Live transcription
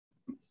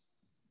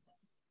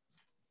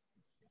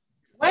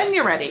when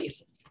you're ready.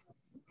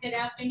 Good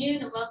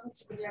afternoon and welcome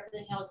to the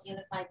Beverly Hills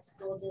Unified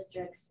School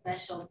District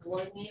Special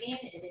Board Meeting.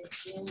 It is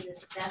June the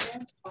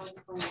 7th,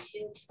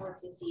 2022,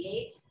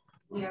 4:58.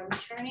 We are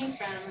returning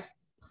from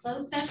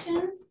closed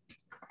session,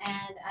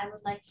 and I would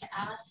like to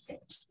ask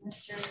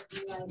Mr.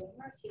 Eli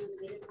Weimer if he would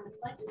lead us in the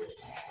pledge.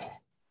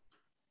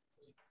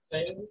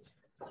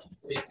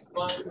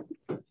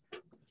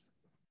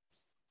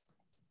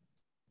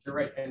 Your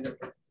right hand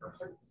over your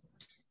heart.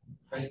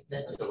 I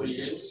pledge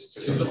allegiance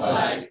to the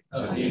flag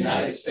of the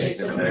United States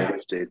of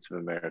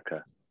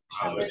America,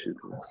 and to the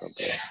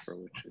republic for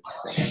which it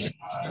stands,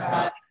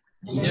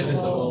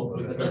 Indivisible,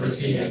 with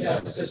liberty and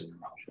justice.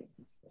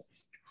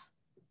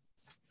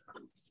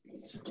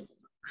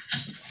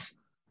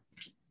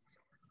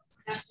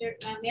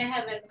 May I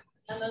have a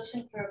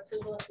motion for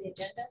approval of the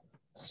agenda?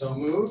 So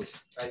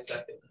moved. Right,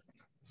 second.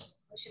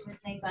 Motion was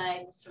made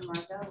by Mr.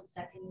 Margot and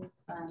seconded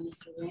by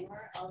Mr.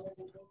 Weimer. All those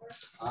in favor?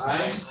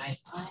 Aye.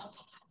 Aye.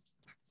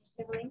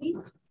 Mr.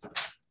 Weimer?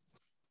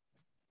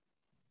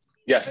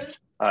 yes,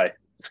 aye,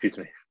 excuse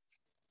me.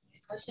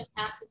 Motion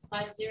passes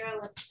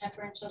 5-0 with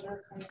preferential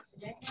vote from Mr.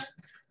 Weimer.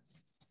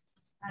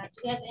 Do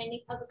we have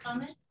any public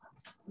comment?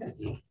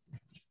 Dr.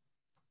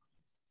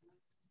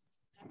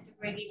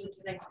 Brady, would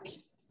you like to?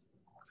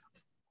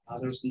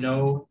 There's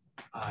no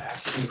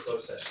action in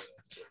closed session.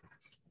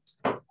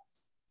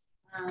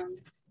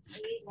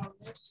 We will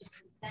move to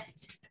consent.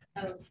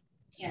 Oh,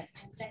 yes,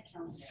 consent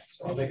calendar.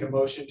 So I'll make a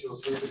motion to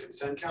approve the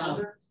consent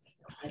calendar.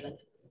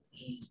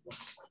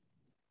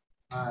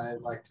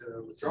 I'd like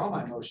to withdraw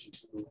my motion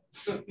to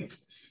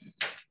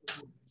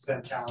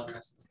consent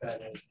calendar since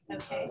that is.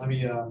 Okay. Let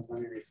me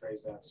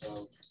rephrase that.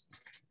 So.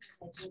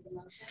 Let's make the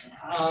motion.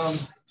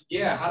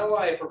 Yeah. How do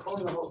I, if we're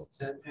pulling the whole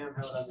consent, Pam?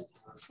 How would I make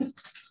the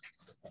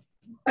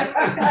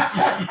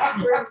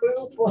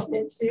Remove 1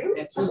 and 2.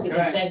 Approve the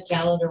consent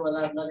calendar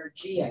without another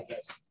G, I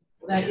guess.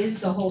 Well, that is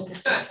the whole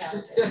consent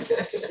calendar.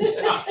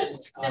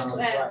 So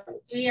right.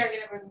 we are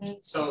going to remove.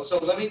 So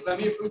let me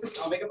approve it.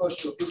 I'll make a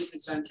motion to approve the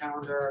consent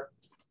calendar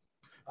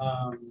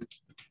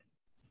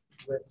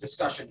with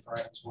discussion for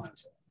items 1 and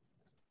 2.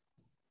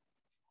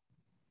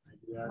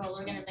 Well,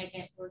 we're going to make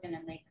it. We're going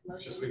to make a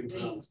motion. Just so we can put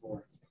it on the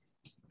floor.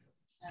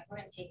 We're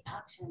going to take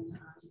action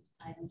on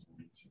items 1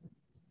 and 2.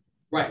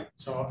 Right.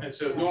 So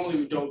normally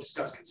we don't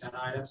discuss consent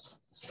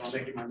items. So I'm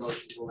making my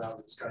motion to allow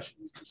the discussion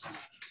of these consent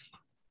items.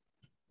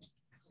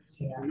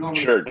 Yeah.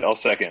 Sure, I'll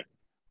second.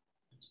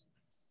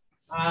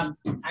 I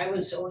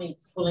was only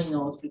pulling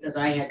those because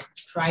I had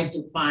tried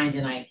to find,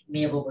 and I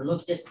may have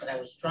overlooked it, but I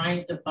was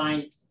trying to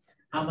find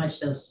how much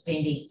the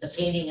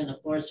painting and the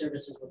floor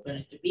services were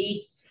going to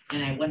be.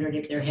 And I wondered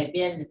if there had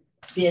been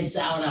bids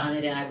out on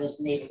it, and I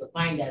wasn't able to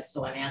find that.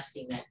 So I'm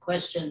asking that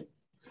question.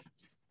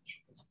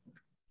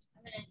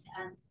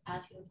 I'm going to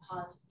ask you to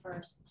pause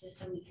first, just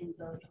so we can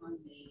vote on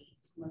the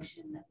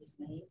motion that was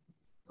made.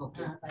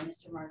 Okay. By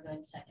Mr. Margot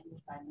and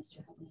seconded by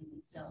Mr.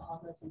 Romeo. So all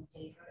those in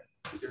favor?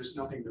 There's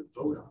nothing to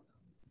vote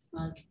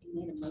on. You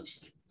made a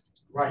motion.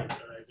 Right. I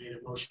made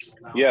a motion.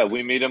 Yeah,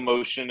 we made a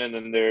motion, and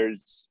then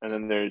there's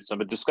some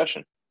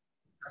discussion.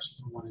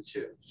 Discussion for 1 and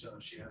 2. So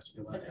she has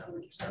to go out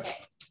and discussion.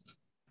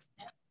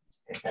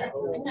 Okay.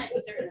 I'm not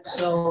certain about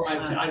So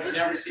I've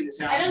never seen this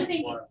happen. I don't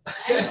think. Before.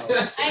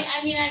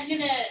 I mean,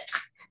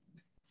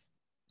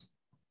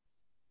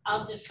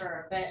 I'll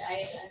defer, but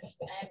I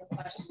have a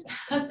question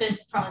about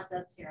this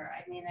process here.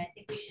 I mean, I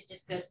think we should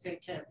just go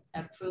straight to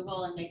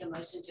approval and make a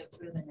motion to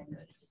approve and then go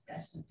to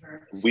discussion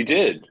for. We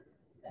did.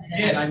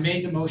 I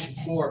made the motion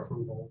for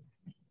approval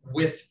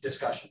with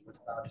discussion,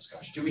 without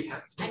discussion. Do we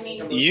have to? I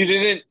mean,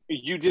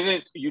 you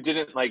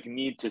didn't like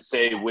need to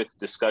say with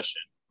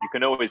discussion. You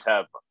can always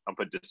have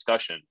a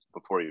discussion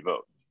before you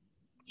vote.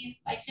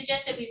 I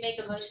suggest that we make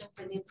a motion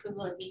for the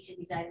approval of each of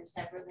these items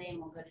separately, and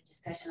we'll go to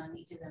discussion on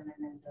each of them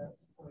and then vote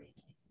before you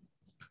take.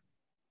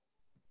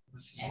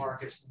 Mrs.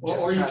 Marcus,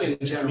 or you can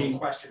general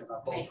question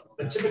about both of them.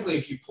 But typically,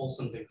 if you pull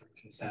something from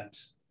consent,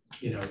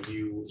 you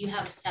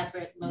have a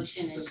separate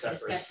motion and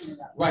discussion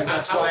about. Right.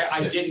 That's why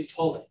I didn't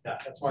pull it.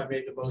 That's why I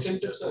made the motion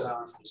just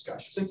allow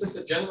discussion. Since it's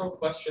a general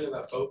question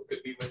about both,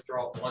 could we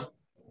withdraw one?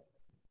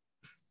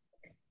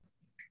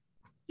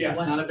 Yeah,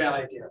 not a bad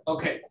idea.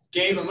 Okay,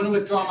 Gabe, I'm going to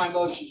withdraw my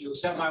motion. You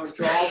accept my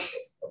withdrawal?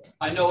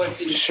 I know what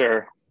the.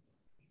 Sure.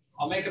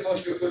 I'll make a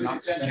motion to approve the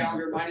consent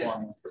calendar minus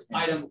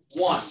item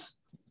 1.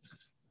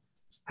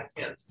 I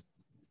can't.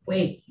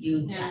 wait,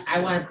 I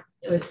want.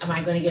 Am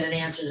I going to get an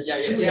answer to?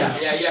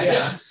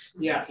 Yes.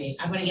 Okay,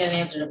 I'm going to get an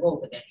answer to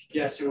both of them.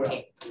 Yes, you will.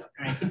 Okay. All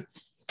right.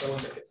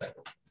 Someone make it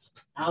second.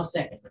 I'll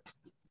second it.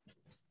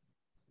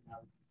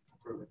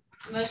 Approve it.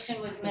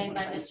 Motion was made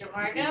by Mr.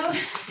 Margot,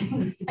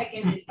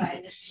 seconded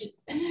by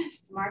Mrs.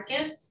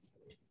 Marcus.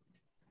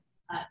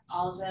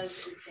 All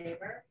those in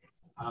favor?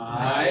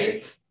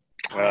 Aye.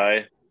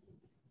 Aye.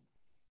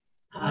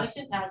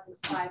 Motion passes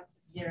 5-0.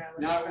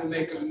 Now we'll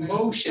make a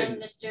motion.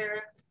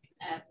 Mr.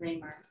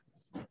 Bramer.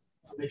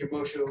 I'll make a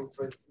motion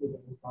for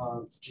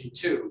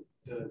G2,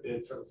 the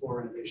bid for the floor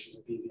renovations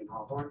of BV and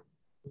Hawthorne.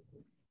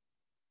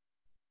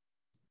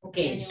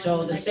 Okay,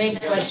 so the same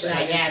question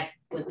I had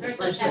with the First,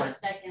 let's first have one. a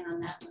second on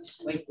that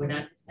motion. Wait, we're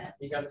not-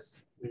 You got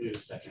this. We need a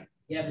second.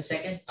 You have a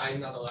second? I'm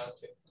not allowed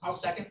to. I'll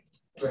second.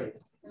 Great.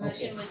 The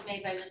motion was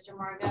made by Mr.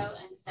 Margot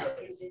and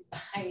seconded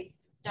by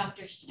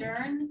Dr.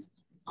 Stern.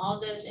 All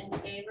those in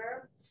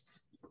favor?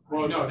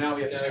 Well, no, now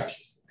we have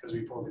discussions because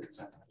we pulled the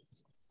consent. item.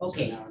 So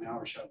Okay, Now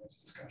we're showing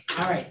this discussion.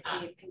 all right.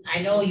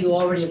 I know you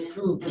already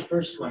approved the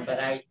first one, but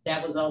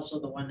that was also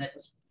the one that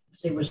was,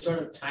 they were sort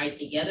of tied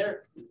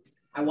together.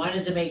 I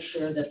wanted to make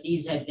sure that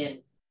these had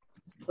been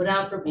put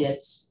out for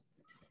bids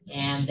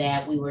and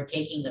that we were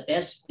taking the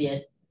best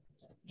bid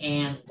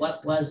and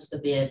what was the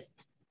bid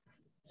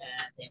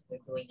that we're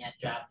doing that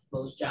job,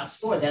 those jobs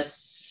for. That's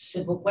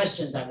simple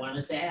questions I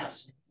wanted to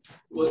ask.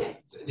 Well,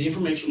 the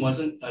information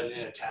wasn't an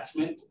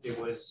attachment, it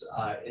was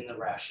in the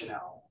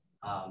rationale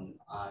on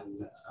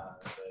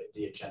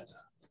the agenda.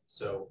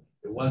 So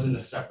it wasn't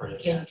a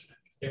separate Can- attachment.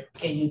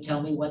 Can you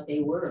tell me what they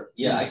were?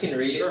 Yeah, I can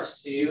read Sure. it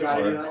to You you, got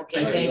it, or you know?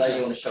 Okay, I thank can you.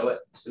 you want to show it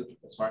to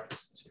Ms.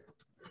 Marcus?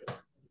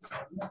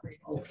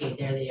 Okay,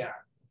 there they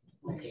are.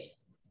 Okay.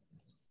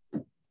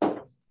 And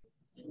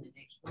the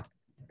next one,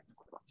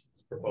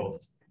 For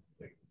both.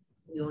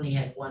 we only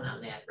had one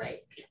on that, right?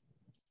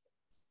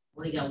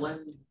 Only got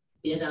one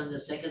bid on the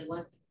second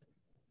one?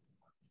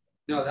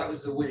 No, that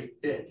was the winning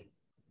bid.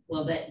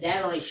 Well,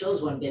 that only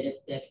shows one bid,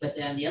 but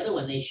on the other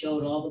one, they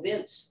showed all the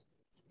bids.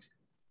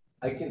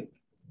 I can,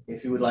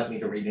 if you would like me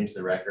to read into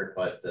the record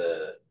what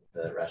the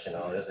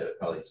rationale is, it would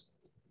probably.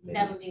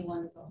 That would be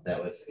wonderful.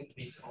 That would.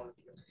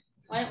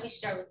 Why don't we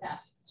start with that?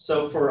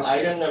 So for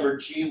item number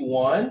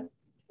G1,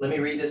 let me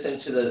read this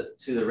into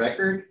the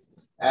record.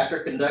 After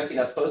conducting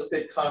a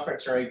post-bid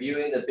conference and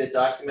reviewing the bid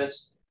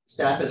documents,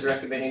 staff is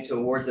recommending to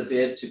award the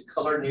bid to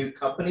Color New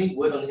Company,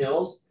 Woodland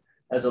Hills,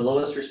 as the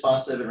lowest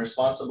responsive and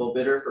responsible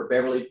bidder for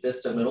Beverly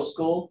Vista Middle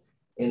School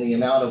in the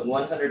amount of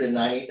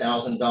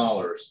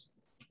 $190,000.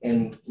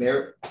 And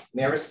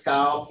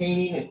Mariscal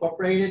Painting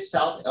Incorporated,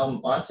 South El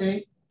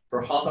Monte,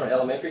 for Hawthorne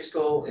Elementary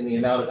School in the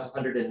amount of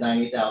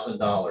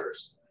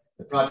 $190,000.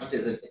 The project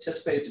is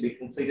anticipated to be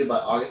completed by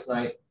August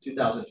 9th,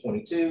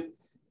 2022.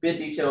 Bid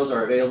details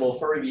are available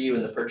for review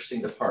in the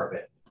purchasing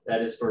department.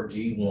 That is for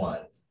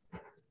G1.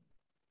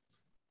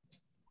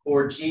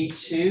 For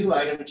G2,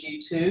 item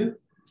G2,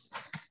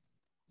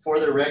 for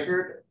the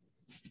record,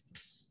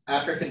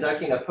 after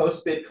conducting a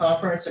post-bid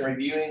conference and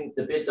reviewing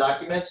the bid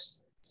documents,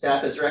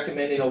 staff is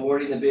recommending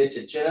awarding the bid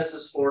to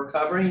Genesis Floor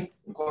Covering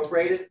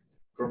Incorporated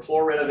for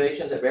floor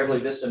renovations at Beverly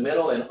Vista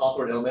Middle and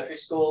Hawthorne Elementary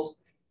Schools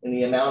in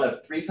the amount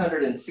of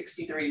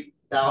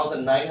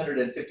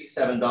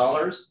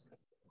 $363,957.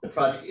 The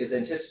project is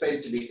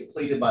anticipated to be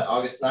completed by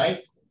August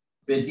 9th.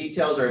 Bid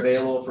details are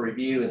available for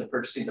review in the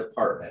purchasing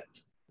department.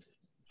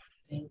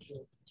 Thank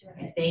you.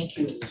 Thank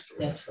you.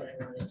 That's what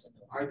I wanted to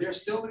know. Are there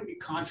still going to be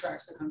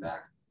contracts that come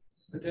back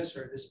with this,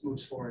 or this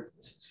moves forward?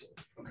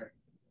 Okay.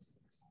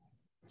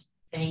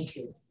 Thank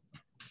you.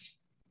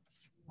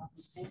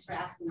 Thanks for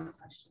asking the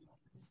question.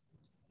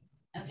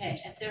 Okay,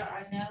 if there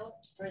are no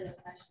further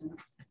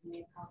questions,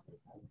 we call for the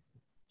vote.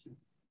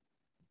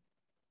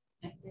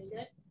 Okay, very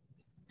good.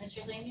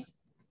 Mr. Leamy?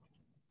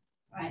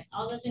 All right,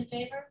 all those in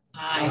favor?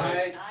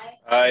 Aye.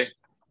 Aye. Aye.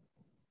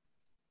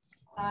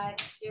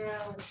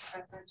 5-0 with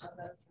preferential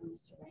vote from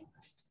Mr.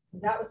 Rainbow.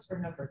 That was for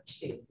number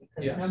 2,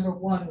 because Yes. number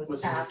 1 was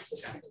Was passed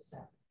with consent.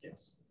 consent.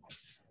 Yes.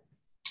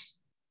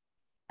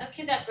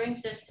 Okay, that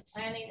brings us to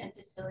planning and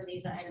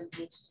facilities item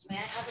H. May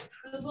I have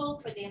approval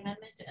for the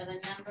amendment of a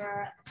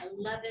number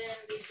 11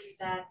 BC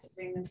backed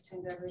agreement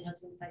between Beverly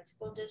Hills Unified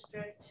School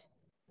District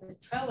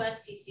with Pro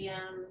West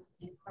PCM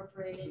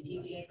Incorporated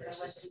DBA Pro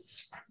West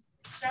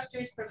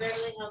Instructors for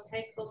Beverly Hills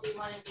High School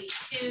B1 and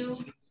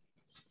B2.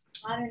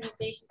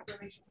 Modernization for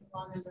regional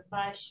wall number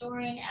 5,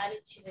 shoring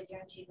added to the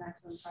guaranteed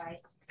maximum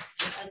price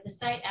of the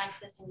site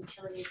access and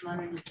utilities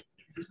modernization.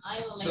 I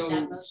will make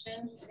that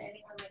motion. Would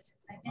anyone like to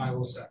second? I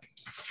will second.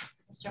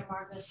 Mr.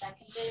 Margot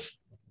seconded.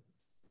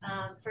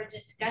 For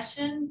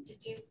discussion,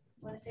 did you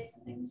want to say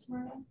something, Mr.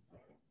 Margot?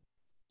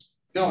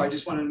 No, I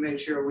just wanted to make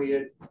sure we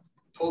had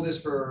pulled this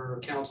for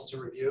council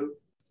to review.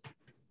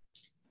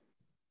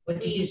 What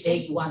did you say?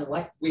 You want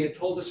what? We had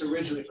pulled this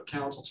originally for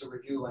council to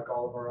review, like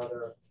all of our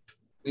other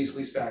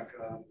leaseback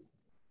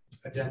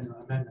addendum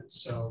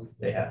amendments. So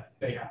They have.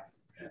 they have,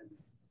 and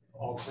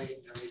all clean.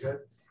 Are we good?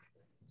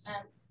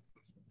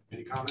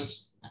 Any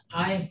comments?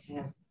 I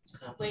have.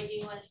 Wait, do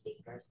you want to speak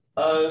first?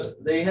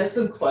 They had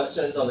some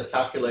questions on the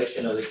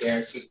calculation of the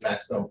guaranteed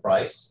maximum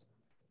price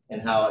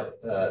and how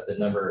the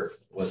number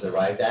was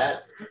arrived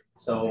at.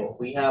 So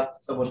we have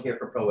someone here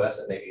from Pro West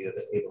that may be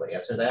able to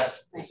answer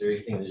that. Is there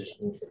anything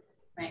additional?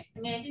 Right. I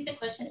mean, I think the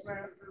questions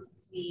were for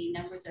the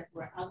numbers that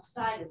were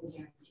outside of the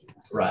guarantee.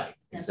 Right,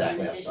 That's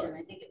exactly, in I'm addition. sorry.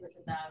 I think it was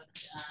about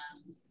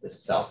The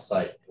south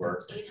side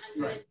work.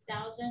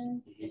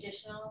 800,000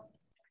 additional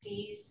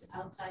fees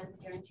outside of the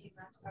guaranteed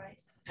max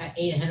price.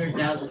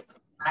 800,000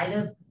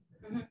 item.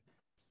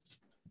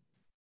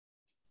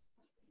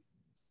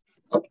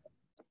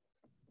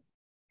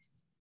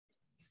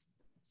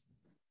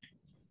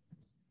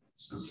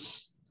 So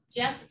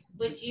Jeff,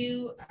 would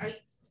you,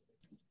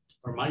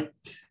 Or Mike?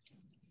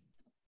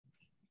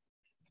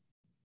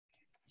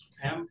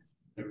 Pam?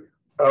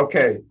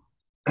 Okay.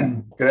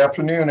 Good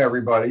afternoon,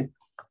 everybody.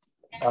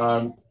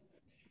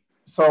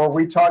 So are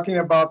we talking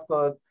about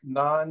the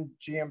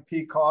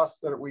non-GMP costs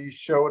that we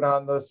showed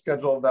on the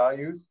schedule of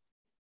values?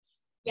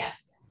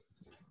 Yes.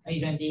 Are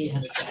you doing the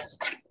 800,000?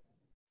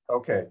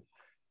 Okay.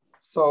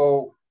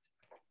 So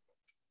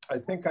I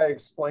think I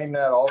explained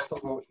that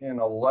also in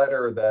a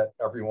letter that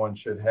everyone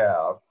should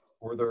have.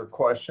 Were there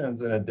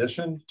questions in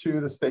addition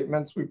to the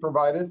statements we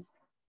provided?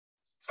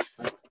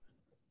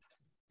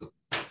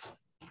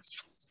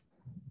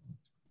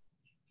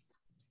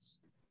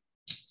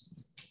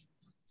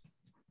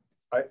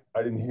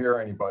 I didn't hear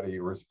anybody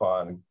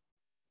respond.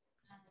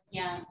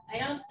 Yeah, I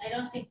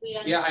don't think we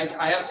Yeah,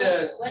 understand. I have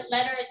to, What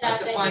letter is I have that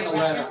to that find you're the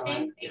letter.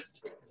 referencing?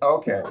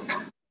 Okay.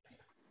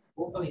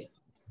 Oh,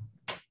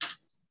 yeah.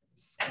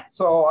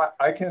 So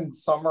I can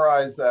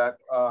summarize that,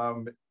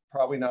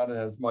 probably not in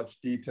as much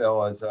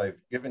detail as I've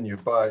given you,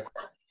 but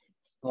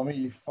let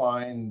me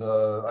find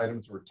the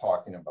items we're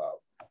talking about.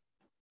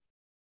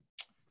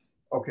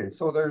 Okay,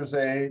 so there's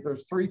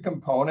three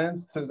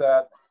components to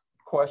that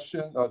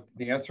question,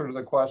 the answer to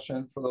the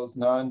question for those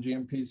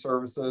non-GMP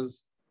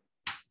services.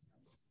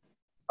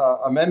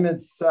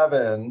 Amendment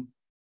 7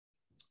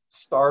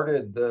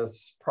 started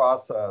this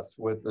process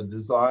with the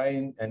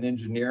design and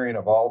engineering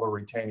of all the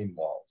retaining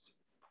walls.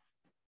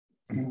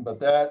 But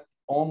that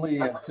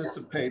only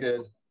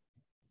anticipated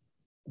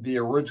the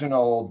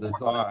original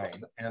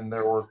design, and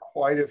there were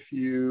quite a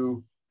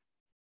few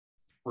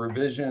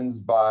revisions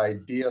by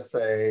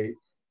DSA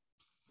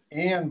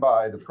and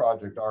by the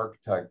project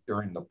architect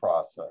during the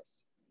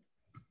process.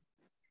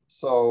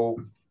 So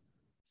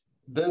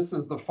this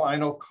is the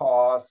final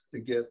cost to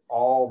get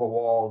all the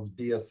walls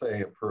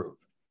DSA approved.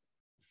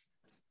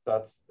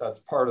 That's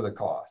part of the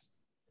cost.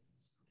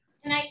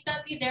 Can I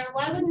stop you there?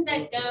 Why wouldn't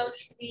that go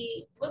to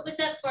the, what was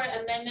that for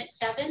Amendment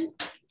 7?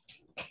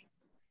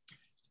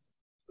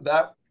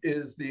 That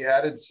is the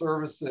added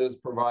services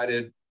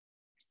provided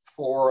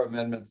for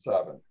Amendment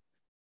 7.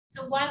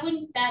 So why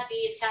wouldn't that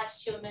be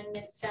attached to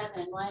Amendment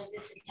 7? Why is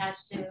this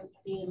attached to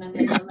the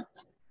Amendment 11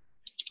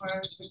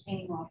 for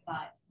retaining wall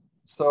 5?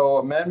 So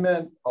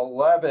Amendment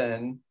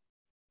 11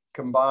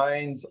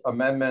 combines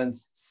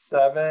Amendments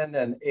 7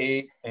 and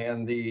 8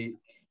 and the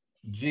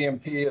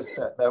GMP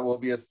that will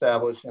be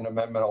established in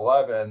Amendment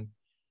 11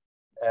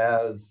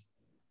 as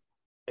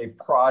a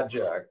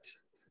project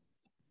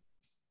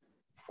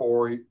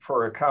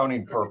for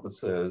accounting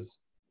purposes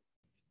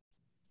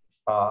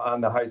on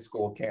the high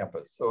school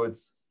campus. So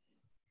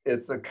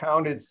it's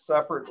accounted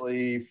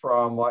separately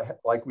from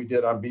like we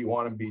did on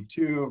B1 and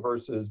B2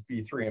 versus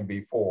B3 and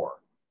B4.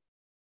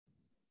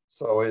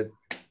 So and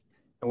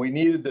we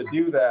needed to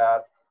do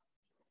that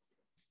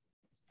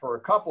for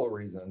a couple of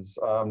reasons.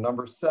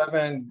 Number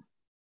 7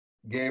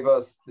 gave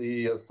us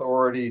the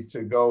authority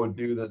to go and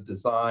do the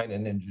design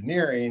and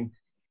engineering.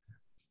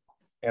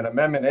 And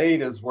Amendment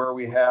 8 is where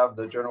we have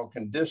the general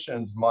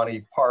conditions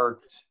money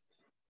parked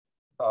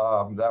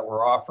that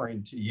we're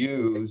offering to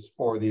use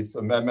for this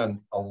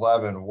Amendment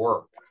 11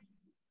 work.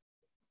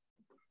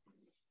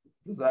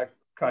 Does that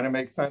kind of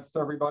make sense to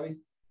everybody?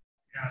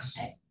 yes.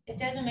 It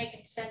doesn't make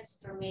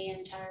sense for me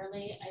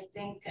entirely. I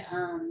think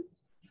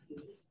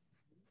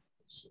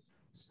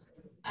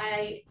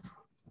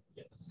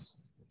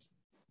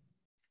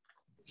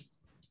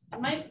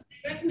my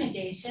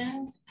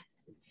recommendation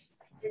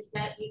is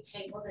that we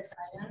table this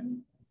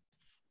item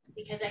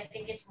because I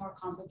think it's more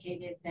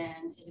complicated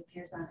than it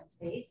appears on its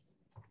face,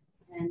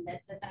 and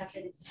that the fact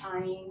that it's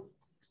tying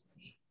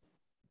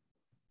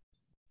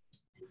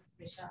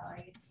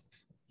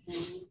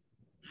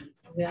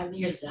I'm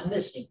here, I'm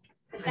listening.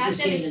 the I'm fact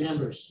just that getting the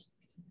numbers.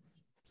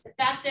 the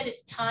fact that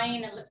it's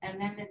tying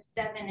Amendments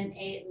 7 and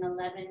 8 and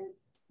 11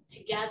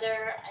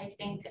 together, I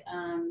think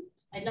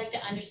I'd like to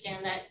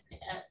understand that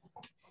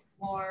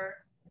more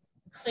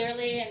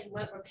clearly and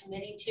what we're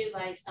committing to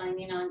by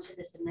signing on to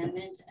this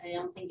amendment. I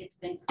don't think it's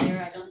been clear.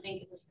 I don't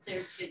think it was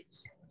clear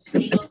to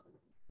legal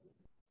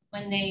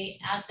when they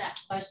asked that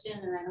question,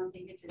 and I don't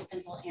think it's a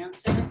simple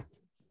answer.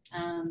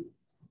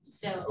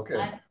 So Okay.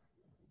 I'm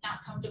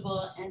not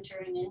comfortable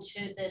entering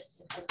into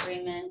this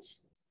agreement,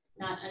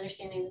 not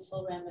understanding the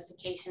full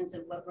ramifications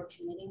of what we're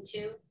committing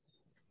to.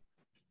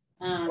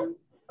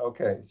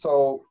 Okay,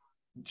 so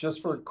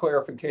just for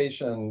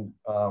clarification,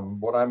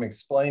 what I'm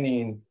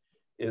explaining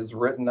is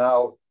written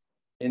out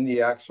in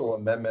the actual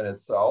amendment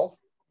itself.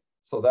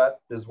 So that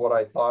is what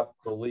I thought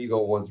the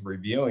legal was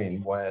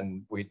reviewing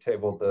when we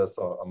tabled this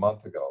a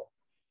month ago.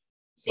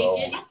 So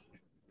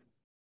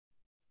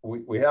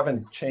we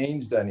haven't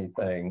changed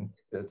anything.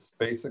 It's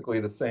basically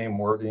the same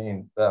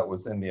wording that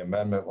was in the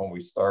amendment when we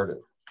started.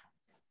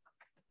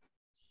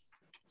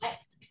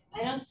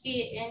 I don't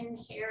see it in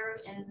here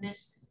in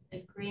this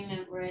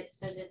agreement where it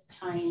says it's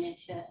tying it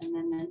to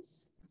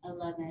amendments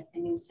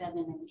 7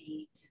 and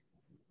 8.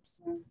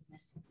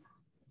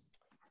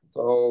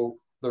 So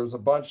there's a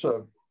bunch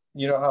of,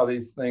 you know how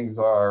these things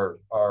are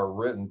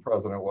written,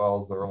 President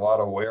Wells, there are a lot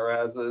of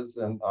whereases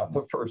on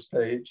the first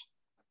page.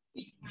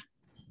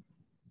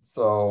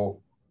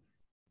 So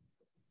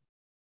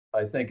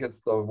I think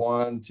it's the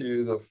 1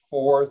 to the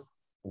 4th,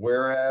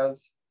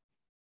 whereas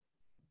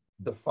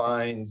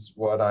defines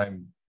what I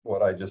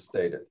just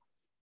stated.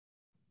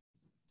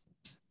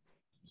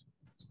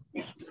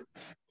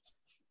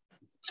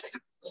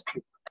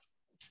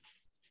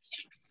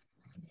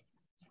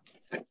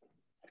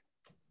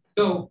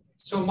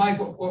 So Mike,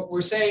 what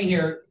we're saying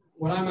here,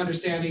 what I'm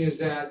understanding is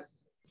that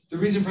the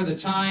reason for the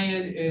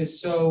tie-in is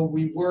so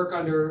we work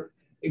under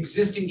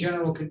existing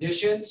general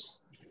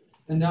conditions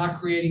and not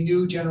creating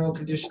new general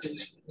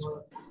conditions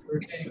for the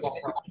retaining wall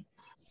project.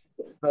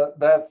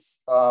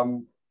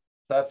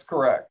 That's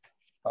correct.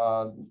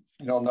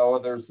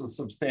 Noah, there's a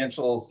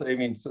substantial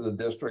savings to the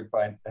district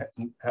by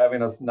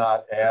having us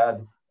not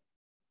add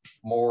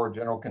more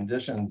general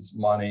conditions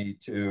money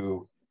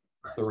to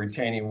the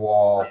retaining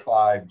wall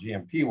 5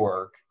 GMP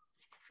work,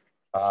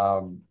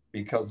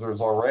 because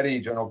there's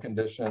already general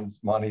conditions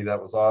money that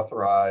was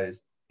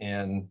authorized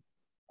in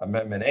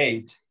Amendment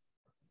 8.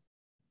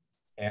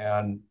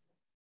 And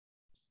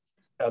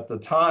at the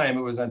time,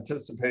 it was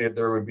anticipated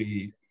there would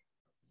be,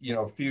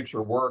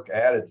 future work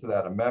added to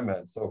that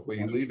amendment. So if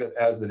we leave it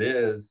as it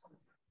is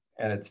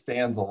and it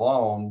stands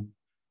alone,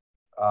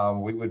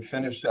 we would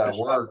finish that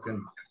work,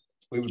 and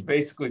we would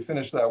basically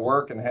finish that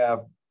work and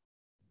have,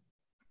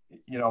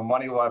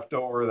 money left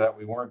over that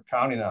we weren't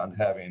counting on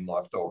having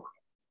left over.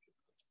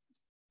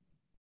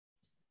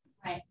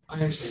 Right. I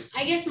understand.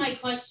 I guess my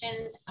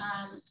question,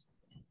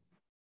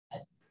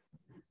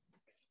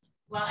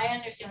 well, I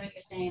understand what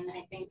you're saying.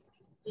 I think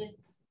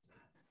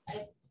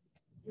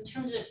in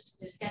terms of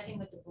discussing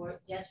with the board,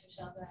 yes,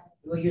 Rochelle, go ahead.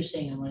 What you're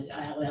saying,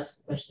 I'll ask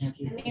the question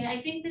after you. I mean,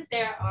 I think that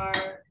there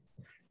are,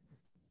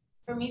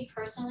 for me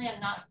personally, I'm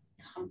not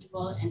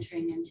comfortable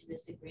entering into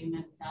this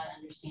agreement without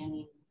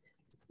understanding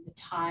the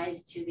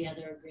ties to the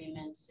other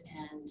agreements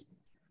and,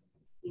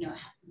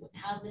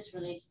 how this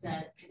relates to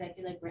that, because I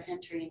feel like we're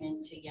entering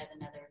into yet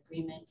another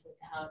agreement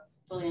without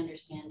fully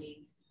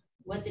understanding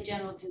what the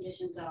general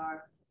conditions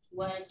are,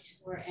 what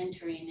we're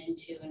entering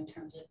into in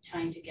terms of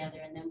tying together,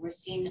 and then we're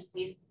seeing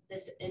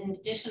this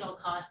additional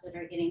costs that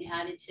are getting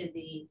added to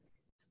the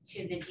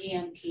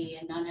GMP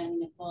and not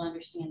having a full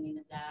understanding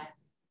of that.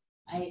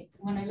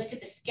 When I look at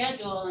the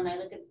schedule and I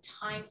look at the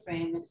time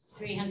frame, it's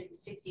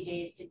 360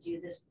 days to do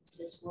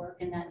this work,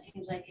 and that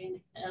seems like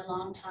a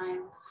long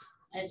time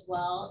as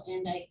well.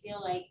 And I feel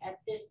like at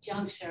this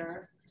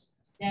juncture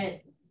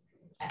that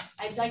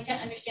I'd like to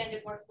understand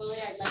it more fully.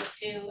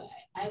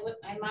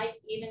 I might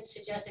even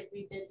suggest that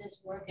we bid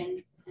this work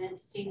and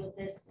see what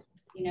this,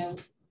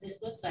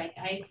 this looks like.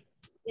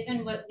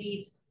 Given what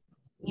we've,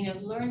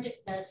 learned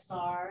thus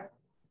far,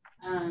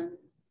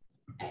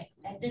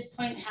 at this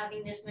point,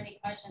 having this many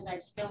questions, I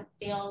just don't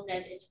feel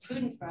that it's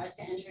prudent for us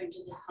to enter into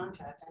this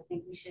contract. I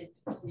think we should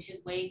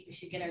wait. We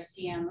should get our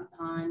CM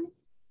on,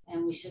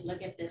 and we should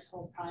look at this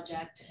whole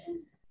project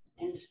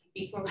and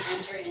before we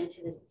enter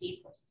into this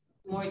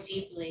more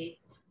deeply,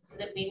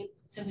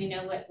 so we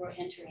know what we're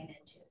entering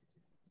into.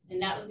 And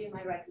that would be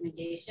my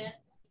recommendation.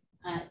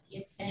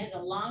 It has a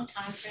long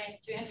time frame,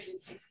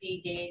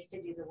 360 days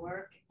to do the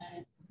work.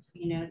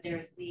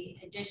 There's the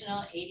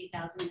additional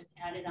 80,000 that's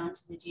added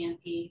onto the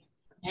GMP,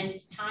 and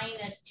it's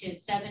tying us to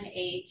 7,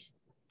 8,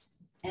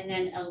 and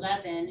then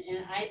 11.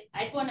 And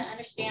I'd want to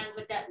understand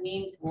what that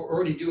means. We're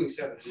already doing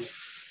 7 and 8.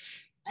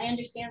 I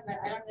understand, but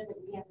I don't know that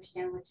we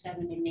understand what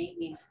 7 and 8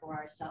 means for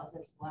ourselves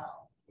as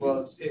well.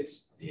 Well,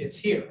 it's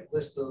here. It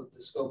lists the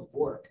scope of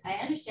work. I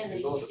understand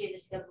that you see the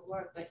scope of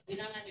work, but we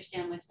don't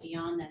understand what's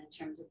beyond that in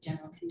terms of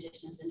general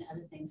conditions and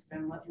other things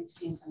from what we've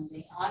seen from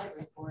the audit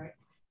report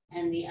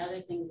and the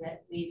other things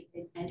that we've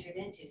entered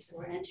into. So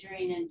we're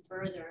entering in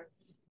further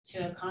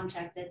to a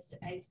contract that's,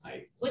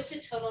 what's the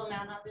total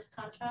amount on this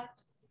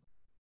contract?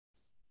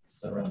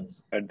 So around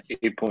At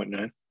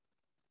 8.9.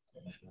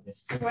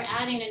 So we're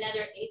adding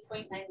another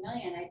 8.9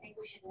 million. I think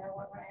we should know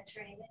what we're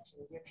entering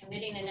into. You're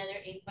committing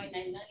another 8.9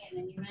 million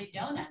and you really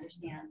don't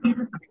understand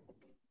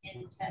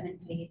in 7,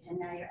 8, and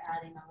now you're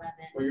adding 11.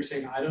 Well, you're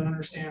saying I don't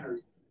understand, or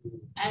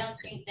I don't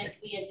think that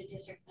we as a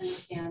district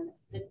understand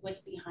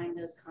what's behind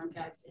those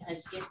contracts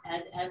as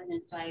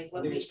evidenced by I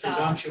what think we it's saw.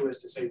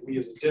 presumptuous to say we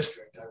as a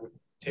district. I would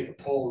take a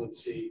poll and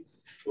see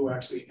who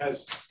actually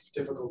has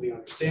difficulty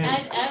understanding.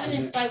 As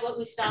evidenced by what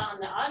we saw on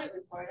the audit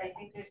report, I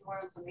think there's more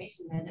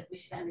information there that we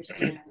should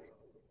understand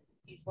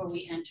before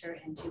we enter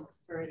into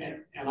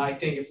further. And I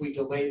think if we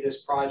delay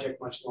this project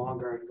much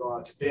longer and go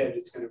out to bid,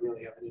 it's going to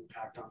really have an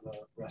impact on the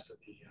rest of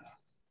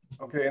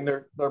the. Okay, and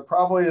there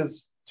probably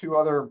is 2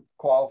 other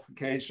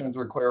qualifications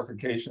or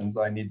clarifications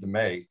I need to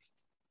make,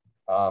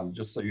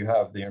 just so you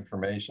have the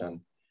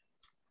information.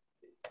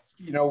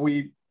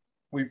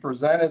 We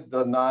presented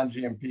the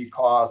non-GMP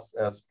costs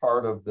as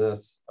part of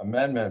this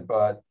amendment,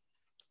 but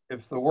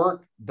if the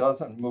work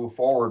doesn't move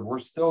forward, we're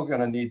still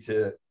going to need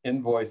to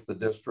invoice the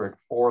district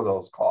for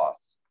those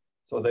costs.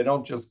 So they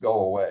don't just go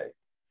away.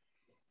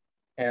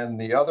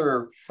 And the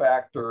other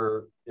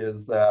factor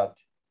is that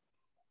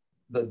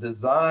the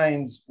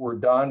designs were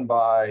done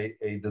by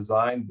a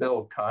design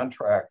build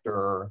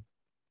contractor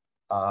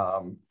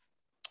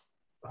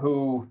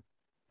who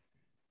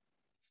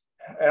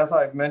as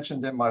I've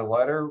mentioned in my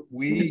letter,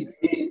 we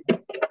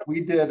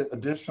did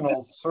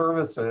additional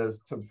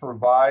services to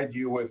provide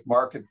you with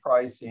market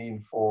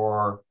pricing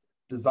for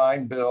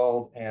design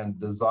build and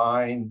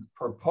design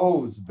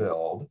propose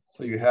build.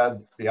 So you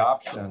had the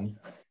option,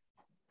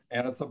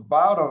 and it's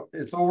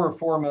over a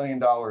 $4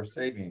 million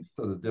savings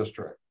to the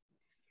district.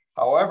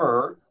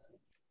 However,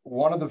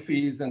 one of the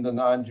fees in the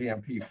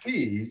non-GMP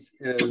fees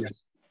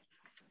is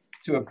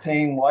to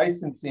obtain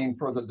licensing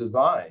for the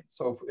design.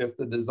 So if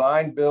the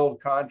design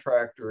build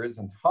contractor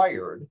isn't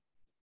hired,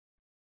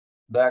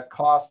 that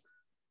cost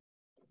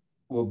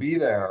will be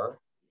there.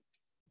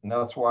 And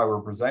that's why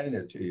we're presenting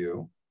it to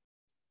you,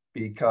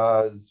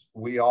 because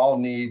we all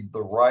need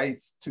the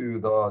rights to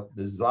the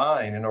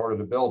design in order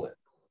to build it.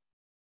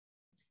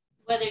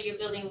 Whether you're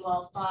building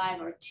wall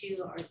 5 or 2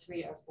 or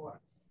 3 or 4.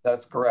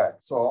 That's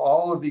correct. So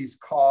all of these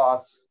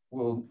costs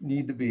will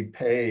need to be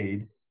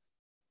paid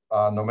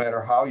no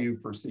matter how you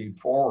proceed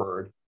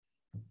forward.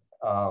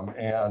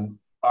 And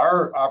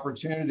our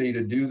opportunity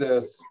to do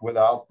this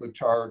without the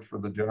charge for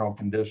the general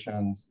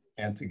conditions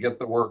and to get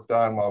the work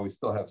done while we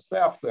still have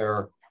staff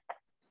there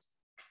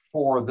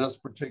for this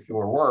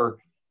particular work,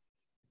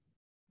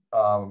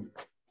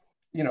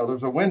 you know,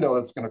 there's a window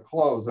that's going to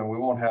close and we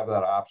won't have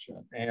that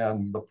option.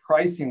 And the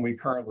pricing we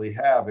currently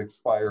have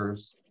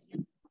expires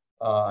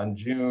on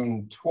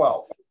June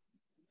 12th.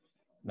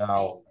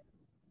 Now,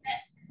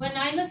 when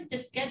I look at the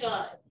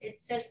schedule, it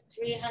says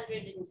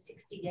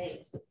 360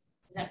 days.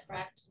 Is that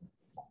correct?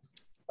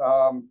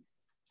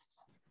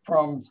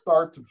 From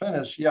start to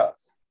finish,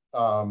 yes,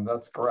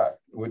 that's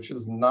correct, which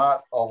is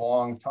not a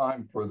long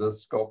time for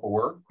this scope of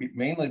work,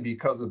 mainly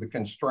because of the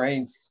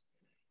constraints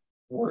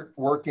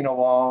working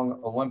along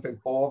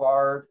Olympic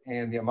Boulevard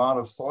and the amount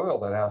of soil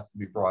that has to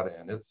be brought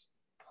in. It's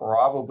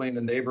probably in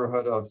the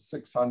neighborhood of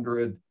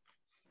 600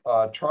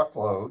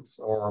 truckloads,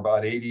 or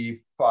about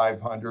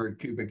 8,500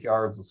 cubic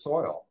yards of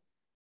soil.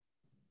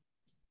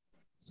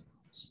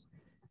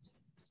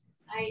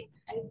 I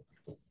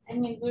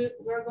mean,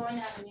 we're going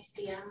to have a new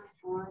CM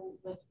on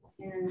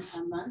within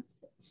a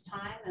month's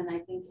time, and I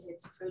think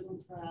it's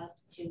prudent for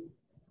us to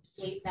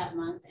wait that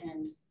month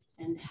and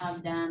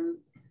have them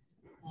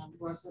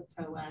work with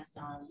Pro West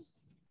on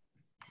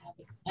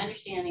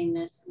understanding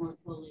this more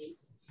fully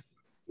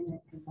and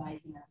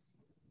advising us.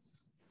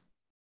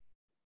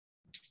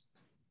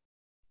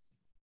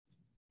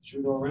 Should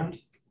we go around?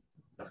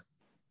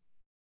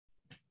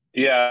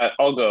 Yeah,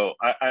 I'll go.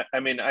 I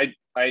mean, I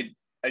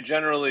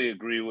generally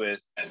agree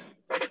with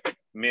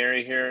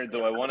Mary here,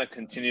 though I want to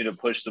continue to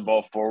push the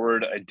ball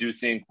forward. I do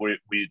think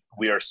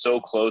we are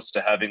so close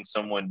to having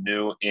someone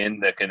new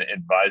in that can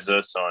advise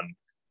us on,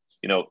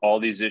 you know, all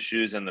these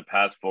issues and the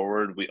path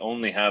forward. We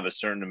only have a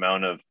certain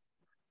amount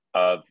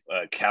of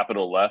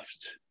capital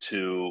left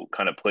to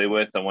kind of play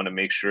with. I want to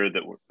make sure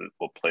that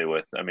we'll play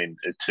with. I mean,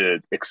 to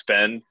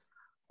expend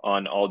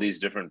on all these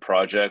different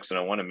projects, and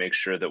I want to make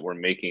sure that we're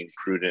making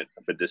prudent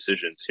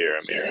decisions here.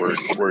 I mean,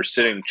 we're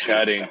sitting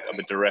chatting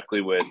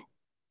directly with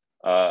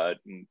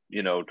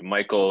you know,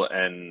 Michael,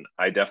 and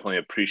I definitely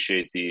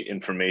appreciate the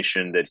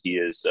information that he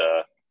is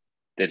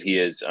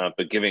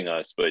giving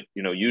us. But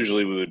you know,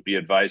 usually we would be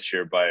advised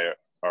here by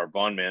our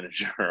bond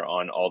manager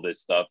on all this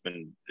stuff,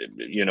 and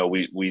you know,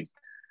 we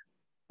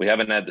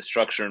haven't had the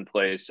structure in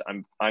place.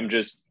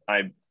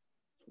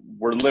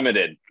 We're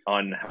limited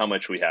on how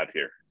much we have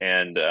here,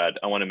 and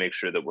I want to make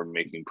sure that we're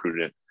making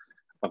prudent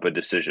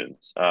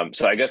decisions.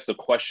 So I guess the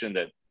question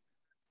that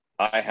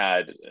I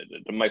had,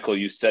 Michael,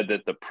 you said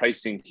that the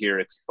pricing here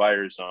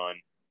expires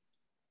on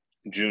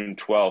June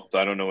 12th.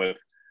 I don't know if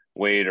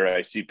Wade, or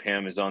I see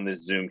Pam is on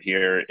this Zoom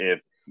here,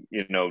 if,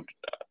 you know,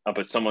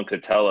 but someone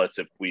could tell us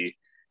if we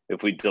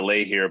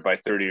delay here by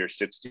 30 or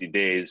 60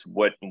 days,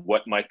 what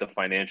might the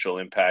financial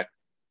impact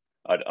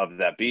of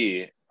that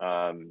be?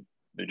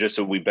 Just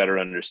so we better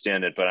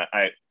understand it. But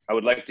I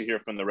would like to hear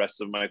from the rest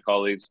of my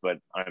colleagues, but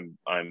I'm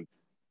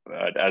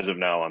as of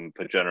now, I'm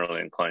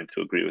generally inclined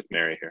to agree with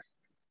Mary here.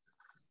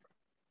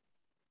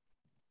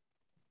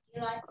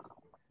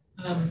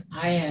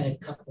 I had a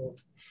couple.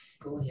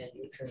 Go ahead,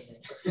 your turn.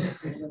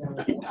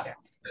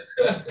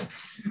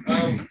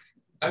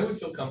 I would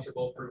feel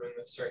comfortable approving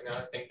this right now.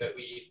 I think that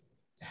we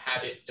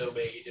had it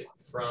delayed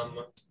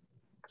from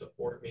the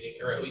board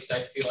meeting, or at least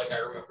I feel like I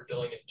remember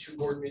delaying it 2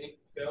 board meetings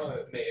ago.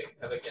 I may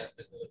have again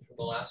been delayed from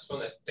the last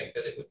one. I think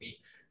that it would be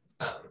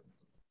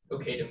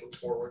okay to move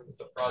forward with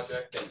the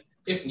project, and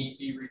if need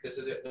be,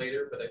 revisit it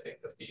later. But I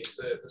think that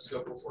the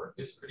scope of work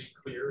is pretty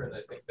clear, and I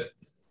think that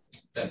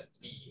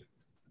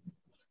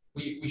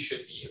we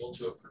should be able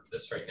to approve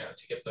this right now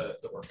to get the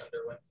work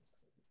underway.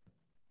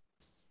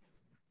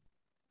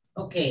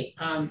 Okay,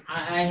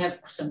 I have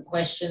some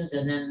questions,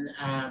 and then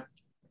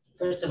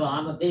first of all,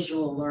 I'm a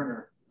visual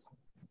learner,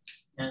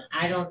 and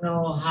I don't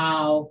know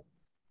how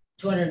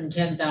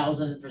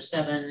 210,000 for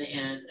 7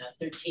 and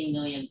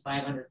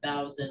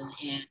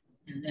 13,500,000,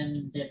 and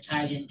then they're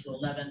tied into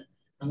 11,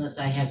 unless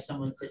I have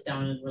someone sit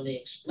down and really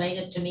explain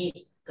it to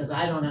me, because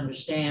I don't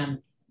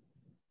understand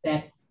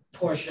that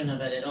portion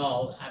of it at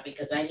all,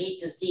 because I need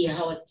to see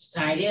how it's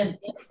tied in,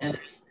 and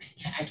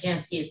I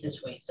can't see it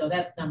this way. So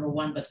that's number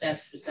one, but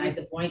that's beside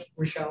the point.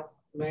 Rochelle,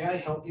 may I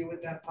help you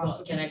with that Well,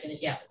 possibly? can I finish?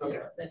 Yeah, Okay.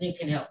 then you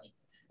can help me.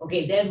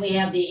 Okay, then we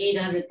have the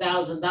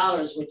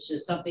 $800,000, which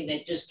is something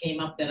that just came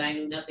up that I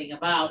knew nothing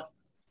about.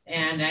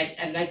 And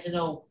I'd like to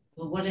know,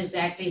 well, what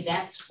exactly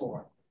that's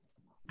for?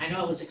 I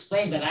know it was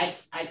explained, but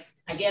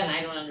again,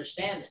 I don't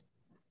understand it.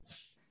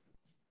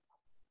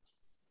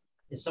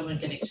 If someone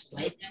can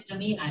explain that to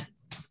me,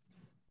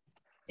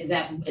 is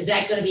that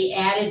going to be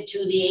added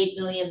to the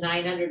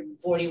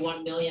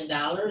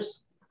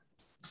 $8,941,000,000?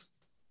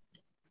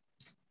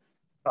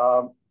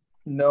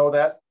 No,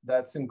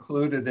 that's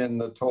included in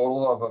the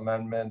total of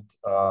Amendment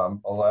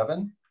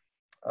 11.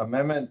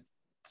 Amendment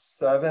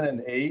 7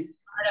 and 8.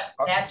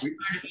 That's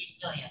part of 8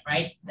 million,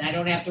 right? I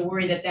don't have to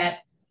worry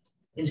that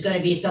is going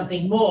to be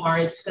something more.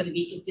 It's going to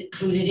be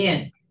included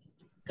in,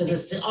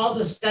 because all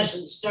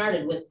discussions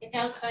started with. It's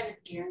outside of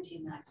the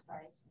guaranteed max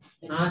price.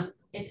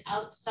 It's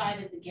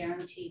outside of the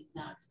guaranteed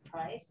max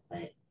price,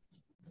 but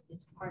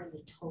it's part of the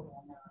total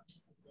amount.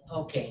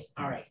 Okay,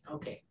 all right,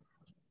 okay.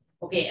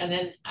 Okay, and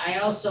then I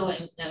also,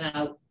 and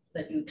I'll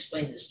let you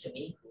explain this to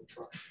me.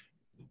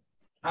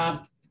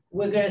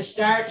 We're going to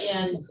start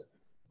in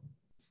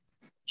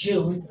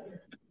June,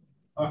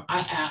 or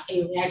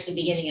actually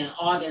beginning in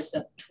August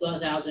of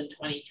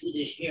 2022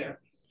 this year.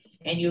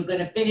 And you're going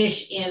to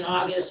finish in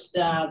August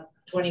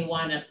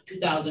 21 of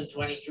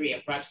 2023,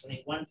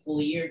 approximately 1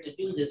 full year to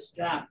do this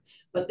job.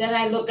 But then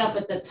I look up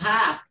at the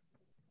top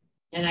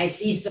and I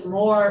see some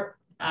more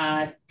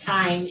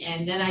time,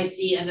 and then I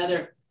see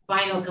another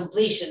final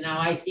completion. Now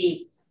I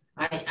see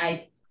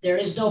there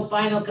is no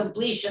final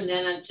completion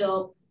then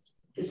until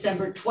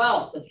December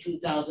 12th of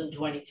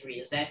 2023.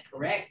 Is that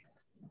correct?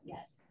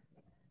 Yes.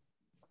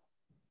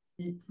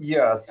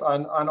 Yes,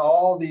 on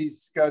all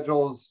these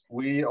schedules,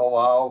 we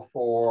allow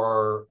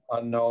for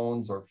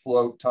unknowns or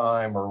float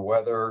time or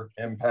weather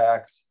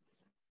impacts.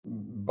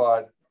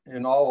 But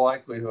in all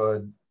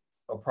likelihood,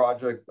 a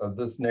project of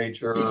this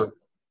nature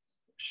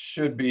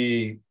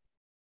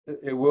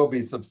it will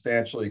be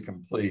substantially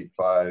complete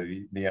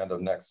by the end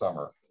of next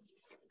summer.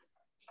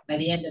 By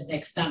the end of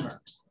next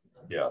summer?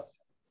 Yes.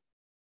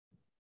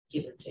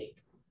 Give or take.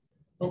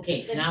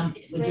 Okay, now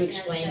would you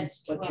explain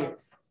what you're...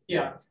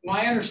 Yeah,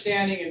 my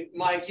understanding, and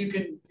Mike, you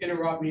can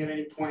interrupt me at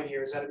any point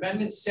here, is that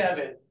Amendment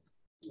 7,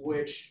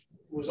 which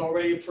was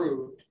already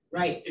approved,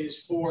 right,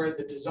 is for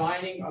the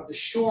designing of the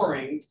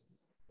shoring,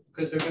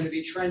 because they're going to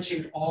be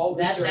trenching all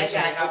the that dirt. I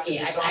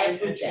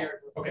approve that.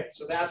 Okay,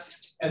 so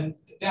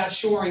that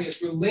shoring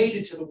is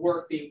related to the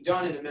work being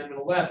done in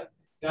Amendment 11.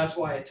 That's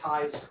why it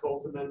ties,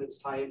 both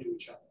amendments tie into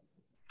each other,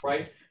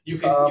 right? You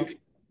can.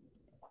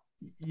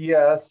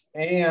 Yes,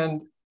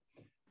 and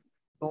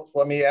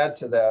let me add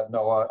to that,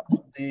 Noah.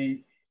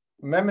 The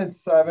Amendment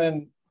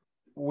 7,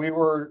 we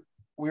were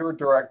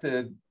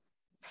directed,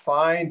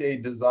 find a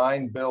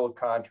design build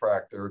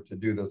contractor to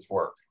do this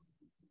work.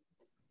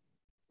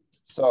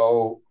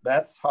 So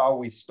that's how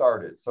we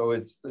started. So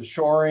it's the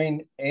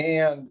shoring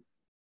and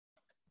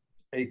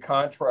a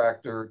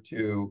contractor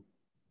to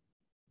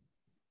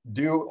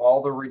do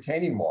all the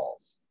retaining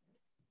walls.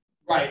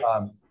 Right.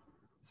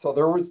 So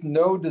there was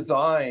no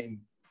design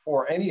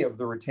for any of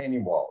the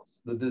retaining walls.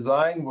 The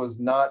design was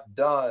not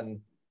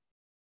done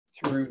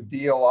through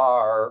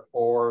DLR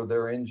or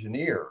their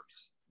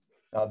engineers.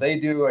 Now they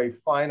do a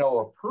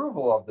final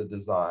approval of the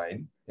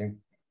design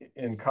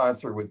in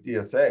concert with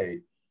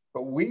DSA,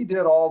 but we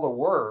did all the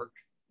work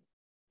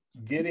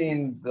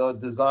getting the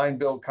design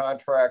build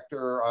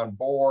contractor on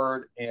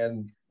board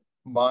and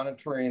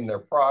monitoring their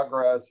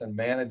progress and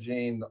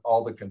managing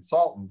all the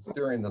consultants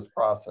during this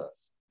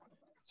process.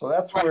 So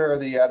that's where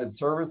the added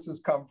services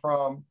come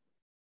from.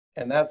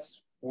 And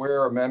that's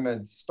where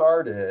amendments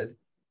started.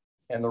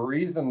 And the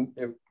reason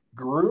it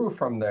grew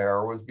from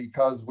there was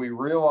because we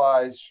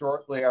realized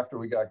shortly after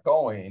we got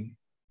going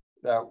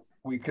that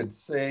we could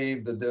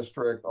save the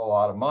district a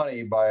lot of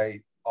money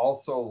by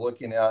also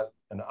looking at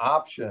an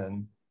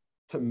option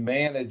to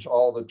manage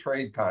all the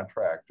trade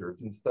contractors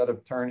instead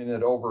of turning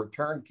it over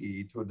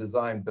turnkey to a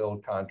design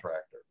build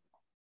contractor.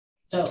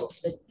 So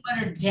the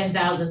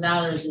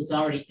 $210,000 is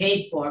already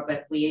paid for,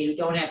 but we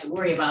don't have to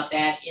worry about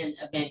that in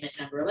amendment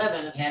number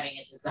 11 of having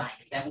a design.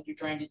 Is that what you're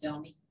trying to tell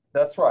me?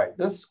 That's right.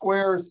 This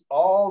squares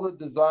all the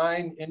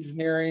design,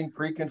 engineering,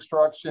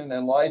 pre-construction,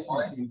 and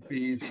licensing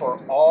fees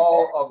for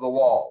all of the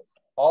walls,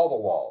 all the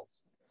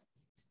walls.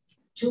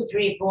 2,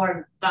 3, 4,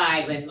 and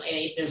 5, and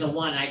if there's a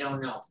 1, I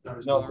don't know.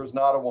 No, there's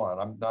not a 1.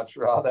 I'm not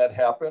sure how that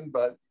happened,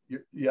 but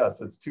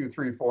yes, it's 2,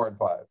 3, 4, and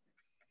 5.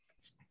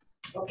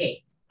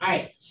 Okay, all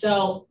right.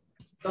 So,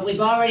 but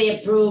we've already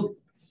approved.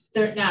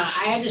 Now,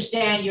 I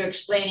understand you're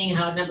explaining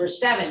how number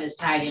 7 is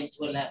tied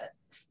into 11.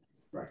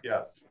 Right.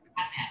 Yes.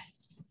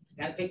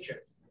 Got a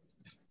picture.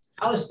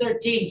 How is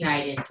 13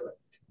 tied into it?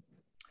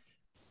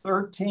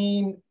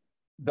 13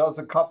 does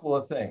a couple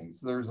of things.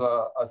 There's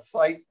a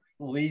site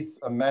lease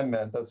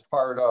amendment that's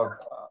part of,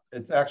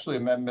 it's actually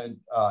amendment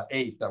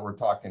 8 that we're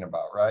talking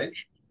about, right?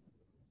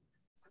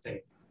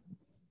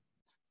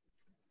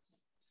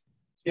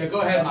 Yeah,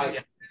 go ahead,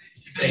 Mike.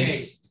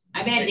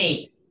 I meant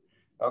 8.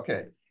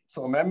 Okay,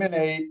 so Amendment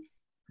 8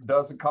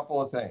 does a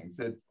couple of things.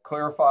 It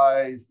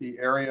clarifies the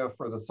area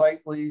for the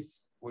site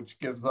lease, which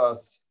gives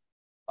us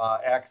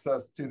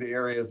access to the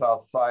areas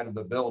outside of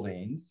the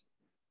buildings.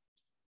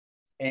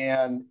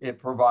 And it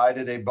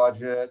provided a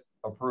budget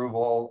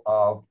approval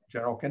of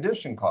general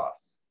condition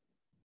costs.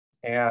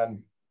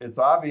 And it's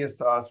obvious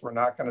to us we're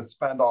not going to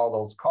spend all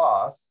those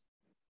costs.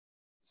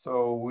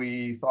 So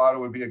we thought it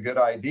would be a good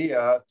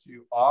idea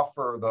to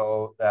offer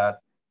that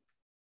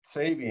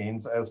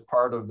savings as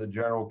part of the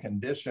general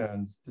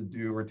conditions to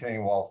do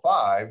retaining wall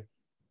 5,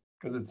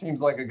 because it seems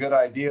like a good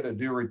idea to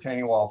do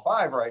retaining wall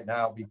 5 right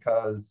now,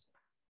 because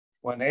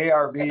when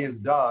ARB is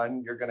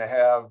done, you're going to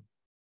have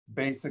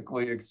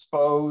basically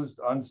exposed,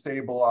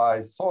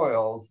 unstabilized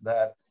soils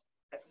that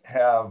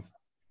have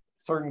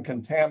certain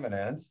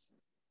contaminants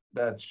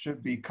that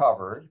should be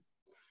covered.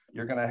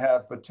 You're going to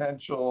have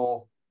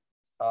potential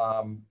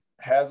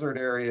hazard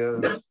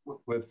areas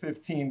with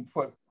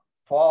 15-foot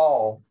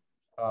fall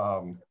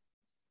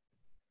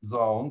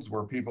zones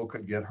where people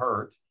could get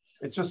hurt.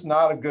 It's just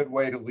not a good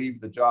way to leave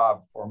the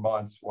job for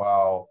months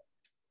while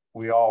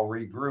we all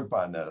regroup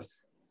on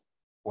this,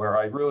 where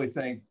I really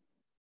think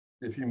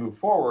if you move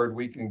forward,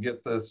 we can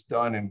get this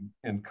done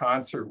in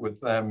concert with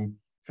them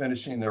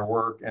finishing their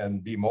work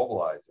and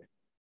demobilizing.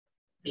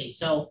 Okay,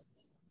 so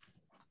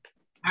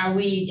are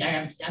we,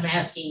 I'm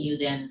asking you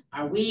then,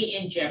 are we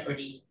in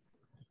jeopardy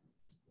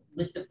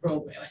with the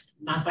program,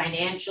 not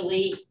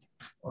financially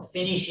or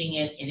finishing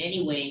it in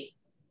any way,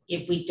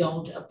 if we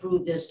don't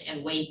approve this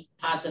and wait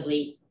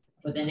possibly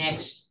for the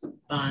next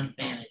bond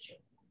manager?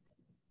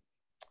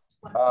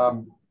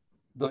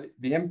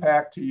 The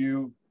impact to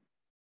you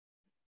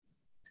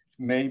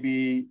may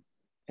be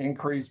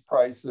increased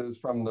prices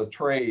from the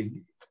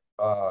trade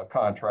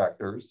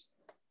contractors.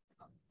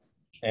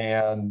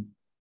 And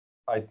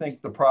I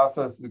think the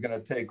process is going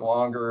to take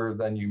longer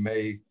than you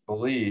may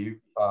believe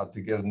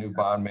to get a new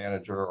bond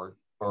manager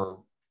or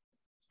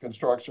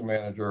construction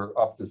manager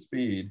up to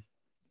speed.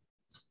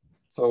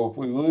 So if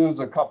we lose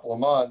a couple of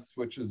months,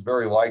 which is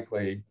very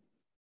likely,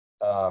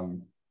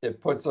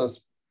 it puts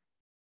us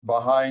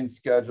behind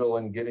schedule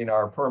in getting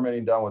our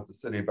permitting done with the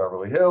city of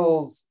Beverly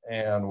Hills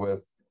and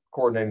with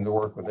coordinating the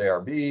work with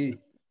ARB,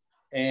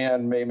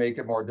 and may make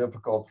it more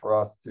difficult for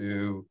us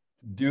to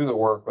do the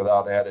work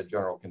without added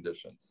general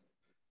conditions.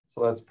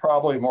 So that's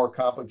probably a more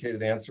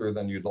complicated answer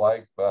than you'd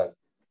like, but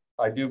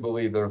I do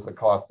believe there's a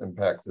cost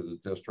impact to the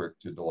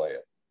district to delay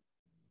it.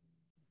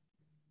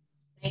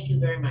 Thank you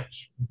very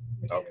much.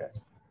 Okay.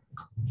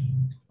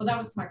 Well, that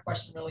was my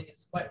question really,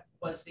 is what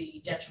was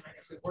the detriment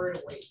if we were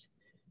to wait?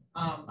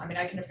 I mean,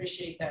 I can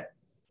appreciate that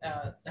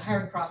the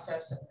hiring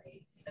process and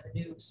the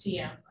new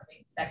CM, I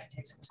mean, that can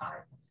take some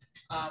time.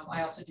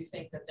 I also do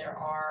think that there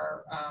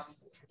are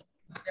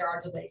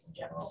delays in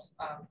general.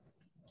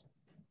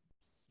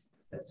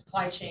 The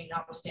supply chain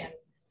notwithstanding.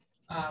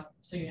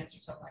 So you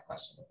answered some of my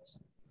questions at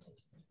this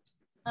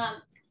time.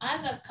 I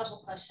have a couple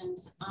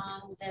questions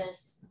on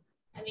this.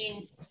 I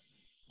mean,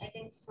 I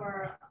think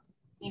for,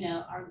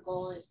 our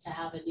goal is to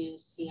have a new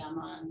CM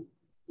on,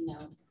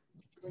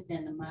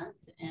 within a month.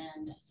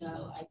 And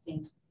so I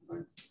think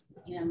we're,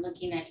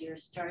 looking at your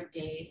start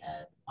date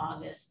of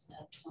August,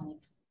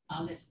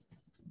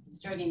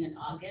 starting in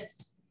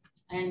August.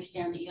 I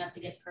understand that you have to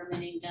get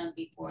permitting done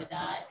before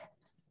that.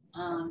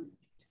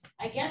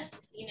 I guess,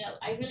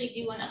 I really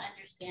do want to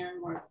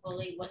understand more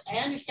fully I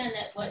understand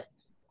that what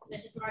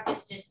Mrs.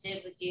 Marcus just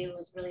did with you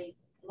was really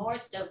more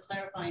so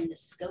clarifying the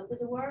scope of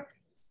the work.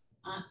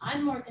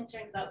 I'm more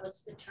concerned about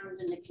what's the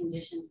terms and the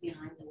conditions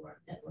behind the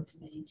work that we're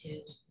committing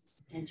to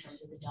in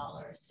terms of the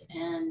dollars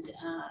and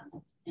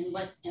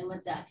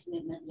what that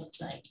commitment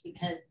looks like,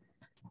 because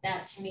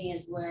that to me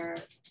is where,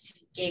 to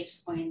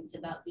Gabe's point, it's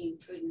about being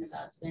prudent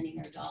about spending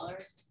our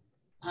dollars.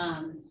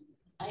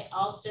 I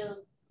also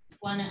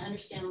want to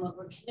understand what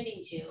we're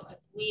committing to. If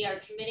we are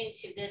committing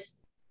to this,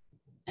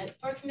 if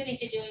we're committing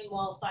to doing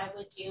wall 5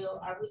 with you,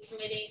 are we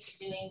committing to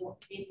doing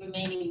the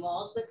remaining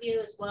walls with you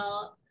as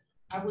well?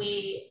 Are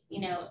we,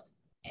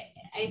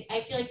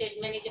 I feel like there's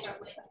many different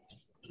ways of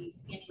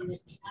skinning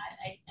this cat.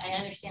 I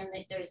understand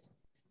that there's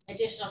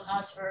additional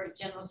costs for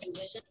general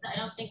conditions. I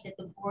don't think that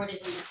the board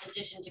is in a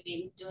position to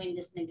be doing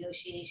this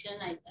negotiation.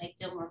 I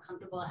feel more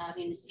comfortable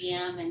having a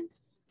CM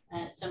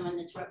and someone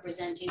that's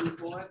representing the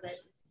board, but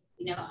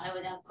I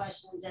would have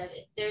questions that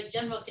if there's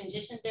general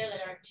conditions there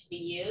that are to be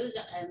used,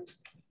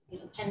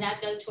 can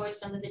that go towards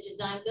some of the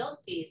design build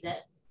fees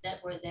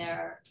that were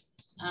there?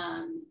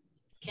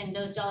 Can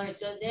those dollars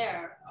go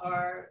there?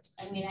 Or,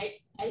 I mean,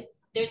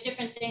 there's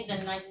different things,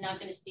 and I'm not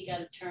going to speak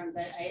out of turn,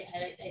 but I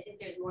think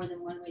there's more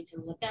than one way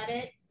to look at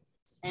it.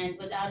 And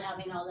without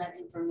having all that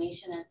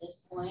information at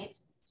this point,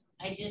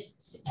 I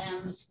just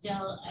am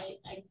still,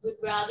 I would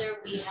rather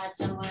we had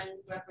someone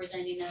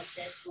representing us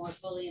that's more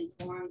fully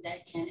informed,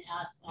 that can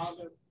ask all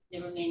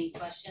the remaining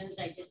questions.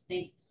 I just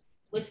think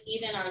with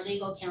even our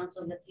legal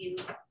counsel, the few,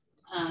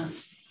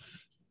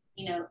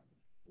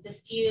 the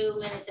few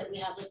minutes that we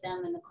have with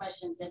them and the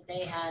questions that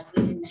they had,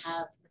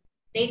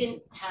 they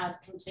didn't have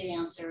complete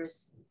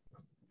answers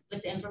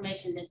with the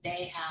information that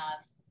they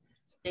have.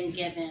 been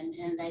given.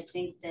 And I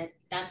think that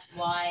that's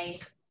why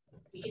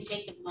we can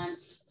take a month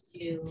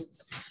to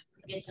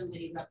get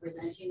somebody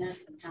representing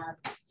us and have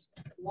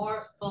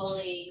more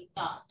fully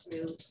thought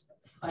through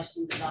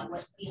questions about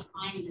what's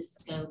behind the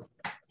scope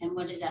and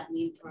what does that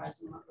mean for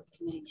us and what we're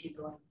committing to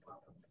going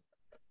forward.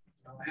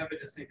 Well, I happen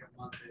to think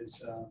a month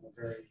is a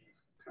very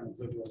kind of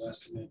liberal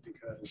estimate,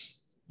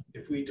 because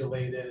if we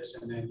delay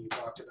this and then you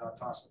talked about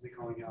possibly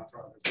going out for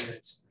other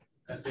bids,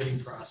 that bidding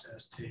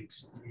process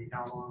takes,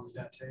 how long would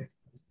that take?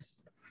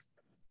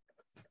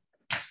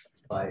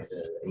 5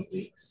 to 8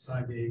 weeks.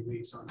 5 to 8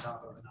 weeks on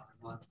top of another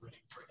month waiting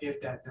for,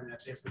 if that, then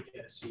that's if we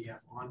get a CM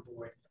on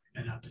board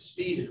and up to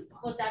speed in a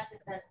month. Well, that's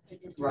the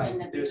decision Right,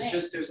 that we there's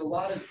make. there's a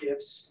lot of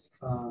ifs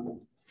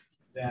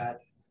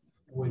that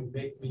would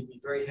make me be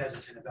very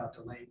hesitant about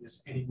delaying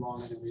this any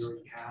longer than we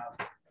already have.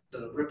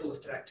 The ripple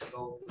effect to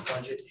both the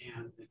budget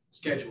and the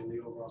schedule, the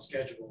overall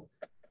schedule,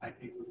 I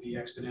think would be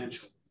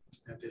exponential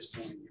at this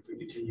point if we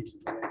continue to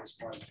delay this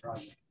part of the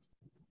project.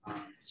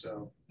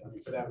 So I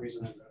mean, for that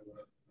reason, I'm going to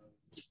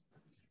move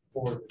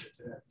forward with it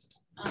today.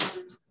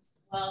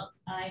 Well,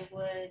 I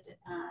would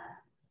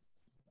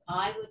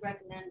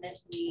recommend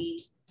that we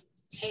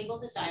table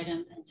this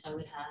item until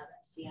we have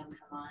a CM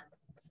come on.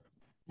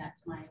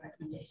 That's my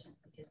recommendation,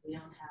 because we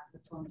don't have the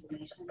full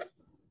information.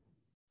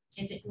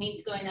 If it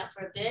means going up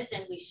for a bid,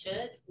 then we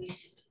should.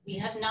 We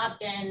have not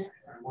been.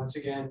 And once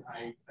again,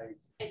 I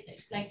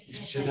like to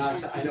should not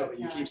say, I know, but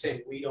you keep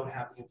saying we don't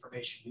have the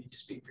information. You need to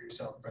speak for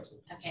yourself,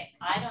 President. Okay,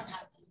 I don't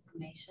have the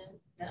information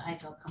that I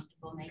feel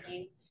comfortable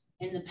making.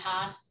 In the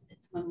past,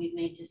 when we've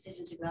made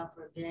decisions to go out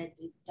for a bid,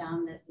 we've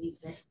found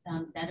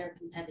better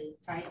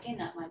competitive pricing.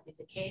 That might be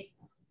the case.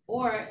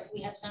 Or if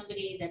we have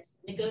somebody that's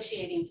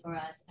negotiating for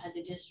us as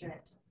a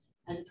district,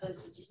 as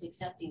opposed to just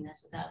accepting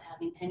this without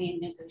having any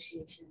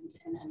negotiations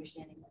and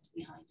understanding what's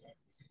behind it.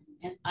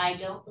 And I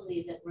don't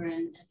believe that we're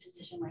in a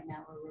position right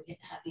now where we're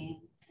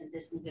having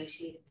this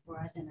negotiated for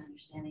us and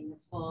understanding the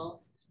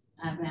full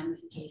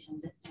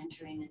ramifications of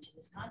entering into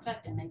this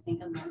contract. And I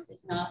think a month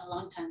is not a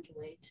long time to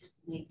wait to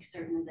make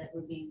certain that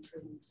we're being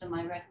prudent. So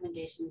my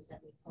recommendation is that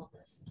we pull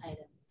this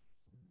item.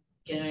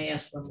 Can I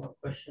ask one more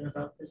question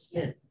about this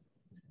bid?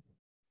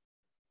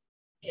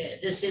 Yeah,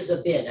 this is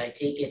a bid. I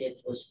take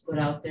it was put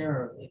out there,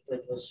 or if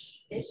it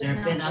was, has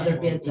there been other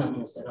bids on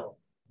this at all?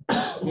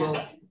 Well,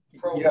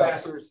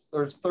 yes,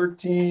 there's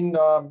 13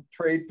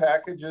 trade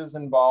packages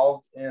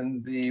involved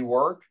in the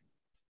work,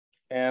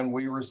 and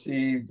we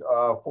received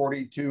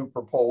 42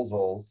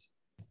 proposals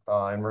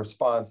in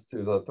response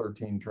to the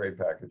 13 trade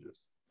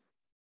packages.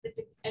 But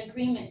the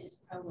agreement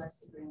is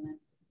pro-West agreement.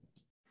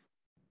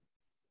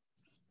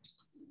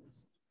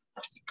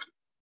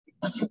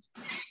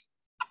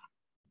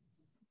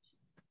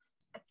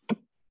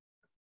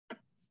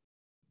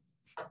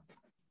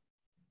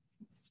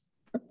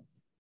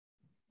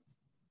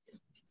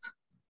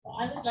 Well,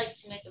 I would like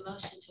to make a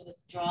motion to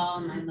withdraw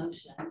my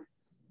motion.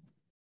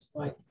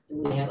 Right.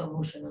 Do we have a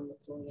motion on the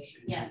floor?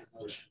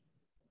 Yes.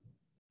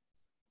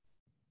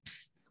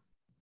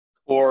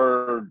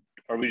 Or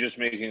are we just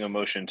making a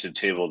motion to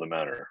table the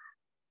matter?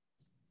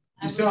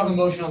 You still have a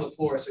motion on the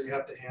floor, so you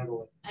have to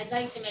handle it. I'd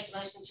like to make a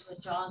motion to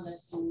withdraw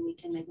this, and we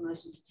can make a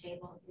motion to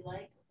table if you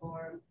like,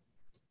 or.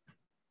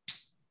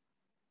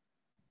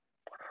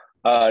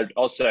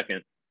 I'll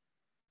second.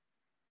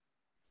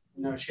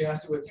 No, she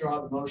has to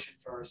withdraw the motion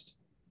first,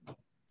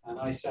 and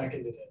I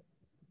seconded it.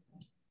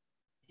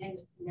 And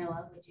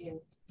Noah, would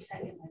you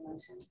second my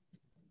motion?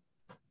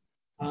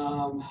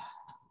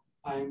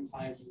 I'm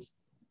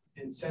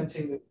in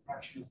sensing the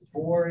direction of the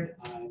board.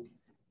 I'm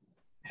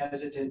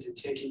hesitant in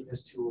taking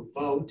this to a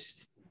vote.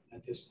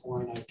 At this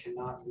point, I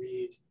cannot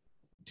read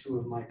two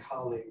of my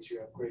colleagues. You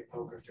have great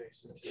poker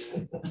faces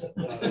today.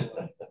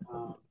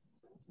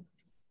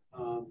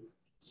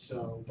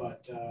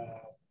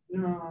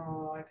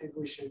 No, I think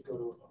we should go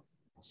to a vote.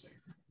 We'll see.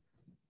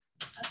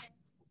 Okay.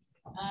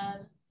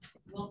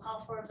 We'll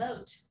call for a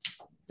vote.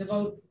 The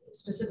vote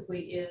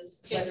specifically is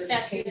To whether to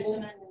accept this table.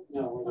 amendment.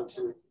 No, whether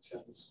to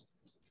accept this.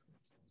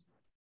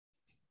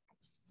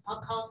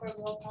 I'll call for a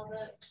roll call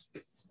vote.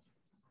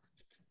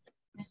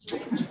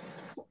 Mr. Rich?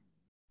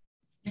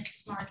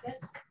 Mrs. Marcus?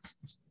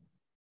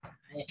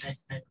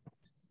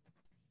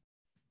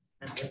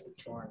 I'm really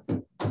torn.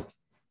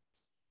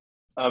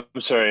 I'm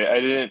sorry, I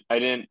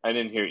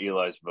didn't hear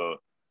Eli's vote.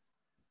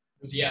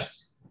 It was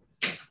yes.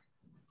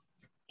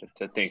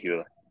 Thank you,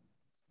 Eli.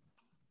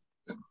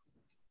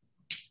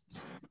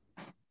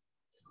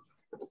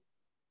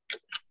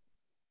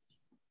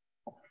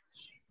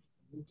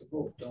 Need to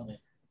vote, don't it?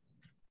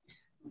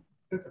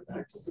 Come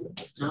back to you.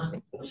 Huh?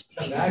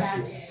 Come back to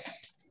you.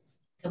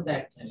 Come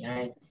back to me.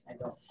 I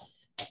don't.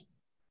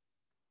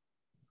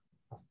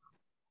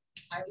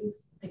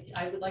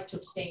 I would like to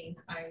abstain.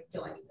 I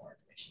feel I need more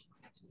information.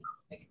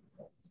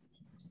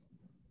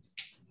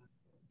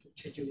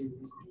 Particularly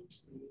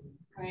reasons.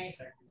 Right.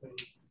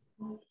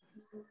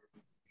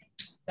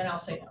 Then I'll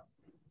say no.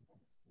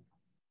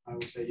 I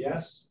will say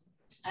yes.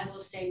 I will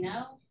say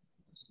no.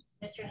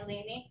 Mr.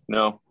 Halimi?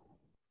 No.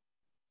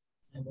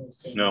 I will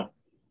say No.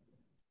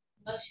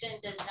 Motion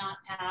does not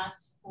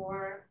pass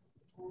 4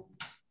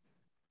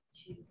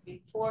 to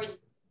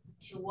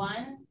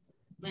 1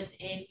 with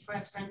a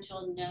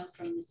preferential no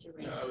from Mr.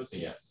 Raymer. No, it was a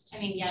yes. I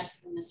mean,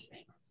 yes from Mr.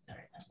 Raymer.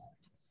 Sorry about that.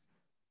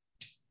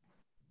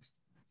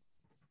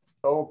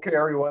 Okay,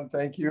 everyone,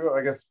 thank you.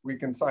 I guess we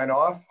can sign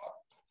off.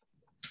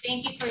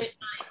 Thank you for your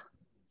time.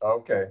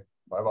 Okay,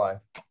 bye-bye.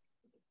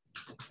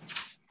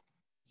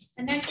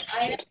 The next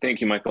item,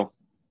 Thank you, Michael.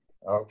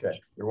 Okay,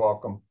 you're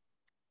welcome.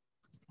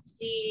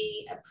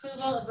 the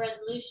approval of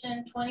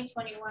resolution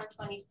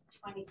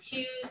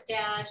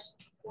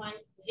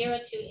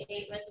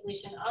 2021-2022-1028,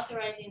 resolution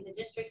authorizing the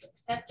district's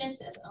acceptance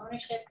of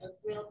ownership of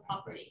real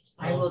property.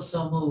 I will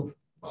so move.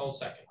 I'll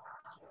second.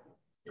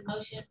 The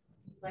motion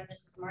by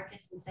Mrs.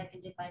 Marcus and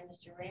seconded by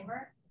Mr.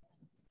 Raymer.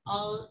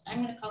 I'm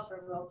going to call for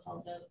a roll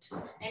call vote.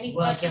 Any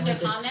questions or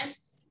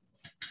comments?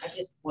 I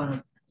just want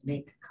to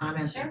make a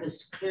comment Sure. that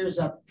this clears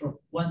up for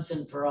once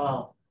and for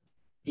all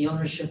the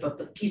ownership of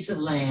the piece of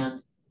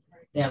land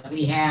that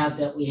we had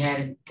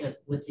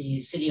with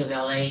the city of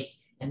LA,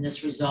 and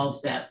this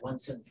resolves that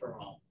once and for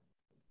all.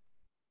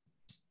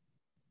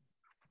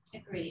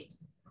 Agreed.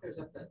 Clears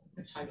up the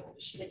title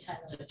issue. The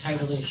title. The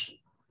title issue.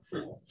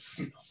 Can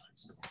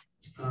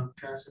I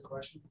ask a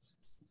question?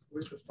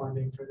 Where's the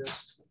funding for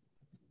this?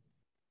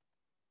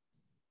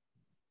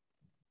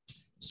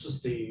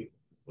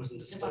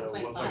 Wasn't this the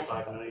 1.5.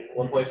 1.5 million?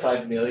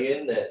 1.5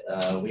 million that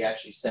we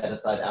actually set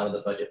aside out of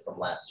the budget from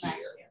last year.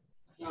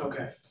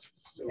 Okay,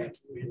 so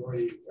we've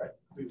already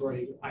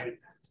itemized that.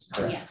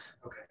 Correct. Yes.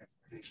 Okay.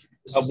 Thank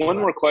you. One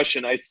more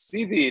question. I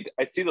see the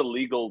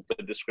legal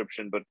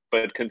description,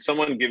 but can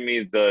someone give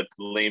me the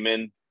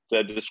layman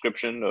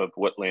description of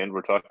what land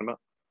we're talking about?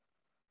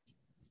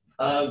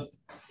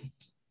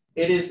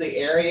 It is the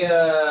area,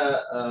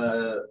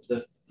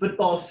 the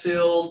football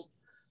field,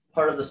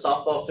 part of the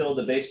softball field,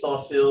 the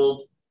baseball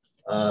field,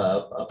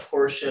 a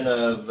portion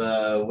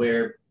of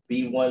where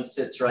B1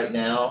 sits right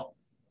now,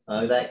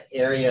 that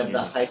area of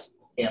the high school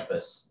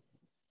campus.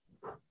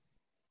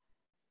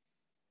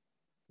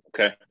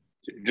 Okay.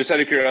 Just out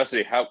of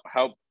curiosity, how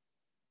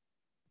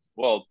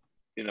well,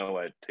 you know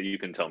what, you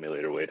can tell me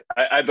later, Wade.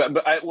 I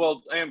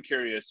am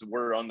curious.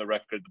 We're on the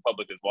record, the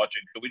public is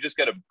watching. Could we just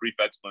get a brief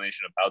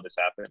explanation of how this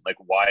happened? Like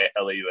why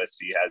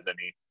LAUSD has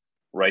any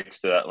rights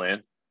to that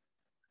land?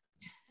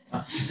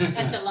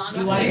 That's a long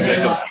You one. want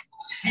to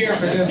Here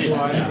for this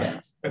one.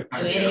 It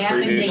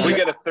happened the Can we year,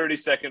 get a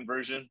 30-second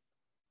version?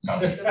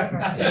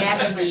 it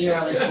happened the year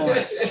I was born.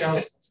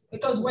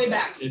 It goes way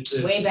back.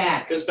 Way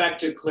back. Goes back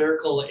to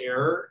clerical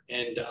error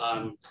and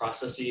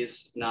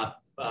processes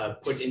not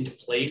put into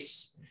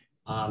place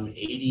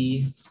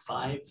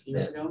 85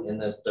 years ago. In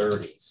the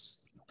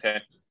 30s.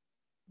 Okay.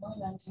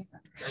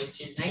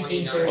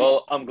 1929.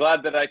 Well, I'm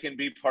glad that I can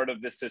be part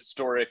of this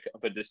historic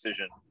of a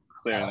decision,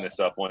 clearing this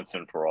up once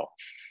and for all.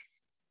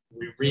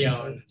 We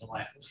re-own the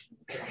land.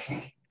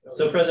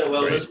 So President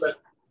Wells,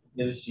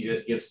 this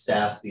gives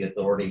staff the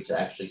authority to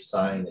actually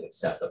sign and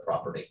accept the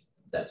property.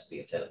 That's the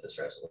intent of this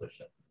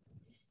resolution.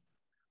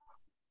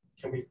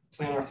 Can we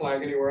plant our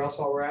flag anywhere else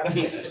while we're at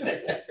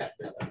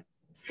it?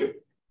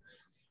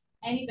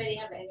 Anybody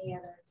have any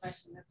other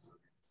questions?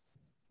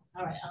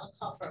 All right, I'll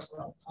call for a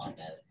roll call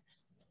vote.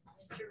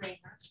 Mr.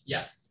 Raymer.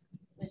 Yes.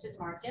 Mrs.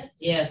 Marcus.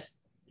 Yes.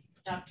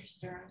 Dr.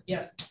 Stern.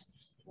 Yes.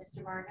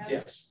 Mr. Vargo.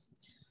 Yes.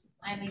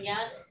 I'm a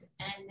yes.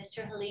 And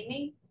Mr.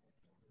 Halimi.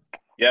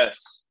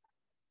 Yes.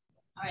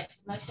 All right,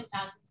 motion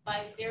passes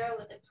 5-0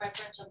 with a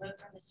preferential vote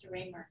for Mr.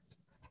 Raymer.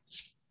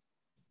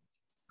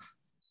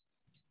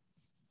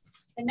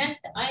 The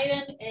next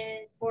item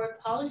is board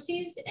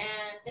policies,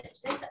 and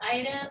this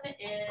item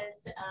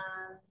is,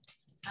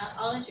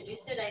 I'll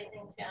introduce it. I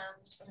think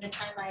from the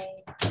time I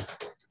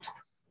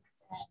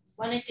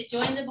wanted to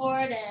join the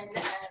board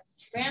and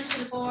ran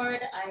for the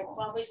board, I've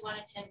always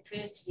wanted to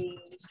improve the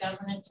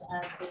governance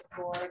of this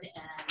board,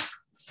 and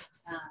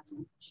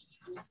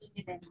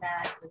included in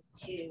that was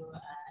to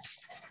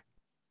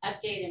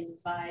update and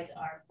revise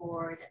our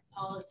board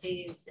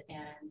policies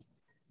and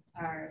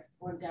our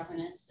board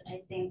governance.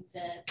 I think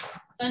the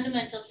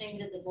fundamental things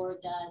that the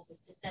board does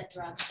is to set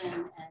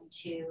direction and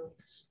to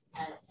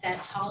set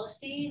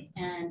policy,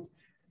 and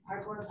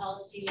our board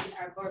policy,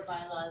 our board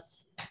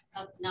bylaws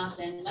have not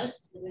been,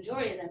 the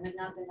majority of them have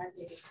not been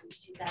updated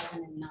since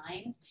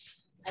 2009.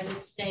 I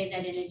would say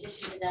that in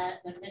addition to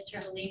that, when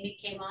Mr. Halimi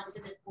came onto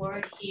this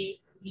board,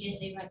 he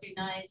immediately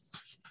recognized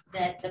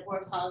that the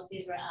board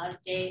policies were out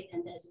of date,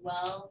 and as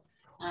well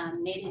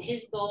made it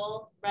his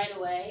goal right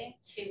away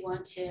to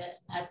want to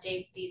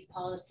update these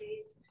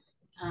policies.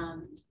 I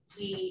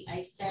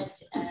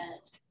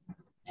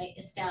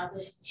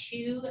established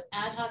 2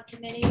 ad hoc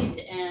committees,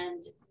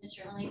 and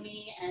Mr.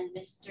 Halimi and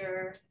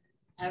Mr.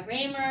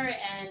 Raymer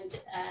and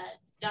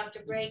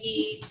Dr.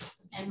 Bragi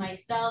and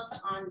myself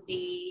on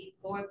the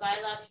board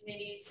bylaw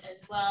committees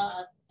as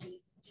well. I'll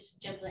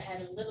just jump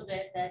ahead a little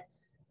bit that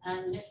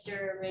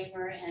Mr.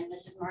 Raymer and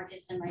Mrs.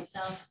 Marcus and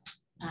myself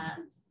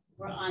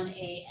were on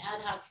a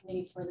ad hoc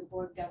committee for the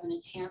board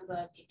governance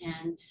handbook.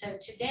 And so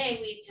today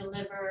we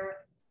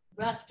deliver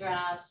rough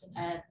drafts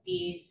of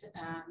these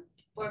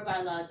board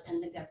bylaws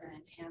and the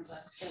governance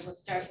handbook. So we'll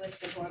start with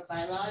the board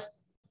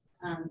bylaws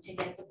to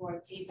get the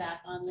board feedback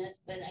on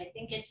this, but I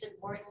think it's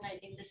important. I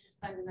think this is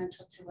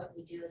fundamental to what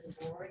we do as a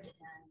board,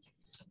 and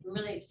we're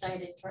really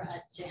excited for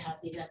us to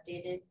have these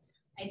updated.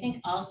 I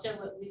think also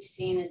what we've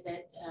seen is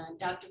that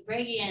Dr.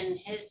 Brady and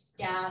his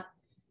staff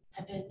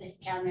his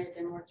cabinet have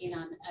been working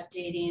on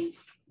updating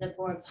the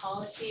board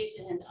policies,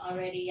 and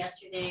already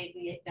yesterday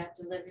we got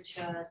delivered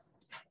to us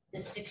the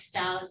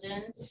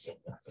 6,000s.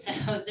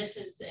 So this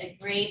is a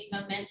great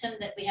momentum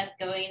that we have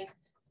going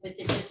with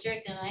the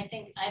district, and I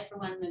think I, for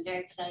one, am very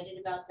excited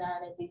about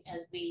that. I think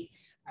as we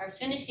are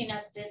finishing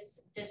up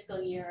this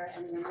fiscal year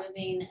and we're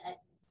moving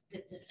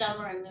with the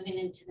summer and moving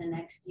into the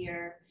next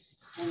year,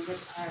 and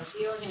with our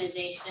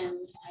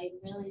reorganization, I'm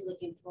really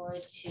looking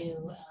forward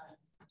to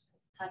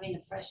having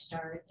a fresh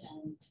start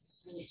and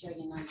really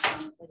starting on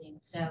strong footing.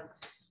 So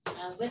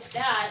with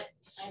that,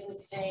 I would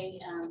say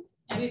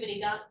everybody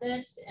got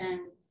this,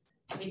 and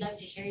we'd like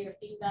to hear your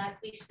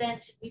feedback. We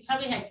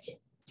probably had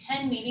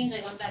 10 meetings.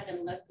 I went back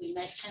and looked. We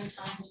met 10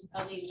 times. We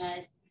probably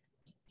met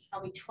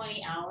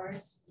 20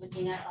 hours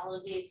looking at all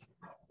of these.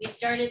 We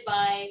started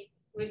by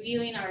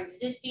reviewing our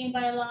existing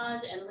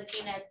bylaws and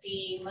looking at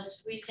the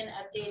most recent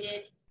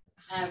updated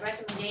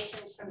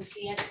recommendations from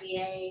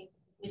CSBA.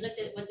 We looked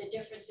at what the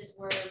differences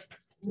were.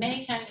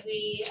 Many times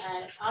we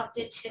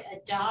opted to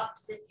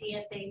adopt the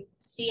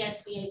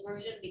CSBA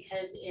version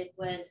because it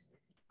was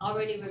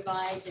already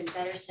revised and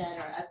better set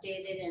or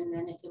updated, and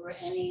then if there were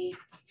any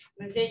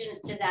revisions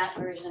to that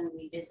version,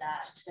 we did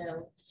that.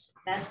 So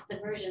that's the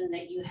version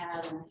that you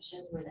have, and it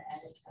shows where the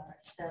edits are.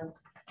 So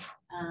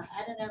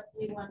I don't know if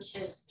we want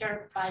to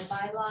start by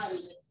bylaw and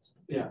just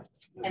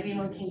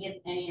everyone can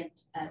get any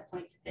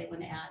points that they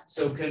want to add.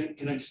 So can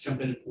I just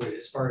jump in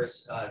as far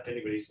as if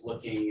anybody's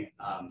looking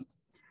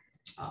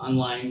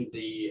online,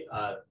 the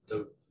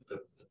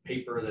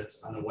paper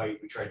that's on the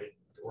white, we tried to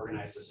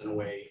organize this in a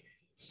way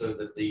so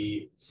that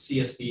the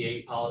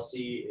CSBA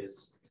policy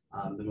is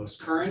the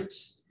most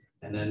current,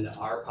 and then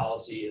our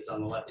policy is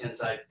on the left-hand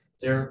side.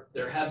 There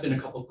have been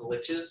a couple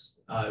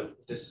glitches.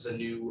 This is a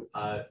new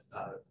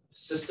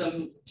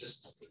system,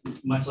 just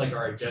much like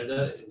our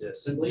agenda in the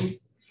assembly.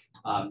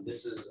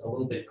 This is a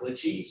little bit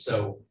glitchy,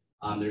 so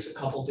there's a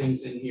couple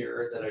things in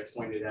here that I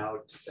pointed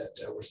out that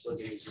we're still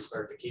getting some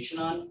clarification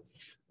on.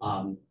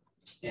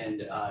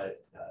 And I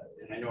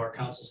know our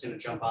council is going to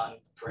jump on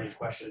for any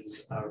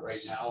questions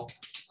right now.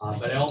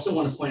 But I also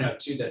want to point out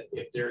too that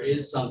if there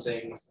is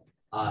something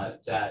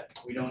that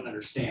we don't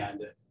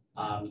understand,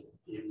 and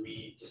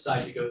we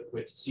decide to go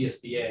with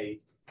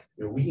CSBA,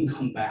 we can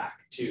come back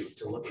to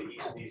look at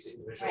each of these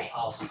individual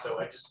policies. So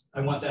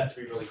I want that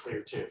to be really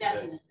clear too.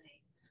 Definitely.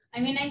 I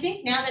mean, I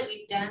think now that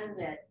we've done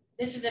that,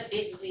 this is a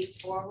big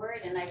leap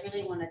forward, and I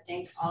really want to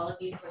thank all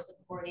of you for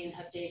supporting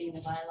updating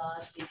the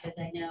bylaws, because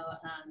I know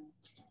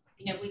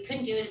we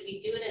couldn't do it. We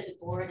do it as a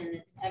board, and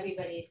it's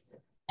everybody's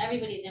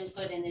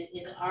input, and it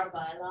is our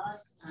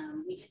bylaws.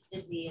 We just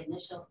did the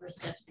initial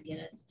first steps to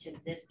get us to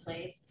this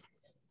place.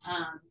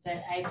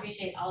 But I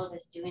appreciate all of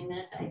us doing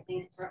this. I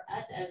think for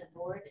us as a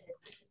board,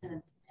 this is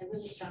in a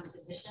really strong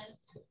position,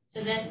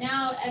 so that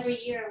now every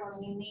year when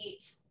we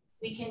meet,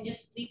 we can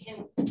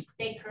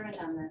stay current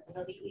on this.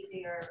 It'll be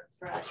easier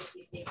for us if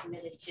we stay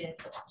committed to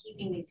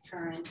keeping these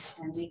current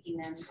and making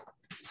them,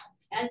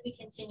 as we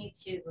continue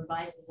to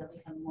revise these, they'll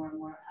become more and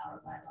more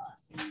our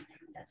bylaws, and I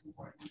think that's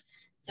important.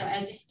 So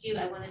I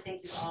want to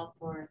thank you all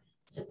for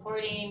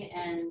supporting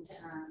and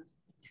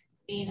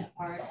being a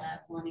part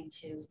of wanting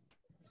to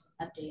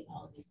update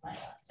all of these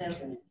bylaws. So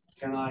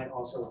can I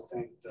also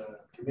thank the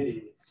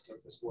committee that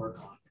took this work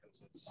on,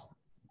 because it's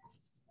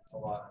a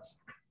lot of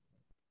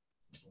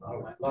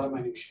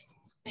minutia.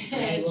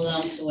 I will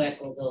also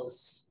echo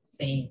those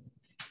same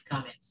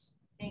comments.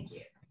 Thank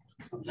you.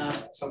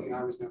 Something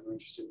I was never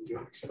interested in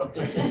doing. So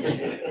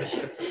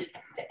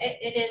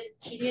it is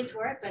tedious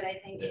work, but I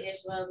think it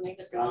will make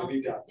us all. It's got to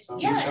be done.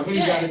 Yeah,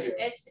 somebody's got to do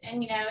it.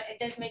 And it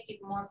does make you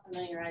more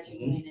familiar as you're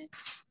doing it.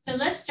 So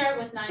let's start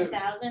with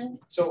 9,000.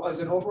 So as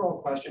an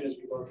overall question, as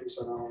we go through,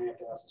 so I only have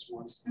to ask this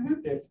once.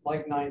 If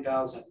like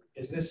 9,000,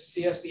 is this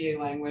CSBA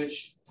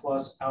language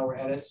plus our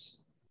edits?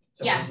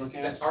 Yes.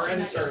 Our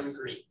edits are in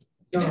green.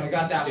 No, I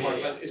got that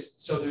part, but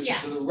so the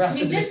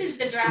rest of this is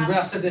the draft. The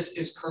rest of this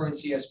is current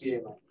CSBA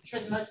language. For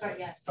the most part,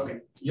 yes.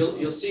 Okay.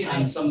 You'll see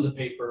on some of the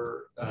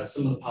paper,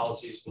 some of the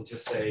policies will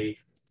just say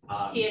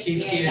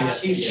keep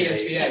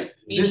CSBA.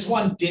 This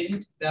one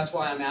didn't. That's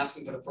why I'm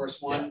asking for the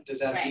first one. Does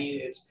that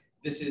mean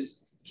this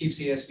is keep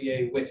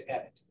CSBA with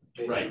edit?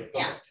 Basically? Right.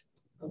 Yeah.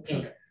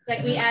 Okay. It's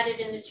like we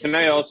added in this. Can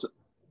I also?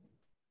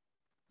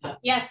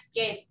 Yes,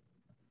 Gabe.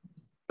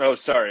 Oh,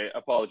 sorry.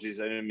 Apologies.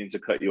 I didn't mean to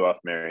cut you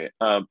off, Mary.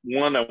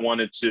 One, I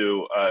wanted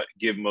to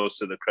give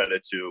most of the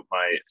credit to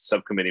my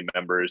subcommittee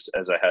members,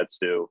 as I had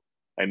to.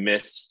 I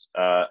missed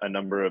a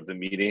number of the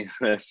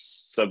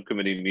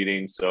subcommittee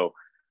meetings. So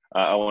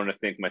I want to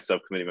thank my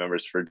subcommittee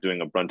members for doing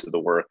a brunt of the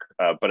work.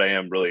 But I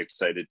am really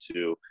excited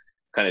to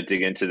kind of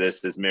dig into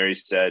this. As Mary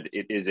said,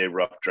 it is a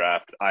rough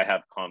draft. I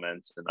have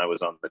comments, and I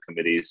was on the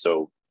committee.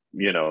 So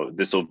you know,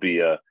 this will be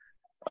a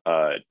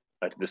kind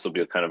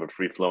of a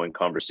free flowing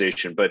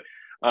conversation. But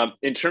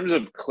in terms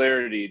of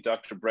clarity,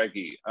 Dr.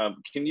 Breggy,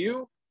 can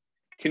you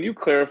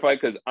clarify,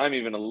 because I'm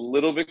even a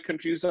little bit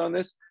confused on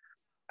this.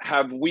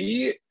 Have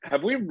we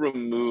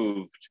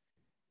removed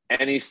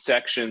any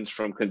sections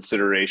from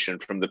consideration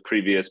from the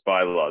previous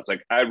bylaws?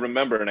 Like, I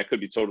remember, and I could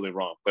be totally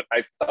wrong, but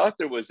I thought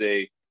there was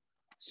a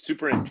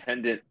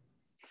superintendent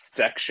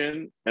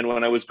section, and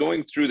when I was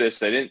going through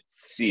this, I didn't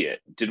see it.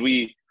 Did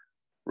we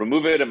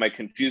remove it? Am I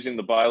confusing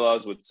the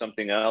bylaws with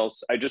something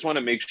else? I just want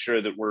to make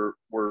sure that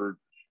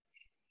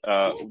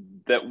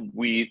that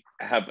we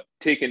have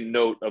taken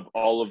note of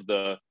all of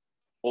the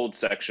old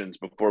sections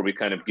before we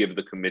kind of give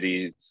the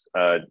committee's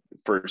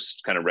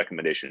first kind of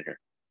recommendation here.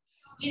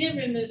 You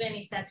didn't remove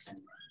any sections.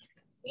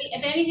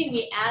 If anything,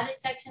 we added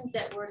sections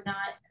that were not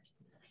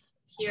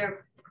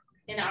here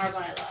in our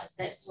bylaws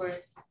that were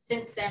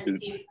since then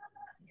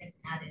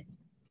added.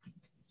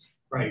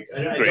 Right.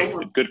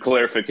 Great. Good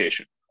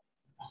clarification.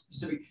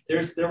 Specific.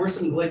 There were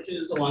some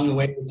glitches along the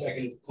way, which I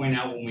can point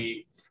out when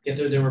we get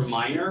there. They were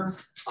minor,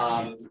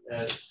 and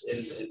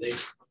they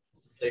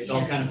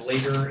fell kind of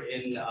later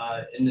in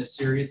this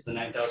series, the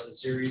 9,000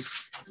 series.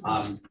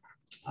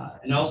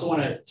 And I also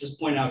want to just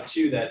point out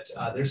too that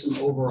there's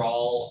some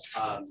overall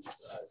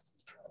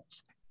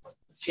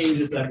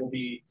changes that we'll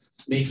be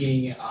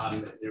making.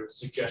 There were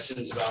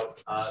suggestions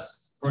about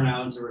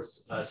pronouns. There were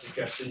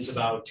suggestions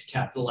about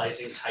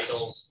capitalizing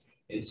titles.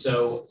 And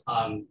so,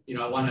 you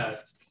know, I want to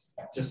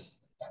just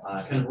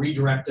kind of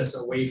redirect us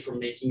away from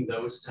making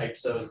those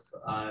types of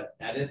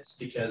edits,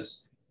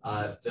 because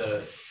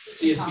the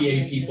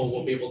CSBA people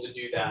will be able to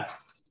do that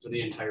for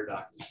the entire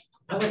document.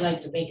 I would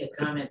like to make a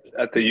comment.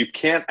 You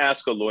can't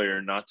ask a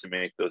lawyer not to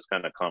make those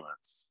kind of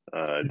comments,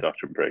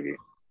 Dr. Breggy.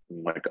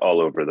 I'm like all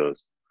over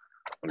those.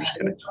 I'm just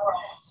kidding.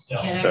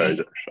 Sorry,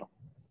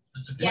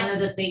 One of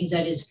the things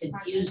that is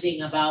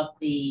confusing about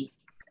the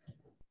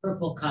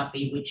purple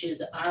copy, which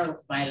is our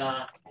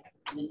bylaw,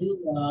 the new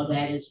law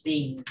that is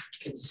being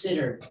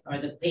considered, or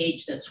the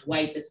page that's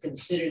white that's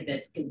considered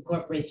that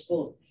incorporates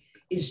both,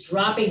 is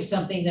dropping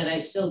something that I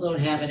still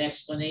don't have an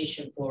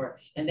explanation for,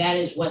 and that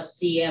is what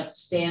CF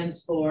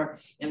stands for,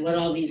 and what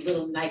all these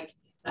little, like,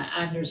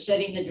 under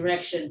setting the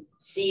direction,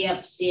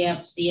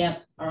 CF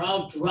are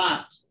all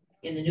dropped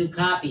in the new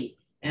copy,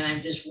 and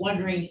I'm just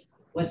wondering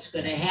what's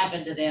going to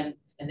happen to them,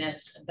 and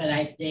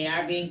they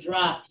are being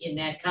dropped in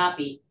that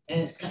copy,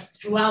 and it's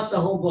throughout the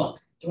whole book,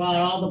 throughout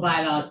all the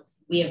bylaws.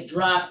 We have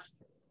dropped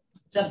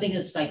something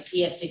that's like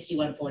CF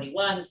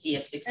 6141,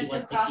 CF 6160. That's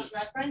a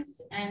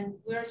cross-reference, and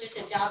we're just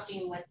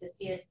adopting what the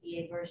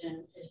CSBA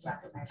version is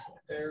recommending.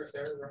 Their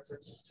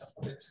references to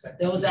other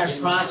sections. Those are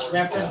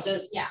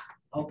cross-references? Yeah.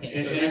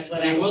 Okay, so that's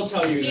what I will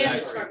tell you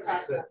CF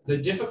that the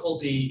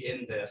difficulty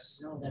in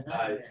this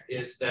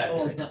is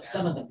that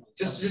some of them.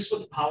 Just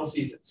with the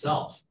policies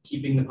itself,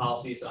 keeping the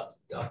policies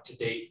up to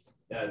date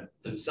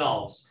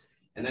themselves,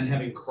 and then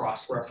having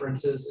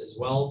cross-references as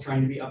well,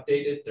 trying to be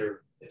updated,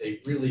 they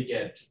really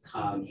get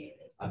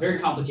very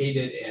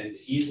complicated and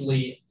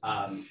easily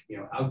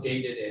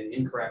outdated and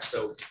incorrect.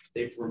 So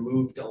they've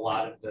removed a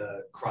lot of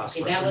the cross.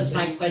 Okay, that was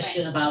my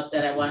question about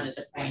that I wanted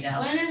to point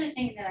out. One other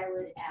thing that I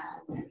would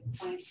add as a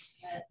point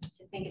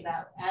to think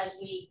about as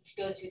we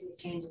go through these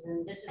changes,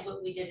 and this is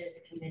what we did as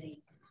a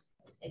committee.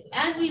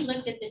 As we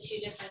looked at the two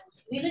different,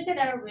 we looked at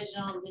our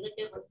original, we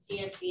looked at what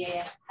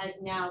CSBA has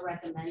now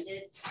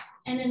recommended,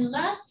 and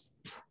unless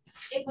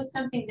it was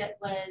something that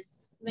was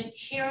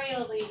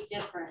materially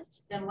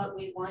different than what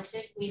we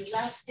wanted, we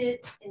left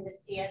it in the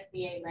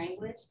CSBA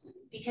language,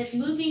 because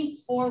moving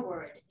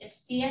forward, if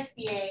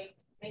CSBA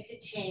makes a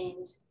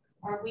change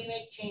or we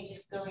make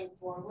changes going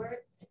forward,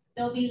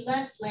 there'll be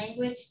less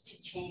language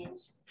to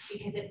change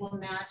because it will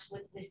match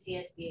what the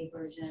CSBA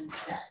version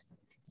says.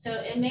 So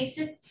it makes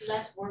it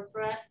less work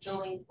for us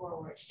going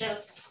forward. So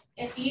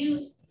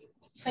in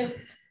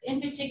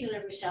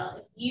particular,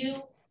 Michelle,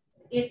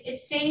 if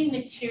it's saying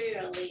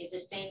materially the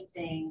same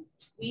thing,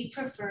 we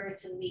prefer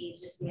to leave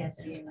the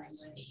CSBA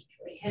language,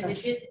 because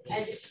it just,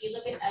 as if you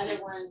look at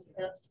other ones,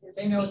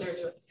 they know what they're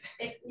doing.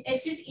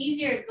 It's just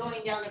easier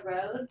going down the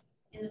road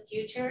in the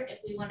future.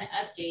 If we want to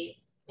update,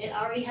 it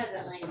already has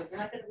that language. We're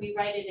not going to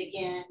rewrite it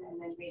again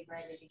and then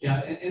rewrite it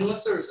again. Yeah,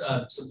 unless there's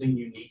something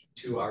unique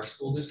to our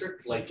school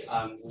district, like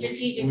when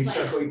we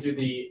start going through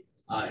the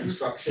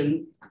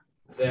instruction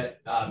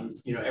that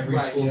every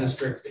school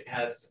district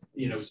has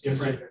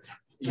different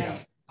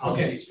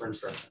policies for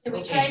instruction. So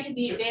we try to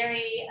be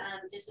very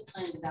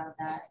disciplined about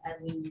that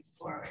as we move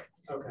forward.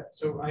 Okay,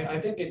 so I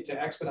think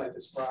to expedite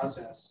this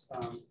process,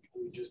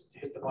 we just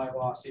hit the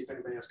bylaw, see if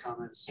anybody has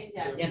comments.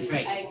 Exactly. That's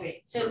right. I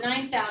agree. So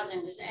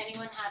 9,000, does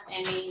anyone have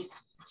any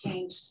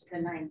change to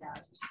the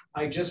 9,000?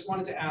 I just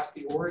wanted to ask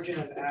the origin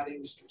of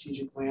adding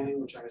strategic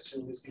planning, which I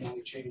assume is the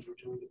only change we're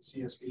doing at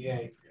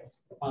CSBA,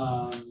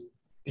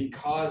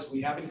 because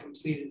we haven't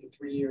completed the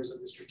 3 years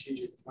of the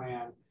strategic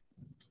plan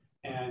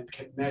and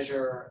can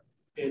measure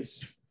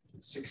its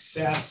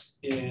success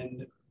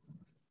in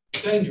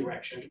setting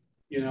direction.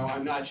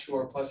 I'm not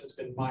sure, plus it's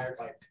been mired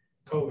by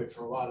COVID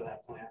for a lot of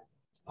that plan.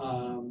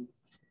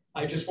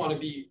 I just want to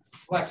be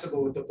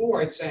flexible with the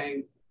board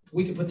saying,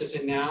 we can put this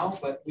in now,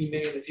 but we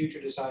may in the future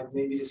decide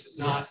maybe this is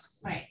not,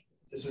 Right.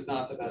 this is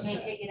not the best May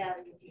thing. take it out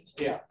in the future.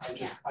 Yeah,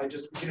 I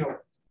just, you know,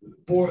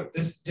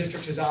 this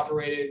district has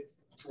operated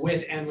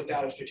with and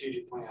without a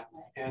strategic plan.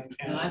 And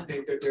I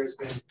think that there's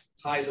been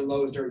highs and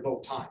lows during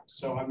both times.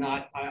 So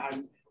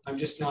I'm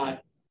just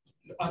not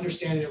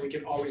understanding that we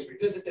can always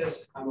revisit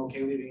this. I'm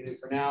okay leaving it in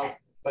for now,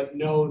 but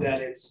know that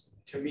it's,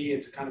 to me,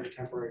 it's kind of a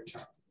temporary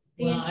term.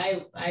 Well,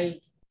 I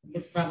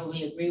would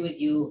probably agree with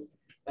you,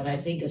 but I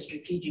think a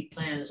strategic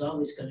plan is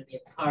always going to be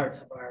a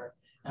part of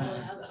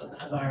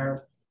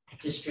our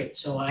district.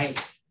 So I'm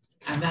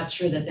not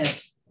sure that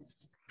that's,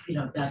 you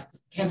know,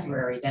 that's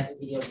temporary. That would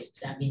be the only,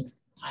 I mean,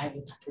 I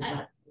would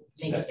not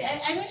make it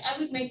that. I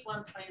would make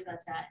one point about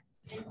that.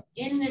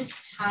 In this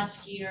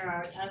past year,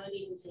 or I would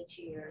even say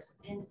 2 years,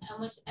 in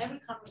almost every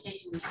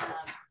conversation we have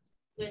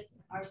with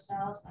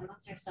ourselves,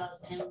 amongst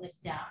ourselves and with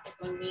staff,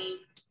 when we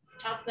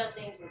talk about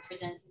things, we're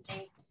presenting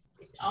things,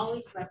 it's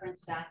always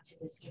referenced back to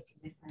the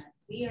strategic plan.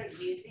 We are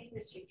using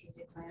the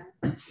strategic plan.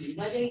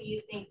 Whether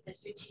you think the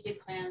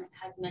strategic plan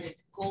has met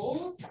its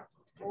goals,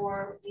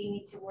 or we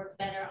need to work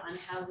better on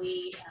how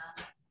we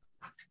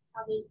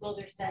how those goals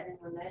are set and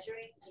we're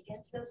measuring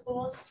against those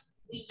goals.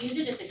 We use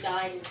it as a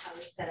guide in how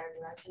we set our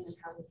direction and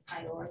how we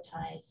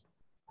prioritize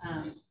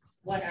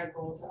what our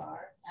goals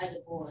are as a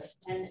board.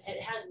 And it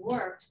has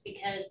worked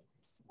because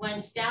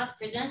when staff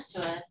presents to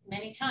us,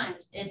 many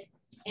times it's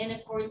in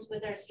accordance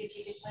with our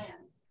strategic plan.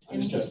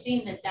 And we've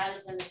seen that that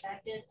has been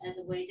effective as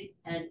a way to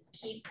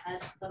keep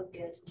us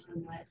focused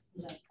on what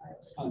is our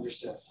priority.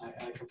 Understood.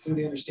 I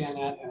completely understand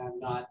that, and I'm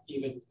not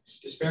even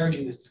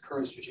disparaging the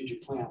current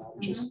strategic plan.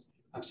 I'm just,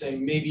 I'm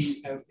saying maybe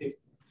if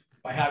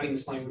by having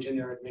this language in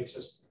there, it makes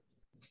us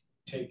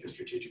take the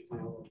strategic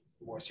plan a little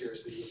more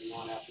seriously moving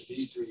on after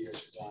these 3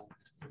 years are done,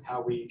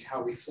 how we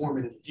form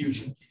it in the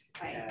future,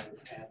 Right. and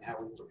how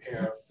we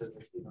prepare for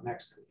the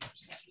next 3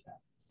 years after that.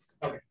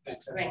 Okay,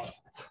 thanks. That's Right. all.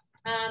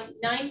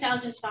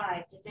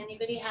 9005, does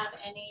anybody have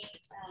any?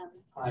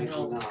 I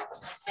No. do not.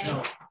 Okay.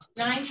 No.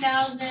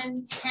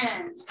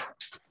 9010,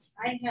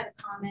 I had a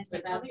comment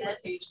But tell about me what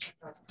this. page.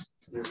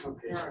 There's no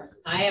page.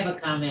 I have a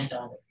comment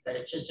on it, but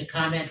it's just a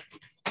comment.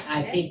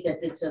 I think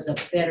that this is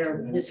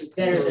this is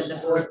better than the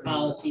board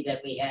policy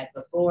that we had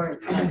before.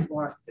 It's much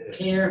more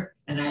clear,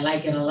 and I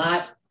like it a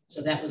lot.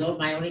 So that was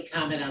my only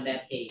comment on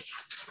that page.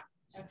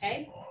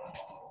 Okay.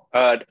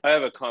 I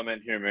have a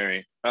comment here,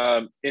 Mary.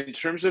 In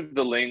terms of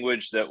the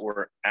language that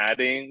we're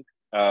adding,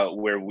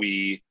 where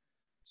we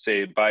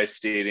say by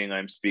stating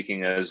I'm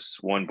speaking as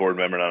one board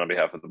member, not on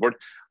behalf of the board, I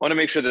want to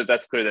make sure that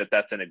that's clear that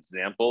that's an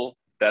example.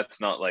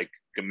 That's not like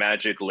a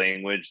magic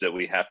language that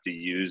we have to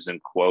use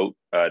and quote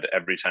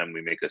every time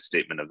we make a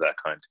statement of that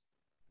kind.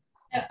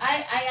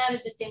 I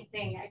added the same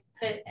thing. I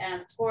put,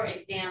 for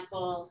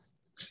example,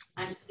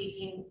 I'm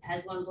speaking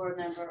as one board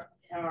member,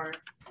 or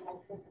my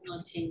personal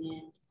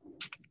opinion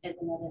as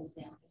another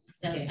example.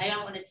 So Okay. I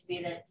don't want it to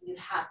be that you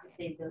have to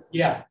say those.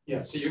 Yeah.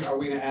 So are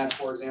we going to add,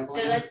 for example?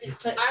 So let's just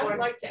put. I would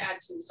like to add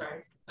too,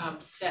 sorry,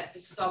 that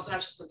this is also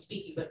not just when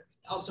speaking, but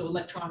also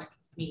electronic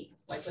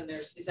means, like when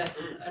there's, is that?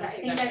 I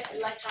think that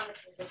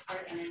electronics is the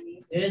part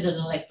underneath. There is an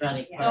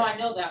electronic Yeah. No, part. I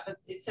know that, but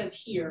it says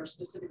here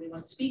specifically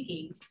when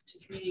speaking to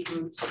community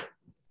groups,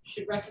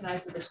 should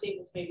recognize that their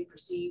statements may be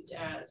perceived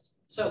as,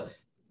 so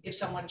if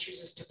someone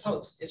chooses to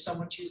post, if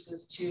someone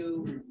chooses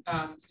to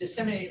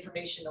disseminate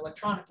information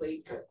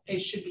electronically, it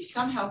should be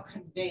somehow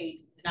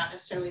conveyed, not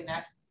necessarily in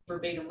that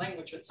verbatim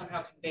language, but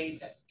somehow conveyed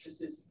that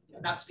this is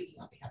not speaking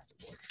on behalf of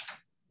the board.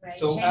 Right.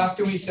 So Change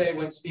after we speaking. say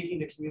when speaking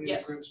to community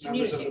Yes, groups,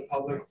 members of the communicate.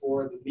 public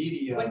or the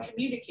media, When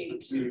communicating.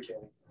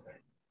 communicating.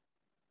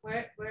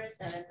 Where is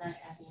that? I'm not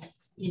adding it.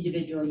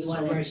 Individual, you So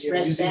want to we're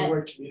express using the that?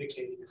 word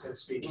communicating instead of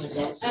speaking. Okay.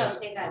 So it's, Oh,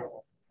 okay, got it.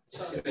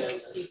 So instead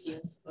of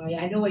speaking. Oh,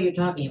 yeah, I know what you're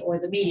talking, or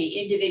the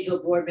media, individual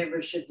board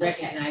members should Okay.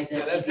 recognize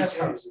Yeah, that. that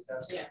covers it.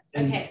 That's Yeah.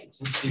 And Okay.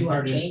 the You want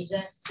part to is, change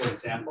that? for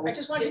example, I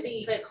just want to Just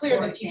be put clear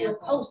for that if you do a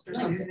example. post or No,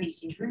 something. it's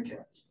communicate.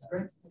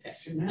 Right? Okay. Okay.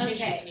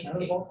 Communicate.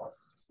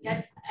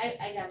 That's,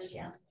 I got it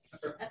down.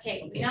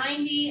 Okay, Okay.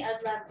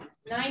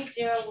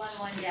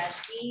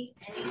 9011-B,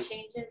 any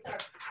changes or?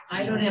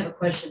 I don't have a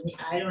question,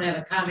 I don't have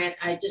a comment,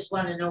 I just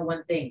want to know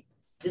one thing.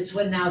 This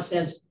one now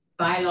says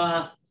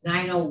bylaw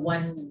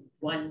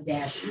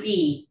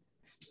 9011-B,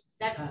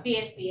 That's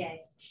CSBA.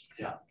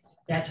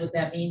 that's what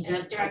that means then?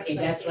 That's directed Okay,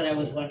 by that's what I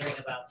was CSBA. wondering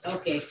about,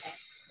 okay.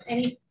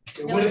 Any,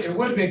 It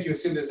would make you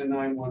assume there's a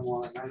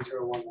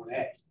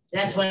 9011A.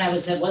 That's what I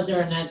was saying, was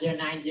there a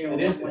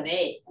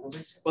 909011A?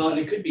 well, and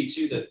it could be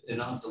too that, and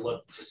I'll have to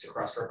look just to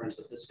cross-reference,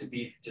 but this could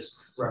be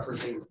just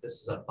referencing that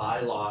this is a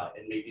bylaw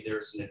and maybe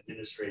there's an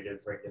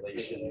administrative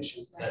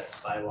regulation that's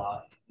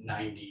bylaw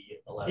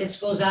 9011. This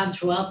goes on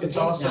throughout the It's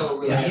book also now.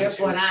 related From here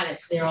to- point on,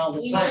 it's there all the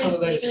It's You time. also guys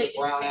related to usually the just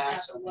Brown pick Act,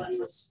 up so what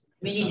maybe was-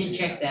 We need to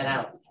check that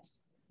out.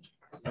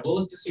 And we'll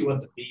look to see what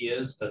the B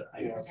is, but I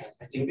Yeah.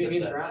 I think Maybe it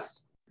means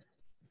that's.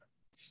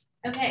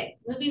 Okay,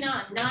 moving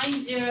on,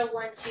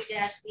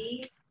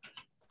 9012-B.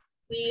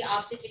 We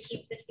opted to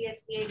keep the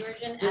CSBA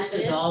version as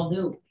This is all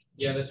new.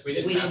 Yeah, this we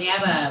didn't. We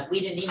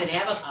didn't even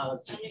have a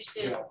policy.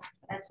 Understood.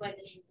 That's why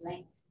this is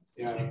blank.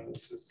 Yeah,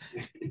 it's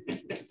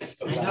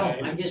just I know,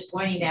 I'm just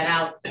pointing that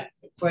out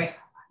for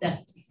the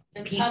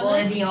The people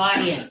public? in the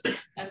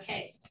audience.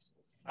 Okay.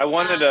 I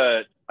wanted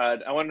to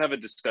have a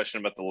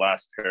discussion about the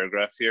last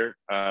paragraph here.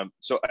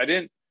 So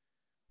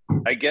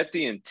I get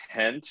the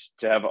intent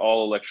to have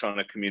all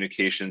electronic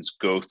communications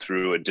go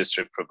through a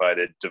district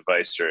provided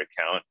device or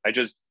account.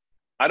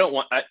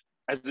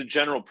 As a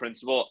general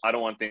principle, I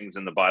don't want things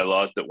in the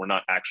bylaws that we're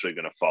not actually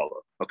going to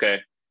follow. Okay.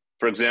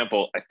 For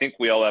example, I think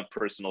we all have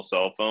personal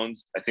cell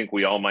phones. I think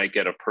we all might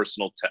get a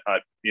personal,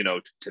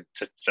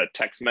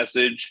 text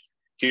message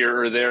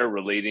here or there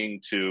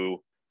relating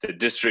to the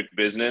district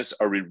business.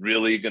 Are we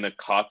really going to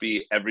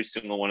copy every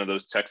single one of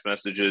those text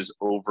messages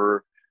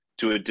over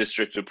to a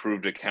district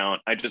approved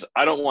account? I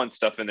don't want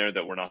stuff in there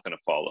that we're not going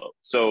to follow.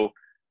 So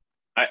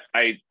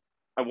I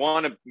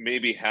want to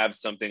maybe have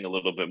something a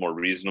little bit more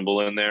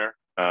reasonable in there.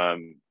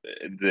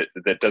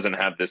 That doesn't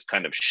have this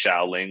kind of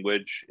shall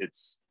language.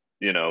 It's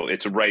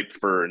ripe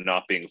for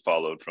not being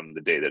followed from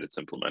the day that it's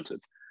implemented.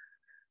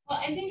 Well,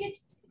 I think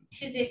it's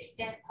to the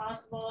extent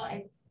possible.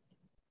 I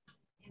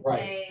can right,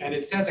 say, and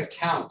it says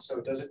account, so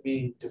it doesn't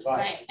mean device.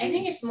 right. I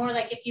think it's more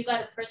like if you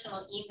got a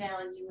personal email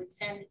and you would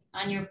send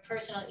on your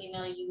personal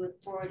email, you would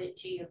forward it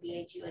to your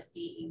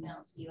BHUSD email,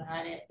 so you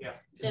had it. Yeah.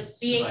 So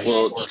Right.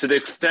 Well, BHUSD. to the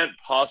extent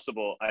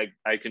possible,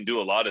 I can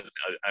do a lot of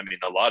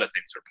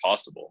things are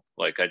possible.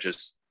 Like I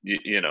just,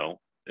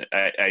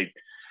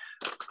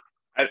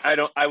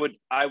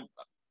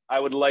 I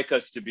would like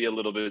us to be a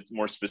little bit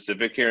more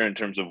specific here in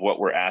terms of what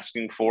we're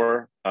asking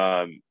for.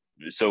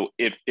 So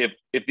if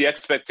the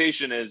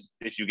expectation is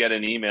if you get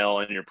an email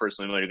on your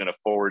personal email, you're going to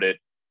forward it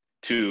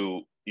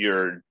to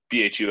your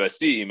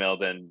BHUSD email,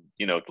 then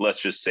let's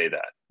just say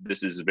that.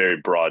 This is very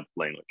broad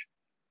language.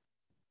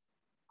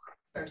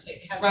 Have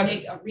to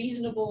make a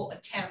reasonable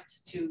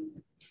attempt to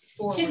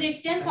forward. To the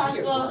extent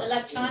possible,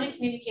 electronic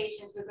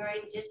communications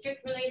regarding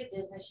district-related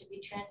business should be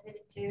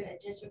transmitted to a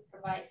district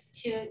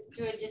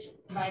through a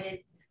district-provided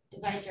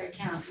device or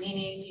account.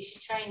 Meaning, you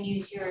should try and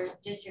use your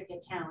district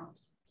account.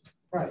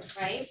 Right.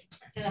 Right.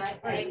 So I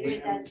agree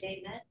with that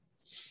statement.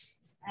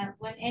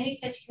 When any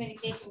such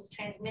communication is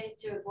transmitted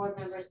through a board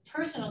member's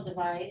personal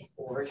device,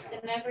 Or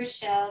account. the members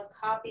shall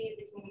copy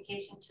the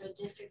communication to a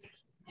district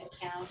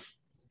account,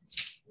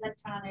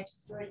 electronic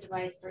storage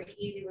device for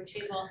easy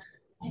retrieval.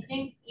 I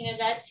think,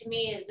 that to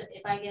me is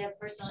if I get a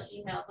personal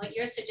email, what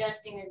you're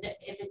suggesting is that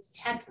if it's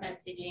text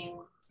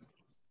messaging.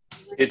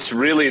 It's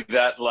really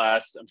that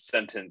last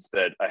sentence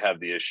that I have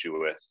the issue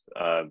with,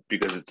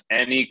 because it's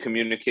any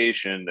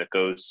communication that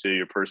goes to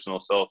your personal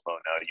cell phone.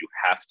 Now you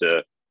have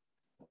to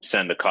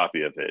send a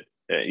copy of it.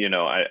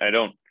 I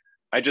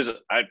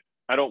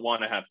don't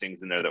want to have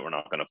things in there that we're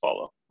not going to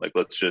follow. Like,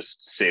 let's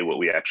just say what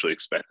we actually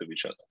expect of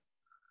each other.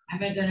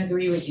 I'm not going to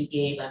agree with you,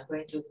 Gabe. I'm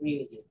going to agree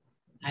with you.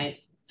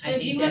 So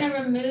do you want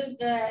to remove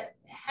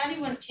how do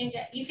you want to change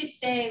that? You could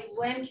say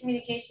when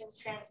communications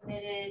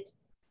transmitted,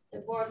 the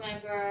board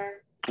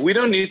member. We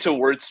don't need to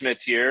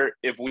wordsmith here.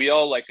 If we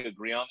all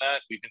agree on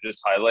that, we can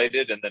just highlight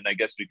it, and then I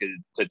guess we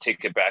could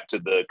take it back to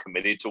the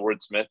committee to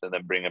wordsmith and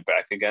then bring it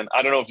back again.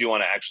 I don't know if you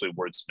want to actually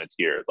wordsmith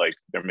here.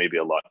 There may be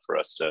a lot for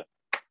us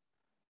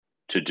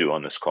to do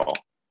on this call.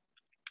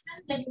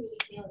 How do you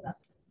feel about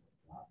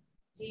that?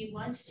 Do you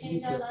want to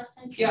change that last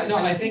sentence? Yeah, no,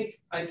 I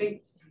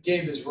think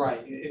Gabe is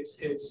right.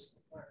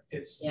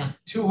 It's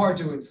too hard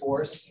to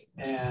enforce,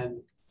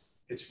 and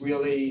it's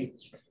really.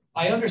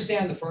 I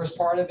understand the first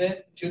part of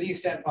it to the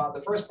extent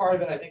the first part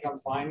of it I think I'm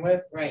fine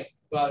with. Right.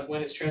 But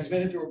when it's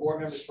transmitted through a board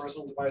member's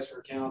personal device or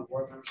account,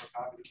 board members shall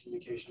copy the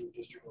communication of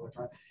district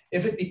electronic.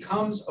 If it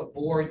becomes a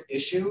board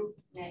issue,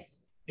 right.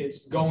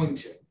 it's going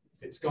to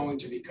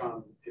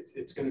become.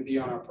 It's going to be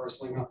on our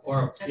personal email.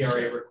 Or a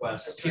PRA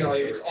request. A PRA,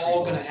 it's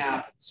all going to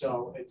happen.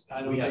 So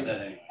I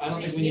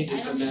don't think we need to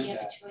cement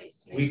that.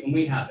 Choice, right?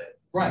 We have it.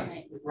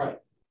 Right.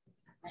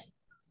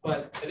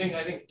 But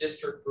I think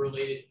district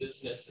related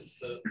business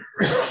is a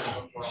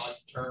broad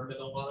term in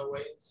a lot of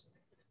ways.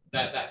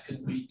 That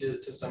could lead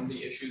to some of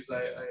the issues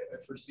I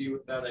foresee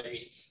with that. I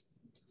mean,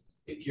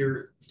 if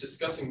you're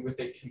discussing with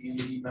a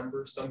community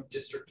member some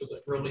district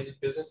related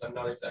business, I'm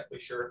not exactly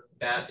sure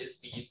that is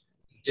the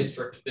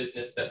district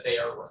business that they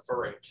are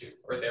referring to,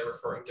 or they're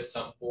referring to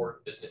some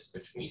board business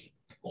between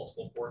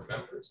multiple board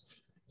members.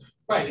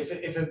 Right.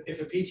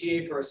 If a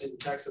PTA person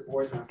texts a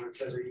board member and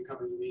says, "Are you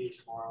coming to the meeting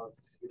tomorrow?"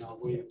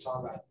 We can talk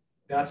about it.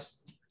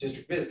 That's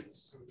district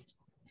business,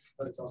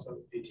 but it's also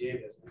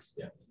PTA business.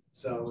 Yeah.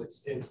 So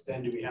it's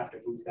then do we have to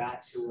move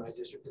that to a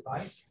district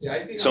device? Yeah,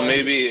 I think so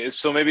maybe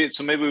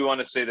we want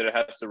to say that it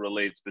has to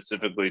relate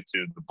specifically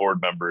to the board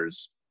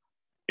members,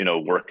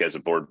 work as a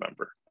board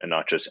member and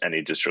not just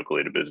any district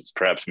related business.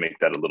 Perhaps make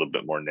that a little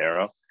bit more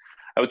narrow.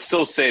 I would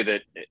still say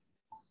that,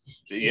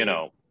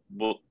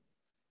 we'll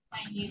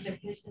Use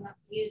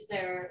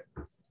their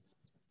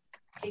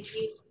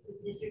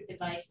district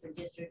device for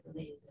district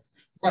related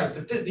business. Right,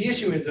 but the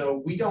issue is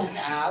though we don't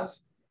have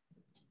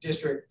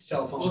district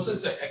cell phones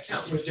it's an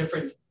account with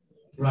different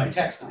Right.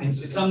 Text And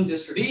numbers. some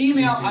districts. The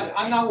email, do that.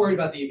 I'm not worried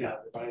about the email,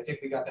 but I think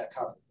we got that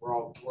covered. We're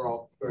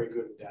all very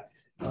good with that.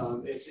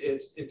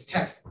 It's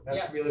text.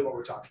 That's really what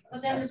we're talking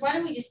about. Well, then why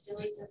don't we just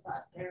delete this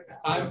last paragraph?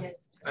 I'm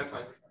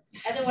fine.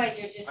 Otherwise,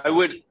 you're just. I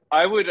would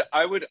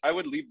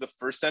leave the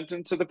first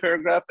sentence of the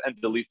paragraph and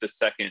delete the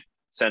second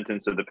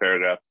sentence of the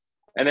paragraph.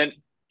 And then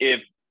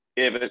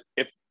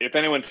if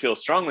anyone feels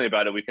strongly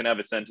about it, we can have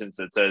a sentence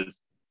that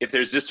says, if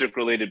there's district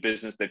related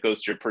business that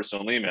goes to your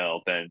personal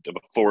email, then to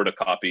forward a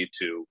copy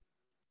to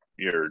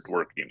your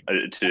work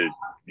to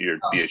your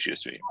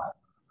BHUSD.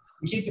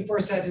 We keep the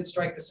first sentence,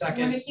 strike the second.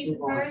 You want to keep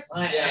the first?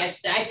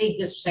 I think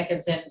this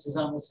second sentence is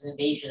almost an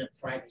invasion of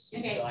privacy.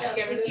 Okay, so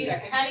so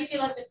how do you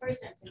feel like the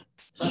first sentence?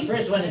 the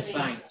first one is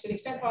fine. To the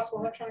extent possible,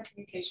 electronic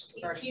communication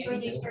regarding Keep any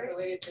the district first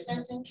related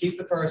business sentence. Keep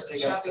the first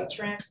and shall get be second.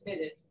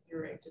 transmitted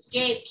through a district.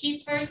 Gabe,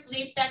 keep first,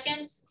 leave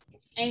second.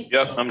 And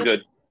Yep, I'm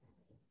good.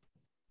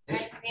 all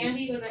right,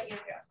 Andy, what about you?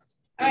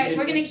 All right,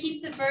 we're gonna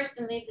keep the first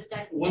and leave the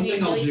second. One and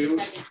thing I'll delete the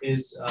do second.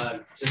 is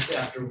just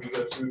after we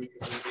go through,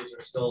 because these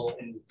are still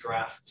in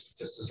draft,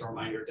 just as a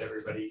reminder to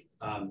everybody,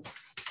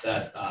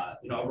 that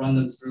I'll run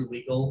them through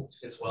legal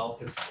as well,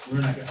 because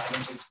I don't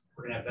think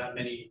we're gonna have that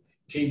many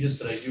changes,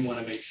 but I do want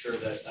to make sure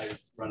that I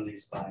run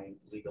these by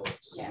legal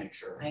just to make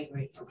sure. I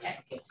agree. Okay.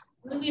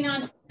 Moving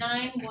on to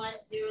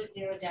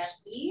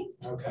 9100-B.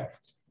 Okay.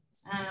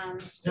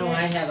 No,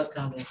 I have a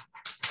comment.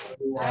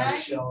 I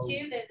do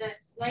too. There's a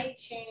slight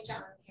change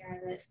on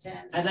here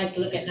that. I'd like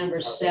to look at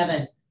number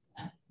 7.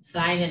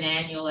 Sign an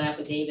annual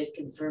affidavit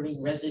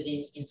confirming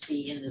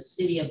residency in the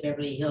city of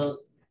Beverly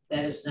Hills.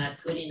 That is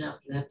not good enough.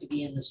 You have to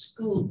be in the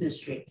school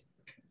district.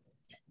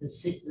 The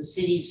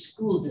city's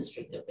school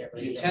district of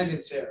Beverly The Hills.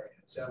 attendance area,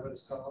 is that what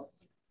it's called?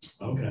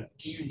 Okay.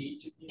 Do you need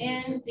to?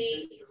 And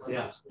the,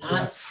 Yeah.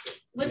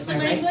 what's Am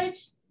the I right? language?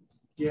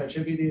 Yeah, it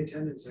should be the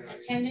attendance area.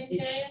 Attendance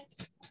area?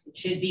 It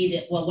should be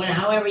that, well,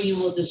 however you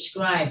will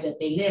describe that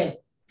they live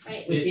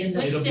Right. within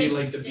the. It'll What's be the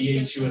like the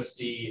description?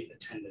 BHUSD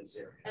attendance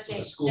area, so Okay,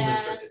 the school that-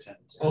 district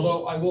attendance. area.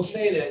 Although I will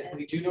say that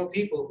we do know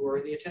people who are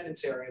in the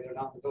attendance area, they're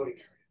not in the voting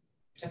area.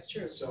 That's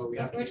true. So we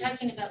have to. We're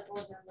talking about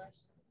board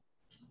members.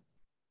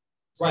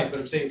 Right, but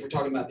I'm saying if we're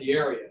talking about the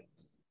area,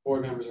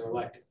 board members are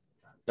elected.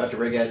 Dr.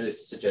 Riggett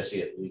is suggesting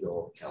it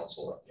legal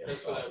counsel.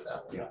 That's what I'm-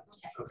 that one. Yeah.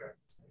 Okay.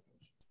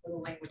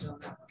 Little language on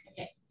that one.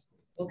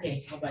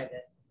 Okay, I'll buy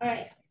that. All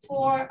right,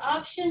 for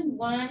option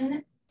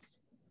 1,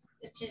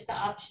 which is the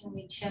option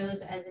we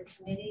chose as a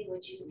committee,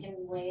 which you can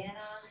weigh in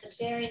on, the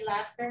very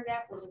last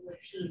paragraph was a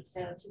repeat.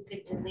 So if you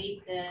could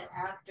delete the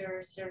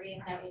after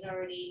serving, that was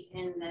already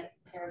in the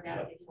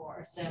paragraph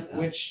before. So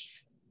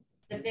Which,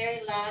 the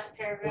very last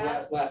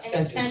paragraph, last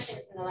and the sentence.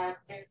 sentence in the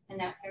last, in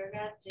that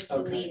paragraph, just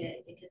Okay. delete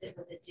it because it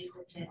was a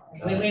duplicate.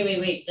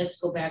 Wait. Let's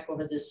go back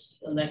over this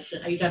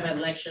election. Are you talking about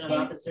election of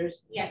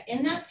officers? Yeah,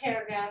 in that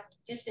paragraph,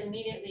 just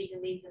immediately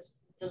delete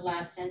the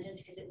last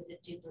sentence because it was a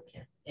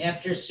duplicate.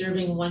 After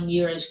serving 1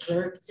 year as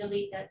clerk,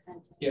 Delete that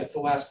sentence. Yeah, it's the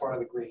last part of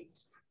the green.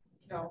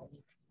 No.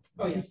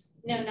 Oh, yes.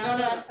 No, not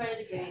the last part of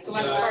the grade. It's the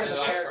last part of the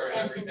last paragraph.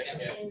 part of everything,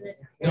 yeah. In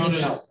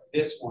the- No,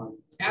 this one.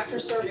 After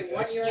serving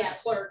 1 year as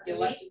Yes, clerk, the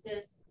elected.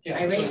 delete this. Yeah,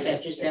 I that's raised what-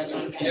 that just as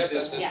one. Yeah,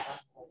 This one.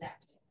 Yes,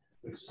 exactly.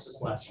 Which is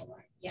this last one,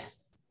 right?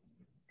 Yes.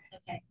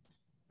 Okay.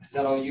 Is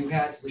that all you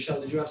had? Rochelle,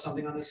 did you have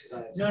something on this? 'Cause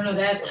I had No,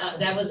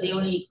 that was the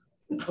only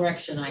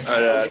correction I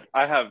had.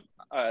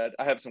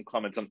 I have some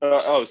comments on.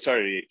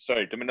 Sorry,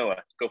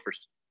 Dominola, go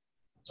first.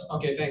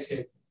 Okay, thanks,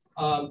 Gabe.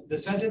 The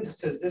sentence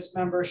says this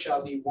member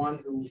shall be one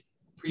who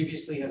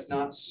previously has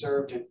not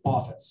served in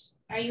office.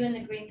 Are you in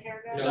the green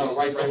paragraph? No, No, it's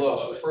right right below,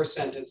 below the it. first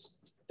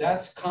sentence.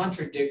 That's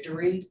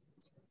contradictory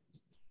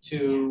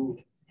to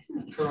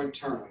current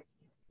term.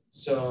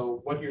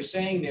 So what you're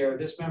saying there,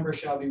 this member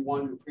shall be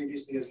one who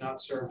previously has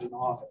not served in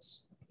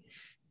office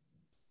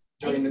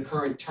during the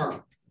current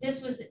term.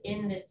 This was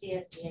in the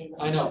CSBA.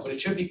 I know, but it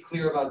should be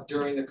clear about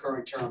during the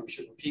current term. We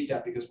should repeat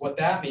that because what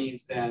that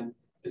means then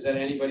is that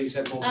anybody who's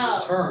had multiple Oh.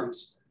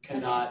 terms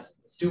cannot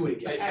do it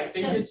again. I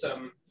think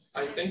so- it's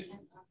I think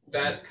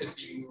that could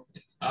be moved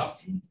up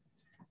to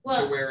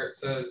Well, where it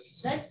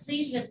says. let's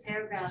leave this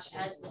paragraph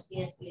as the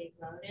CSBA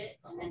wrote it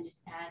and then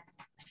just add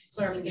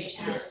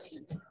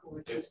Clarification.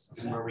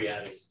 And where we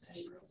at is.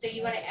 So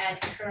you want to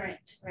add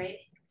current, right?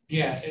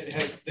 Yeah, it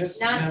has this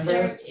Not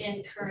member served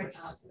in current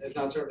office. has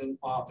not served in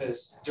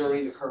office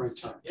during the current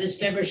term. This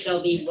member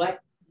shall be what?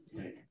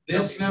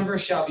 This member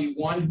shall be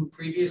one who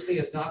previously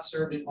has not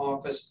served in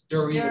office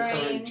during the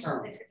current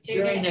term. So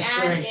you're During gonna the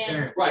add current in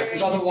term. Right, because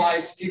during the-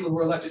 otherwise people who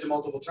are elected to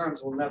multiple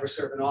terms will never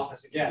serve in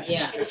office again.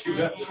 Yeah. If you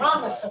don't-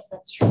 Promise us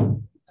that's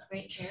true.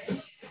 Right,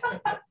 Carey?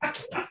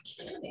 Just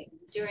kidding.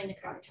 During the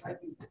current term.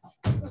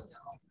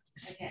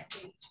 Okay.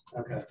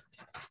 Okay.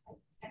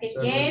 Okay,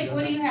 So Gabe,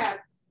 what do you have?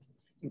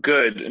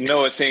 Good.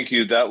 Noah, thank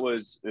you. That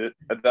was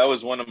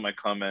one of my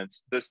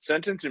comments. The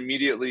sentence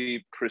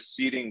immediately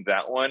preceding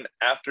that one,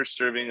 after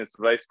serving as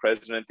vice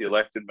president, the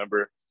elected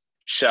member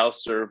shall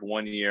serve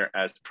 1 year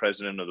as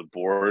president of the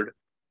board.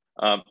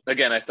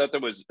 Again, I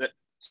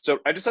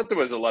just thought there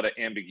was a lot of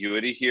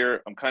ambiguity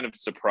here. I'm kind of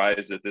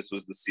surprised that this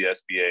was the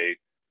CSBA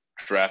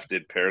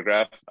drafted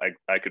paragraph.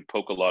 I could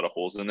poke a lot of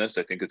holes in this.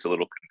 I think it's a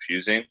little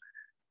confusing.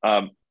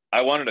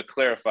 I wanted to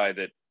clarify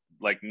that,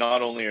 like,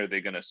 not only are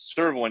they going to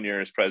serve 1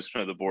 year as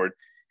president of the board,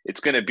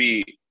 it's going to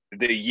be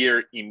the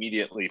year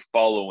immediately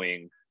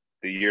following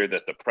the year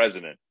that the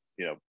president,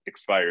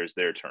 expires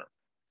their term.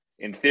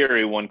 In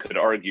theory, one could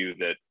argue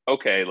that,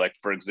 okay, like,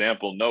 for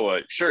example,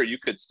 Noah, sure, you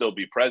could still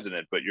be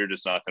president, but you're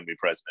just not going to be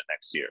president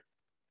next year.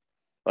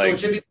 Like,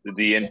 so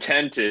the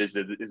intent is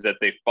that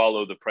they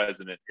follow the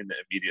president in the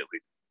immediately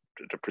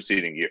the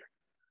preceding year.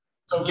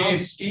 So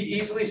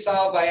easily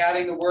solved by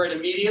adding the word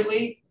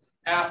immediately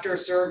after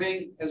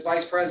serving as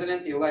vice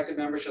president. The elected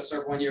member shall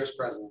serve 1 year as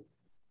president.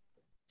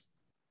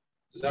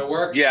 Does that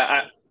work?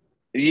 Yeah,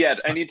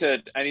 I need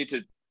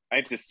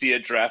to see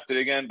it drafted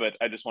again, but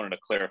I just wanted to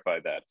clarify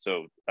that.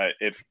 So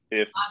if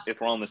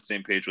we're on the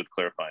same page with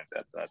clarifying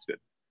that, that's good.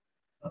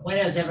 But what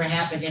has ever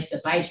happened if the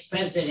vice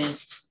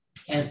president,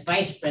 as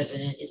vice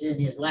president, is in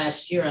his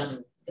last year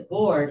on the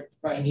board,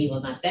 right, and he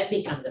will not then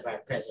become the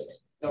vice president?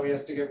 No, he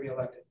has to get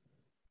reelected.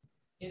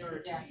 In order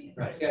to.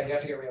 Right. Yeah, you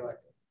have to get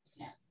reelected.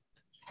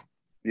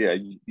 Yeah,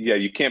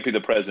 you can't be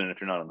the president if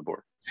you're not on the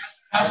board.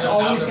 That's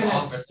always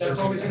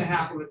gonna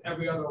happen with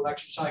every other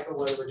election cycle,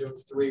 whether we're doing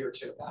 3 or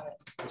 2.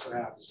 That's what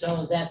happens.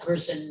 So that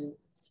person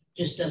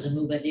just doesn't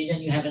move it,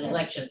 then you have an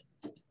election.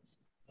 Okay.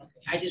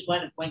 I just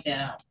wanted to point that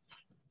out.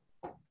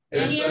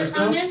 Any other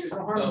comments? There's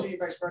no harm in being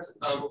vice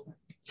president.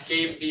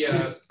 Gave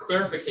the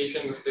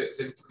clarification with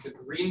the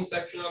green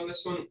section on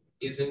this one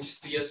isn't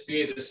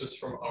CSBA. This was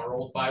from our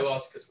old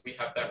bylaws because we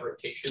have that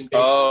rotation basis.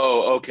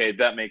 Oh, okay,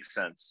 that makes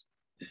sense.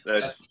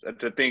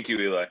 Thank you,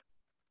 Eli.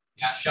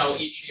 Yeah, shall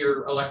each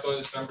year elect one of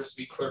its members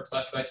to be clerk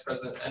 / vice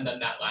president, and then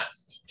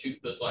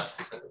those last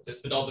two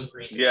sentences, but all the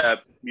green. Yeah,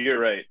 you're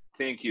right.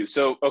 Thank you.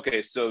 So,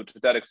 okay, so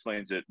that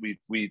explains it.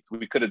 We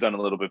could have done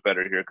a little bit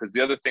better here, because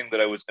the other thing that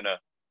I was gonna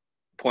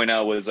point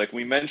out was, like,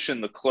 we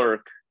mentioned the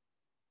clerk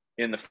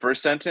in the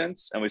first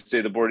sentence, and we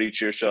say the board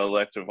each year shall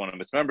elect one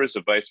of its members,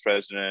 a vice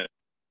president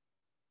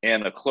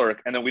and a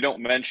clerk, and then we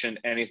don't mention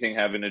anything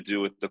having to do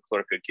with the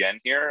clerk again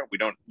here. We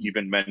don't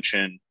even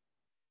mention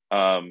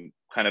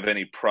kind of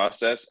any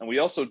process, and we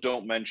also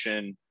don't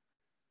mention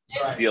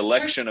the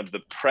election of the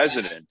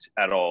president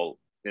at all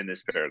in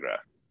this paragraph.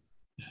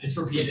 It's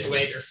repeated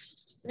later.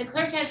 The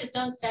clerk has its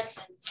own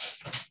section.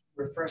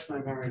 Refresh my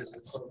memory. Does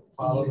the clerk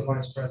follow the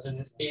vice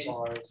president as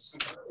far as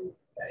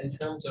in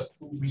terms of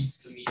who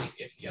reads the meeting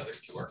if the other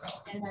two are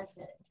gone? And that's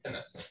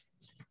it.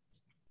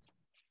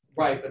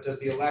 Right, but does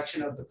the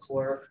election of the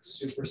clerk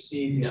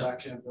supersede the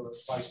election of the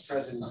vice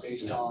president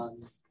based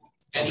on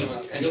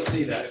anyone? I don't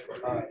see that.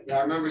 All right. Yeah,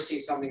 I remember seeing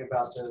something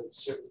about the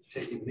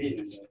taking the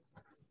meeting.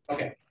 But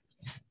okay.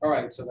 All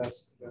right. So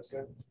that's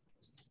good.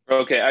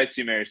 Okay, I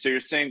see, Mary. So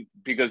you're saying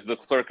because the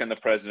clerk and the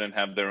president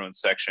have their own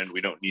section, we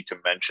don't need to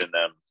mention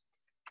them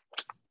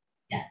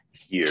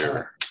here.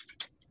 Sure.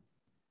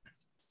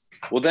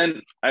 Well,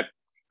 then I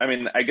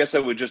mean, I guess I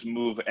would just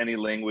move any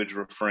language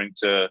referring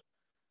to.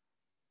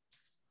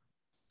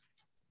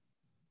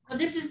 Well,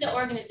 this is the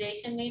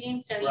organization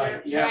meeting, so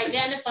right. you're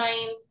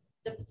identifying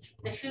the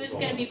who's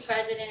going to be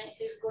president,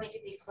 who's going to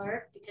be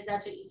clerk, because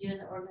that's what you do in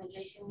the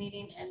organization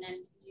meeting, and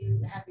then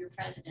you have your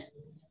president.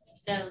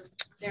 So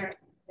they're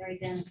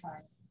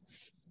identified.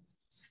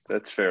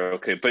 That's fair.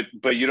 Okay,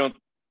 but you don't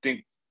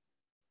think?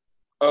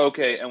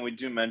 Okay, and we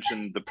do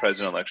mention the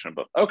president election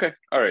above. Okay,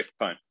 all right,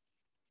 fine.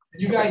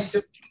 You guys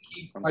still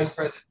keep vice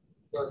president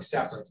clerk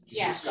separate.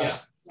 Yeah.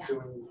 Discuss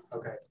doing.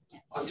 Okay. Yeah.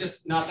 I'm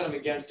just not that I'm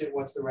against it.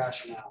 What's the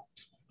rationale?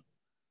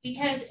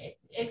 Because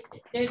if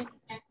the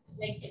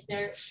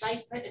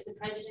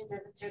president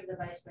doesn't serve, the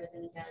vice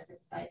president does. If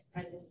the vice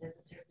president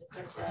doesn't serve, the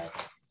clerk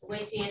does. The way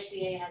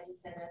CSBA has it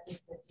set up is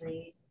the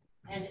 3s.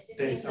 And it just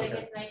seems like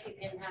it's nice. You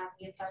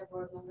have 5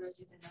 board members,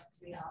 you can have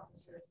 3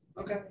 officers.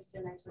 Okay. It's just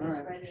a nice way to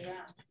spread it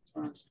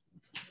around.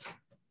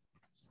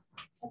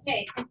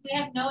 Okay, if we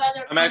have no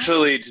other. I'm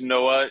actually,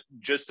 Noah,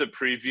 just a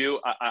preview.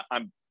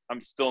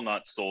 I'm still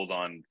not sold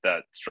on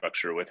that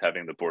structure with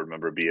having the board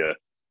member be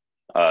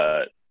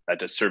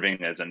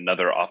serving as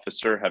another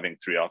officer, having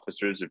 3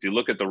 officers. If you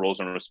look at the roles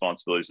and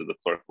responsibilities of the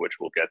clerk, which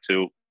we'll get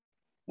to,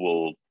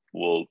 we'll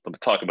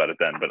talk about it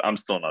then. But I'm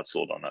still not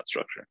sold on that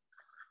structure.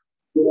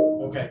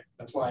 Okay,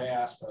 that's why I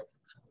asked, but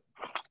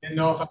didn't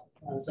know if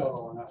I'm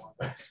solo on that one.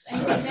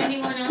 Does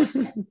anyone else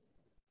want to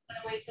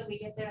wait till we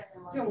get there?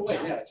 And then we'll wait.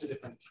 Yeah, it's a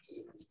different.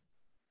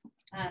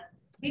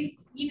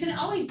 You can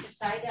always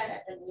decide that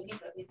at the meeting,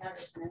 but without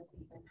a sense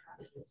you can have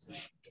it this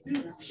way. It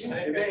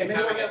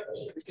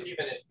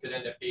could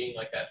end up being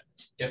like a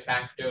de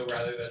facto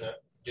rather than a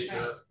de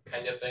jure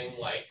kind of thing.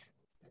 Like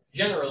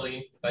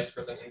generally, vice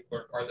president and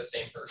clerk are the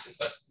same person,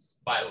 but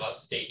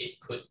bylaws state it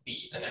could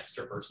be an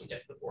extra person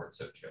if the board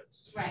so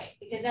chose. Right,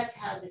 because that's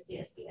how the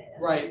CSBA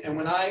is. Right,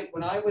 and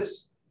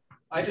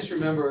I just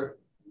remember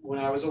when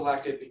I was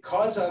elected,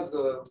 because of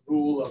the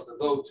rule of the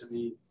votes in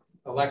the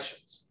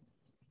elections,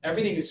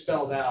 everything is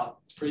spelled out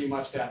pretty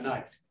much that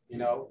night. You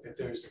know, if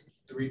there's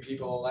 3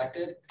 people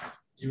elected,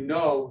 you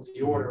know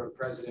the order of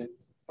president,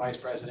 vice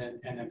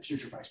president, and then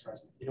future vice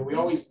president. You know, we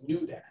always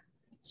knew that.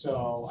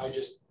 So I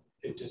just,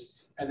 it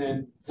just, and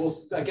then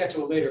I'll get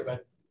to it later,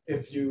 but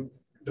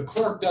the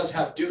clerk does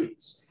have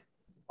duties,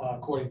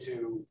 according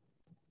to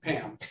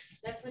Pam.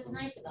 That's what's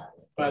nice about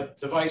it. But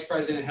the vice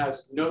president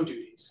has no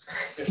duties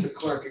if the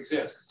clerk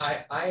exists.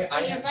 I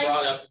had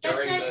brought up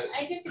during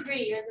I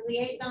disagree. You're the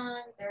liaison.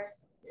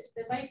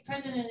 The vice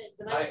president is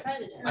the vice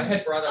president. I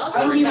had brought up.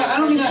 I don't mean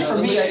that for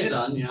me.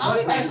 Liaison, yeah. I'll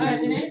be vice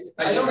president.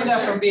 I don't mean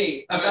that for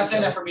me. I'm not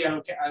saying that for me. I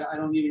don't care. I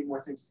don't need any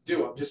more things to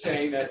do. I'm just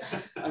saying that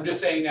I'll be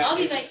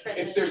vice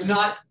president. if there's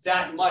not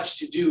that much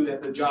to do,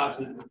 that the jobs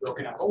need to be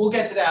broken up. But we'll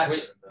get to that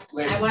later.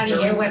 I want to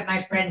hear what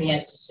my friend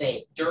has to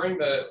say. During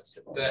the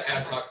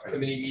ad hoc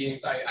committee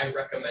meetings, I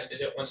recommended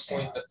at one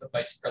point that the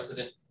vice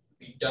president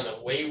be done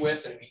away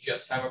with and we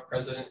just have a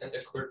president and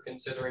a clerk,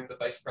 considering the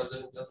vice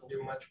president doesn't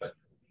do much, but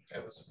I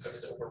was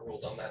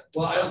overruled on that.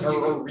 Well, I don't think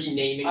or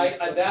renaming. I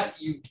don't think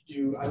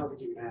you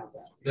can have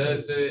that.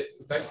 The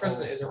vice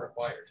president isn't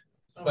required,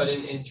 but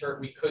in turn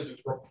we could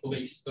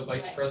replace the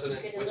vice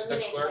president with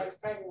the clerk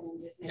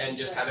and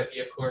just have it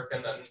be a clerk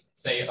and then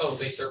say, oh,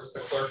 they serve as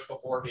the clerk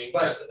before being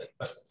president.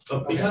 But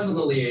because of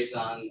the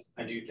liaison,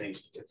 I do think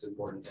it's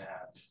important to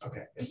have.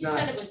 Okay, It's not.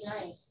 It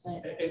was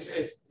nice.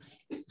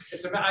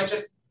 It's about,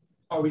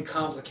 are we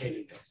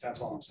complicating things? That's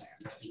all I'm saying.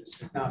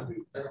 It's not that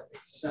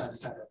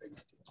big.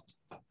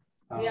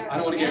 I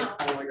don't want to get.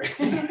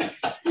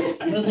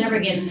 We'll never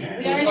get.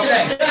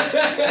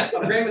 Okay.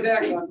 I'm great with the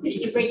next one. Did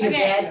you bring your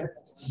bed?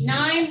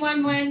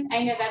 911.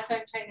 I know that's why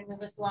I'm trying to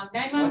move us along.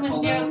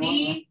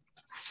 9110B.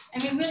 I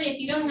mean, really, if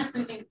you don't have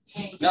something to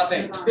change.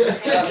 Nothing. Okay.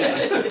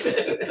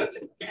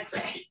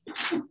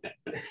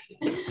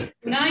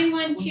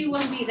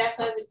 9121B. That's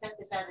why we sent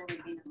this out in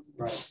the email.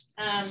 Right.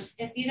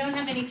 If you don't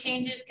have any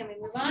changes, can we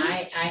move on?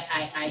 I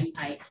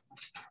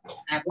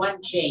have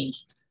one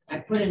change. I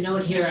put a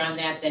note here on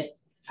that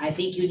I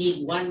think you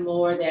need one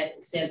more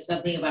that says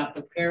something about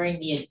preparing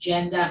the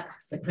agenda.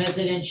 The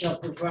president shall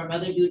perform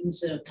other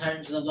duties in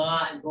accordance with the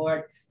law and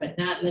board, but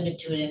not limited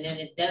to it. And then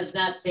it does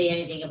not say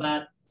anything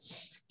about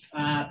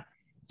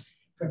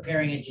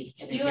preparing an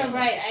agenda. You are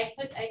right. I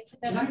put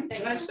that on the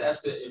Can I second. just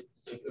ask that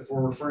if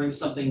we're referring to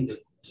something to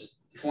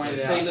Point it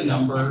say out. the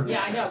number?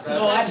 Yeah, I know.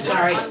 Oh, I'm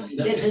sorry.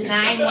 This is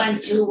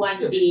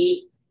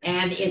 9121B,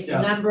 and it's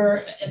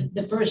number,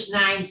 the first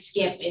 9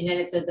 skip, and then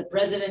it says the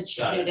president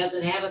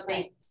doesn't have a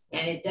thing,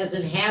 and it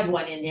doesn't have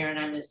one in there, and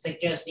I'm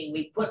suggesting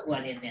we put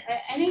one in there.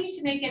 I think you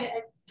should make it,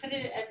 put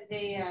it as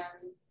the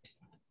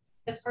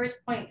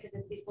first point, because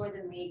it's before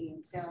the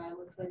meeting. So I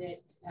would put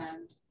it,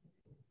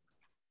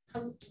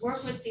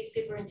 work with the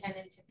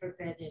superintendent to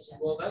prepare the agenda.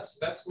 Well,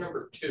 that's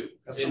number 2.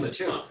 That's number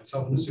 2. It's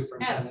over the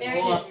superintendent. there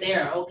it Oh, is. up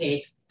there,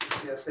 okay,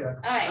 Yeah, it's there.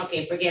 All right.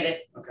 okay, forget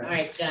it. Okay. All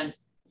right, done.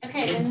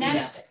 Okay, the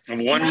next.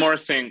 And one more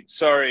thing,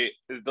 sorry,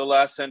 the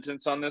last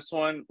sentence on this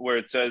one where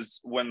it says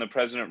when the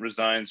president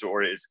resigns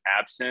or is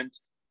absent,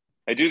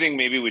 I do think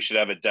maybe we should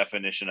have a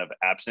definition of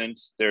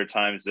absent. There are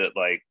times that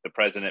like the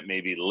president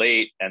may be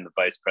late and the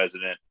vice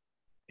president,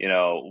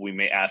 we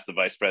may ask the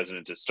vice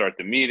president to start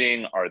the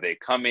meeting. Are they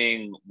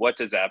coming? What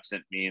does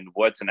absent mean?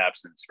 What's an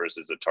absence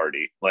versus a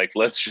tardy? Like,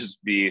 let's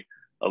just be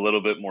a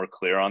little bit more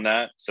clear on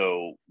that,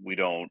 so we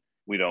don't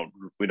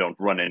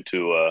run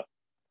into a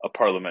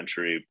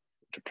parliamentary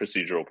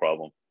procedural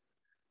problem.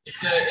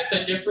 It's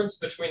a difference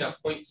between a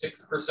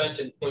 0.6%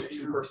 and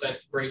 0.2%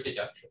 grade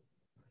deduction.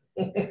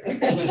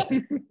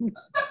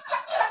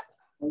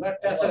 Well,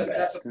 that's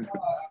a.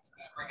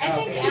 I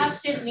think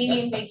absent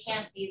meaning they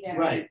can't be there.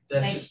 Right,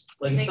 that's Like- just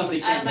like if somebody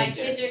can't my make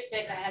it. kids are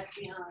sick, I have to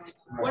be home.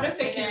 What if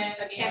they can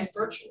Yeah. attend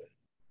virtually?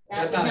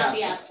 That That's would not not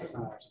be absent. absent. That's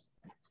not absent.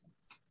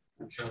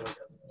 I'm sure we'll get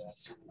to that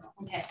soon enough.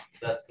 Okay,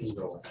 That's the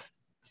goal.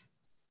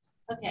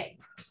 okay.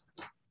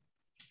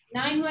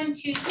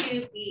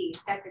 9122B,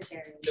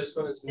 secretary. Just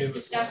when it's new.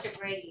 This is Dr.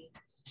 Brady.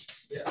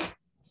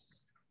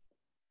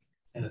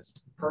 And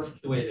it's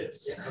perfect the way it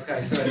is. Yeah.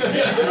 Okay, good. I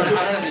don't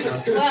have any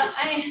notes. Well,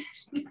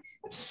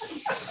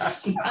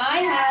 I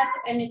have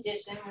an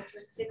addition, which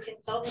was to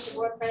consult with the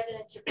board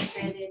president to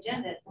prepare the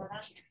agenda. It's not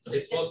on here.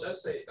 Well, it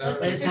does say. Let's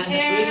But it's on the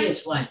Prepare.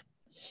 previous one.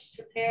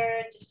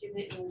 Prepare,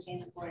 distribute, and maintain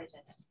the board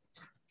agenda.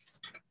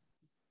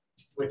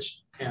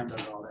 Which Pam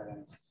does all that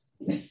anyway.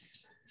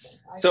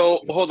 So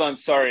hold on,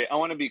 sorry, I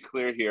want to be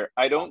clear here.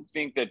 I don't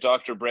think that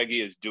Dr.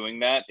 Breggy is doing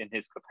that in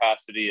his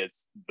capacity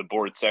as the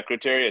board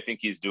secretary. I think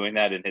he's doing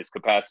that in his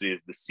capacity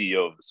as the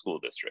CEO of the school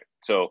district.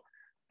 So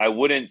I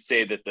wouldn't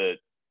say that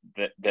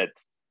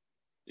that's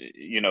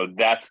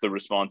the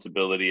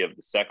responsibility of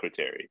the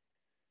secretary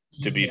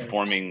to be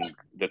forming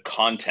the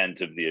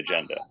content of the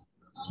agenda.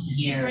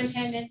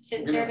 Superintendent to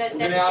serve as We're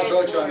gonna secretary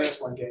outgo of the you on board.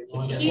 this one, Gabe.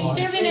 He's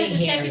serving as the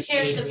Here,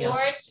 secretary of the Gabriel.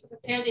 board to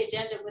prepare the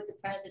agenda with the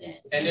president.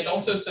 And it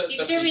also says He's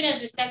that serving as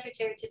the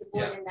secretary to the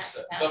board yeah, in that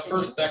so capacity. the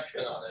first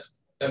section on it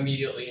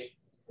immediately.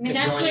 I mean,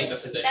 that's joining the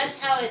what, position. that's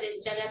how it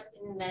is set up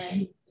in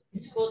the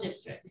school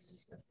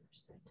districts.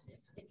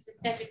 It's the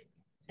second,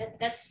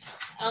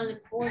 that's on the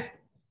board.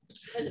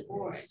 for the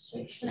board.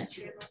 It's not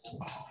true.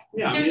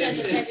 Yeah, I mean, Serves as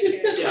a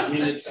secretary. yeah, I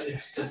mean,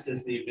 it's just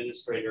as the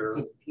administrator,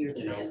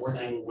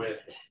 working with,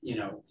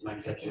 my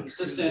executive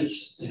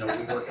assistants, we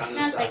work on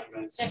those Not like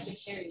documents.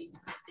 secretary.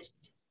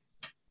 It's-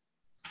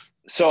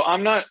 So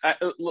I'm not,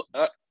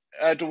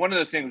 one of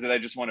the things that I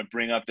just want to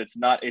bring up that's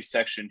not a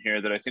section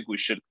here that I think we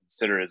should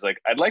consider is like,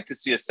 I'd like to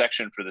see a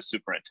section for the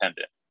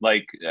superintendent.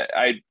 Like,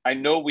 I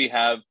know we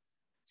have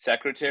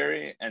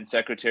secretary, and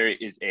secretary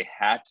is a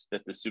hat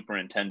that the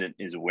superintendent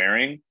is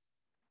wearing,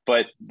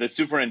 but the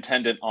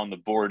superintendent on the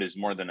board is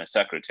more than a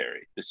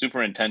secretary. The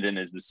superintendent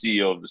is the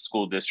CEO of the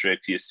school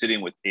district. He is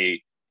sitting with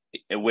a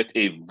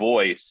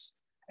voice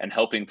and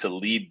helping to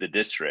lead the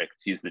district.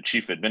 He's the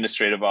chief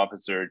administrative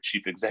officer,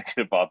 chief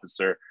executive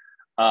officer.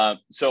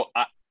 So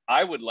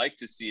I would like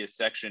to see a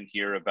section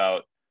here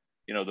about,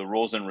 the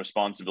roles and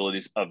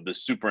responsibilities of the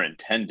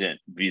superintendent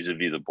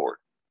vis-a-vis the board.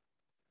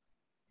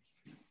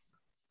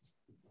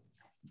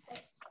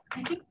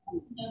 I think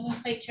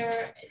nomenclature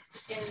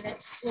in the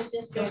school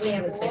district we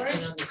have a board,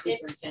 section on the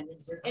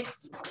superintendent?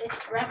 it's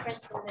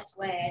referenced in this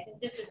way. I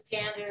think this is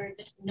standard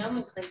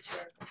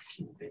nomenclature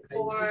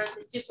for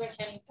the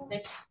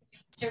superintendent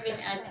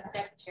serving as a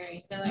secretary.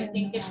 So I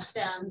think it's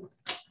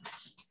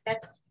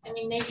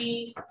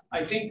maybe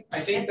I think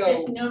that's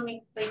though, the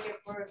nomenclature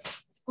for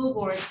school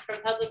boards, for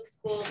public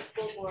schools,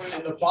 school boards.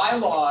 and the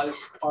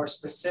bylaws are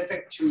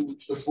specific to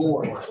the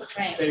board.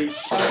 Right, They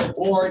tell the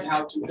board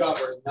how to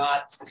govern,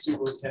 not the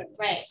superintendent.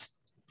 right.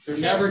 They're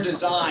never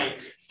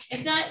designed.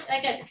 It's not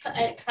like a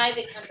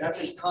private company. That's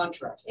his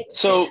contract.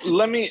 So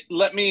let me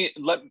give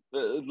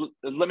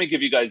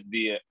you guys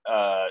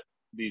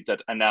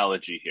that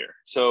analogy here.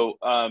 So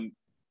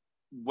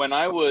when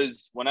I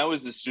was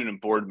the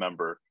student board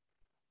member,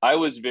 I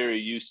was very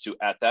used to,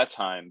 at that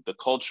time, the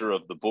culture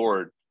of the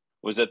board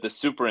was that the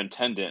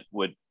superintendent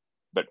would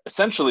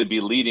essentially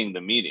be leading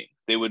the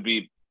meetings. They would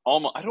be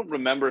almost, I don't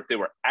remember if they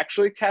were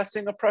actually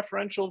casting a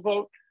preferential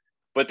vote,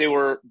 but they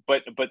were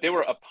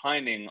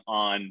opining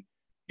on,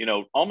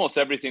 almost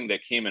everything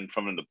that came in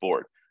from the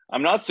board.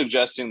 I'm not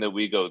suggesting that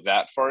we go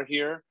that far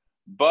here,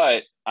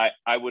 but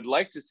I would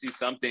like to see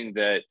something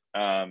that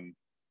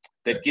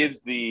that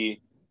gives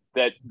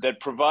that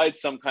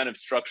provides some kind of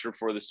structure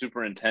for the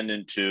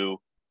superintendent to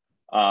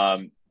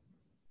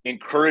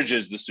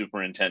encourages the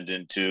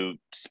superintendent to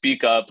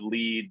speak up,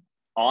 lead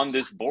on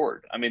this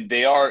board. I mean,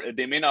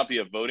 they may not be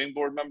a voting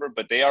board member,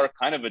 but they are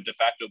kind of a de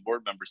facto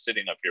board member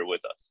sitting up here with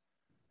us.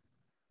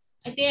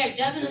 They are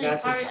definitely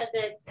part of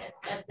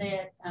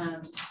the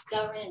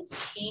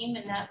governance team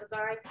in that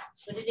regard,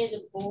 but it is a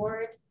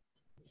board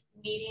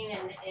meeting,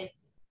 and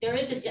there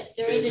is a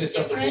difference. It's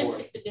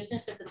a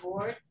business of the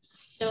board.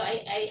 So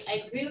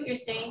I agree what you're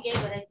saying, Gabe,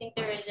 but I think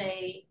there's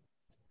a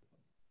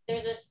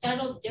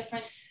subtle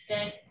difference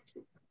that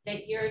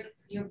you're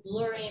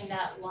blurring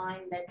that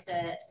line that's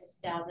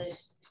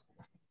established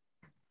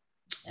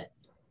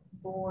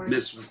board.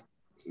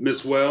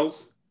 Miss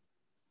Wells?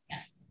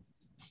 Yes.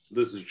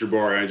 This is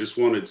Jabari. I just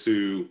wanted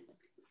to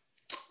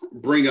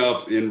bring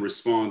up, in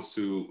response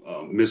to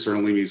Mr.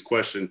 Halimi's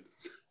question,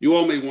 you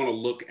all may want to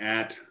look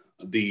at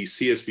the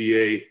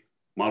CSBA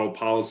model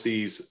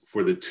policies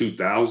for the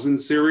 2000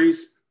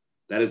 series.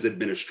 That is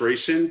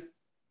administration.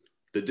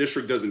 The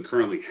district doesn't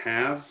currently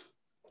have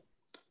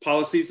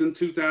policies in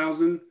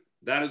 2000.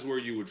 That is where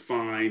you would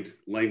find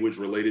language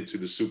related to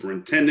the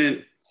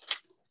superintendent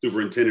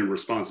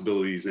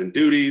responsibilities and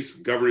duties,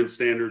 governance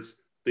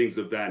standards, things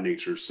of that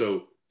nature.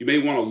 So you may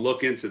want to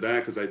look into that,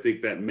 because I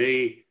think that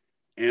may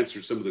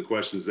answer some of the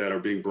questions that are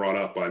being brought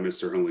up by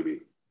Mr.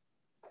 Halimi.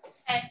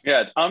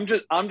 Yeah, I'm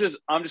just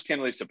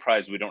candidly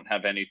surprised we don't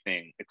have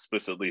anything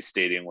explicitly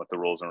stating what the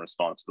roles and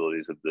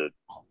responsibilities of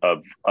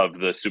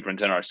the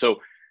superintendent are. So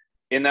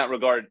in that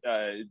regard,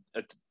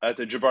 at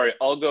the Jabari,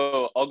 I'll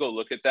go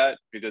look at that,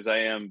 because I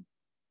am,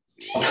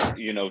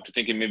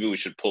 thinking maybe we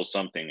should pull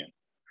something in.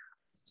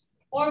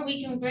 Or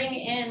we can bring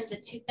in the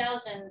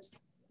 2000s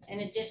in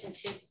addition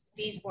to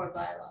these board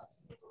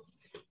bylaws.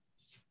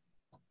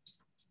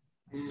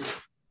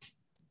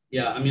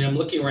 Yeah, I mean, I'm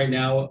looking right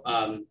now.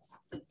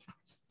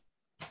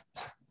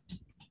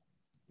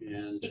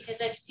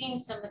 Because I've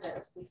seen some of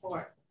those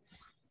before.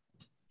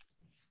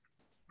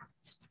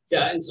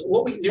 Yeah, and so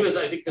what we can do is,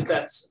 I think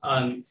that's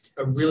a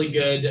really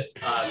good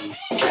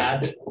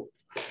add,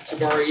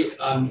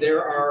 Jabari.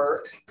 There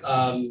are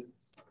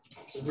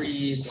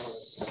 3,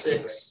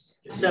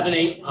 6, 7,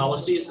 8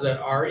 policies that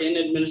are in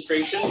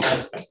administration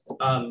that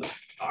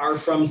are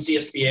from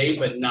CSBA,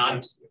 but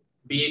not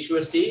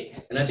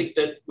BHUSD. And I think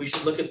that we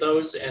should look at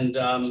those and,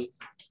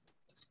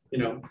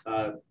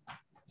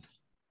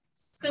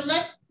 So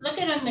let's look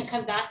at them and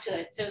come back to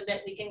it so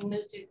that we can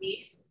move through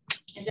these.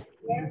 Is that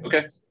fair?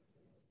 Okay.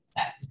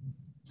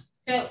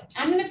 So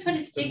I'm going to put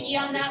a sticky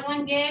on that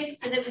one, Gabe,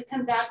 so that we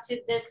come back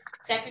to this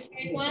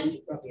secretary one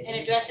and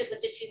address it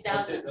with the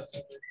 2000.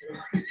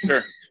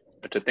 Sure.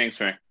 Thanks,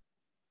 Mary.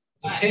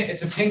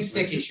 It's a pink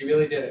sticky. She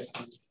really did it.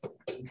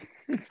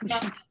 No,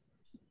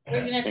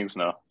 we're gonna. Thanks,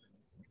 no.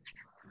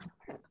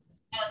 Oh,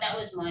 that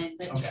was mine,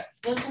 but Okay.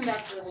 we'll come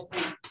back to the whole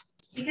thing.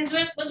 Because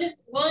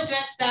we'll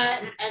address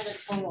that as a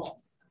total.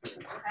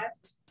 Okay.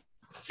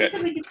 Just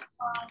so we can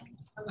on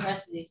the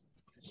rest of these.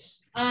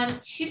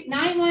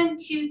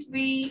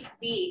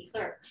 9123B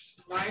clerk.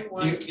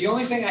 The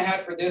only thing I had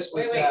for this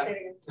was that say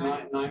it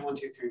again.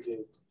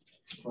 9123B.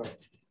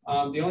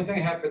 The only thing I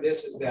had for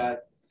this is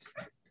that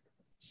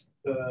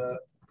the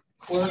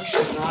clerk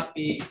should not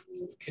be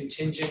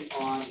contingent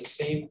on the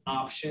same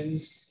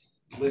options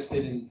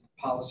listed in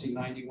policy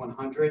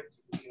 9100.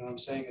 You know what I'm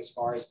saying? As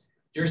far as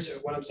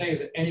what I'm saying is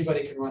that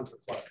anybody can run for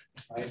clerk,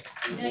 right?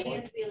 No, you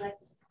have to be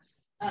elected.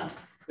 Oh.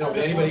 No, but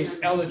anybody who's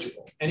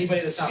eligible, anybody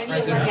that's not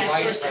president or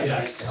vice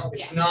president,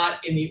 it's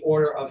not in the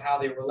order of how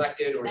they were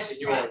elected or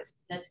seniority.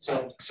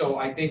 So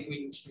I think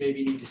we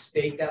maybe need to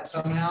state that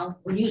somehow.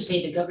 When you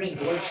say the governing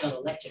board shall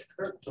elect a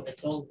clerk from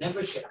its own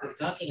membership, we're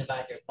talking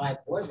about your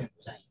 5 board members.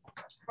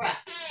 Correct.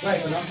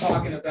 Right, but I'm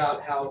talking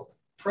about how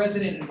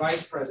president and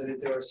vice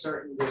president, there's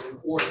an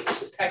order,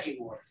 there's a pecking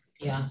order.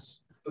 Yeah.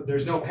 But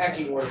there's no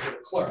pecking order for the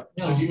clerk.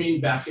 No. So you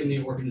mean back in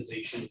the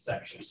organization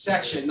section?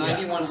 Section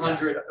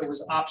 9100, it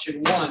was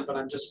option 1, but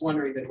I'm just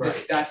wondering that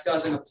that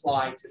doesn't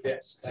apply to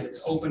this, that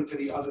it's open for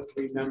the other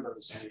 3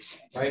 members,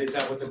 right? Is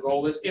that what the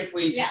goal is? If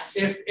we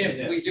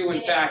do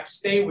in fact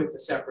stay with the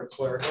separate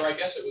clerk. Or I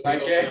guess it would be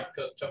open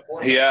to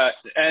 4. Yeah,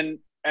 and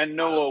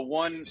Noah,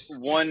 one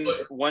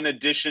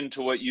addition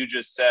to what you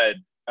just said,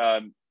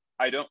 the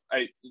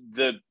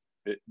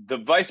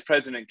vice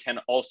president can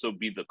also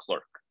be the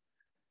clerk.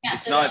 Yeah,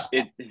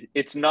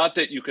 it's not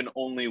that you can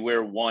only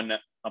wear one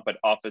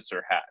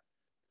officer hat.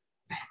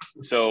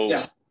 So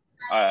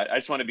I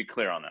just want to be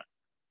clear on that.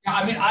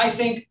 I mean, I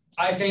think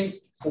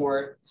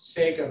for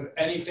sake of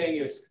anything,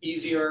 it's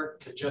easier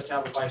to just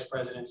have a vice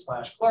president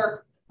 /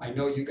 clerk. I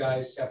know you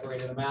guys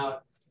separated them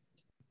out.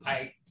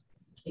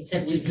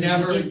 Except you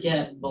never did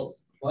get both.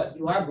 What?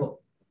 You are both.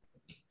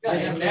 I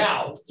am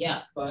now.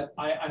 Yeah. But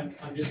I'm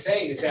just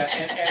saying is that,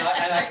 and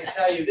I can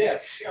tell you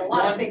this,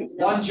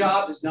 one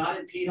job does not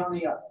impede on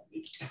the other.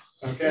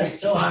 Okay. It's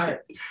so hard.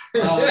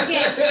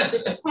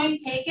 Okay,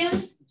 point taken.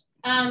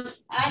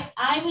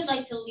 I would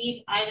like to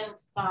leave item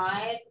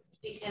 5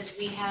 because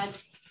we had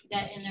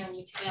that in there and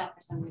we took it out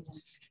for some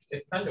reason.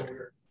 It's kind of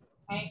weird.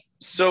 Right?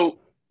 So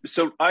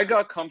I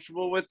got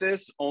comfortable with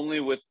this only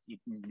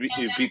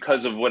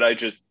because of what I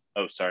just,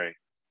 sorry.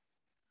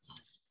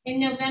 In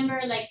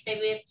November, like say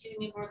we have 2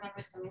 new board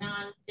members coming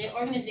on, the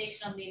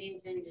organizational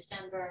meetings in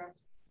December,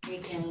 we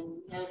can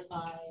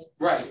notify.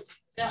 Right.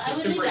 So I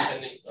would leave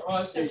that.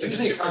 It's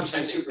usually comes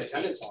from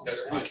superintendent's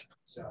office, anyway,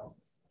 so.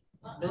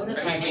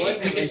 Notify We board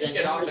can members take and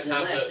it off members and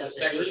have elect the of the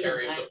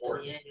secretary date of the and board time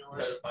of the annual.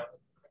 notify.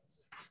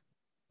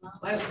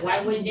 Why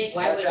would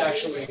That's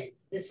actually.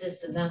 this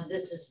is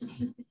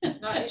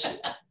It's not issue.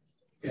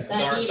 Yeah.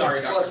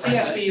 Sorry, Well,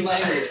 CSB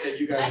language that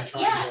you guys are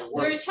trying to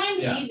work. We're trying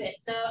to leave it,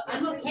 so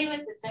I'm okay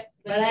with the second.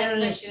 But I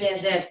don't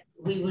understand that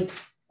we would.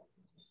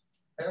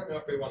 I don't know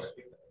if we want to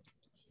do that.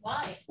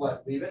 Why?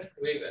 What, leave it?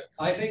 Leave it.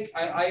 I think,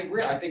 I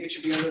agree, I think it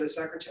should be under the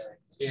secretary.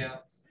 Yeah.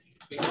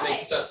 We can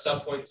make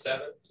sub point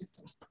 7.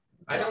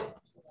 I don't.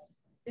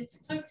 It's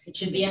clerk. It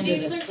should be under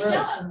the clerk's clerk.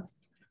 job.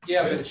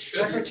 Yeah, but it's the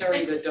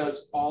secretary that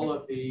does all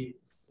of the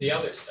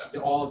other stuff.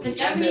 all of the The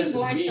governing agendas and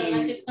board shall elect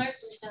meetings. a clerk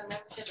who shall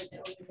membership of the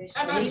organization.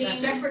 How about the These are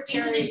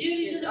secretary the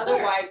duties is of the clerk.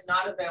 otherwise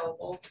not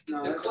available? No,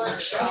 the that's clerk not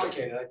shall-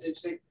 complicated. I did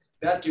say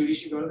that duty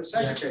should go to the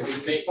secretary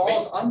because May- it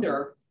falls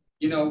under,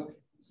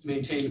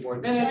 maintain the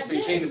board minutes, That's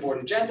maintain it. the board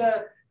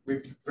agenda,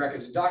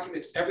 records and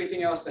documents,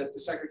 everything else that the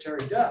secretary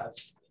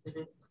does.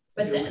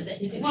 But Well,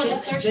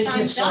 the clerk should signs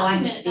just go on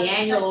documents the on the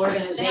annual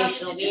secretary. organizational They have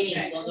to meeting,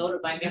 district. will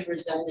notify members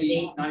of the Only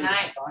date and 90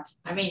 time. documents.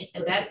 I mean,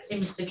 that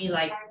seems to me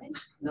like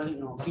Not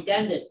even all.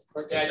 redundant.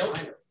 Yeah, I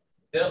don't.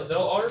 They'll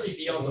already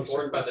be on the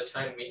board by the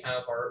time we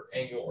have our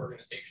annual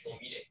organizational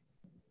meeting.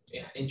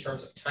 Yeah, in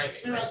terms of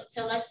timing, All right? right,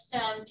 so let's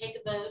take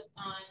a vote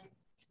on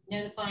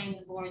notifying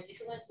the board.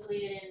 Who wants to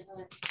leave it in? Who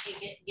wants to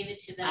take it, give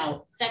it to the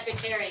Out.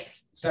 secretary?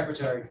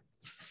 Secretary.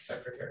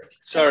 Secretary.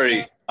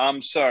 Sorry,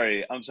 I'm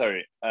sorry,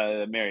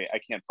 Mary, I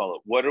can't follow.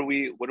 What are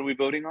we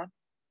voting on?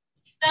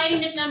 Item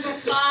is number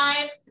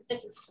 5.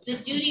 The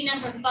duty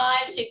number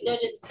 5 should go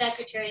to the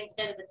secretary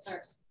instead of the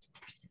clerk.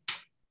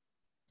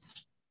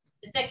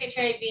 The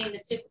secretary being the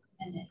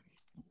superintendent.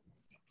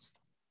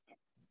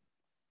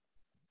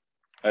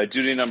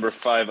 Duty number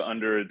 5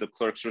 under the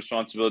clerk's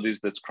responsibilities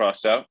that's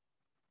crossed out.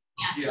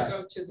 Yes. Yeah.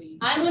 Go to the.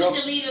 I wanted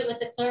to leave it with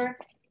the clerk.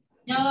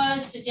 Noah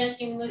is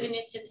suggesting moving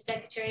it to the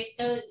secretary.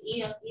 So is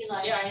Eli.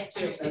 Yeah, I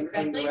too. understood And the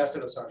correctly. rest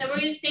of us are. So we're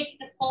just taking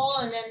the poll,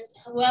 and then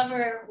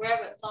wherever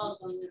it falls,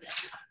 we'll move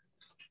it.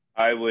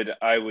 I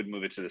would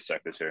move it to the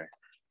secretary.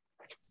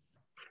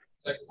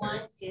 Secretary.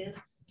 1, 2.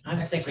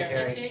 I'm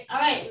secretary. All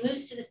right,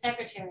 moves to the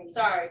secretary.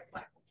 Sorry.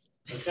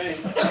 Okay.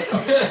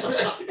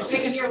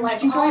 It's you're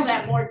like, you all guys-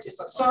 that more.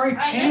 Sorry, All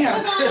right,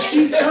 Pam, let's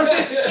move on. she does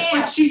it, Pam.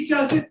 but she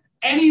does it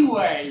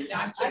anyway.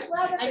 I'm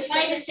glad that I the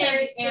tried to say,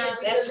 secretary's yeah, gonna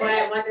do That's the why I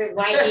minutes. wondered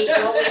why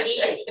what we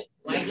needed.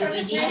 Why do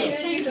we need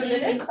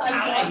it?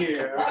 Out of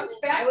here.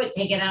 I would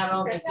take it out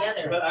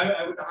altogether. But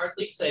I would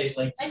hardly say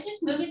like. Let's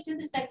just move it to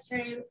the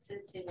secretary.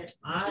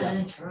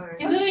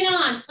 Okay, moving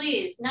on,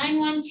 please.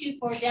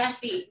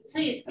 9124-B.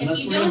 Please, Unless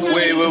if you we're don't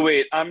gonna have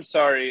Wait. I'm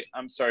sorry,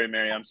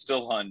 Mary. I'm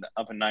still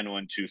up in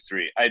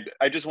 9123.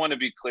 I just want to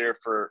be clear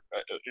for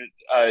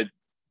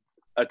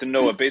to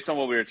Noah, based on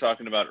what we were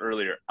talking about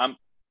earlier. I'm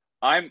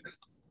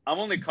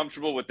only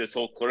comfortable with this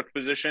whole clerk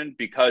position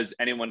because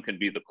anyone can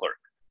be the clerk.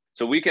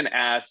 So we can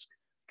ask,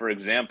 for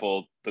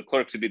example, the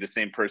clerk to be the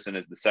same person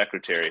as the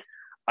secretary.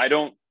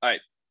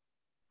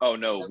 Oh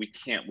no, we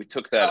can't. We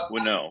took that.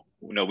 Well, no,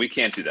 we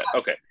can't do that.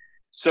 Okay.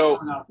 So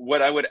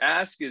what I would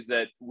ask is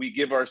that we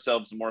give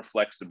ourselves more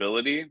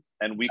flexibility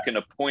and we can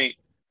appoint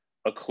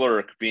a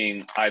clerk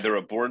being either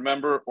a board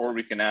member, or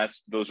we can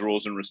ask those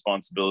roles and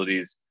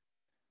responsibilities.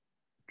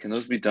 Can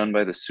those be done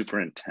by the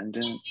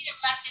superintendent?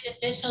 elected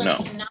official, No.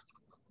 you cannot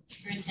be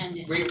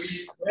superintendent.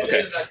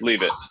 Okay,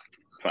 leave it.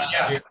 Fine.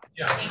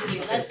 Yeah. Thank you.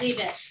 Let's leave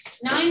it.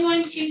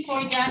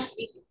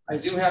 9124-B. I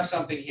do have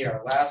something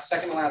here,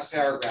 second to last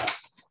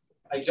paragraph.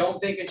 I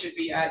don't think it should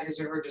be at his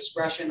or her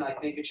discretion. I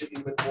think it should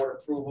be with board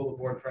approval. The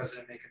board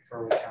president may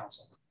confer with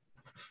council.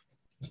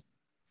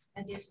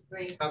 I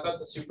disagree. How about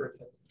the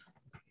superintendent?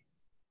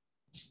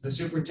 The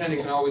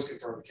superintendent can always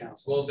confer with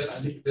council. Well,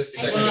 this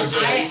well,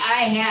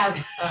 I have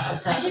a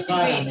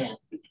thought on that.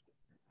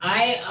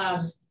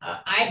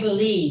 I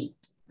believe,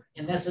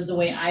 and this is the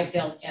way I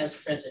felt as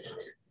president,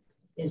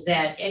 is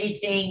that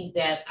anything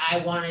that I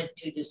wanted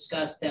to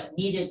discuss that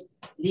needed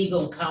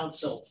legal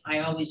counsel, I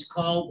always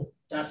called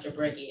Dr.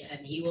 Breggy,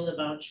 and he will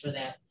vouch for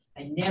that.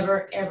 I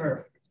never,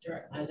 ever,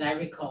 as I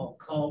recall,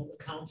 called the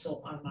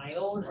counsel on my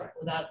own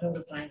without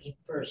notifying him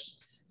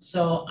first.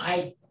 So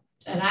I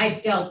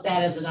felt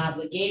that as an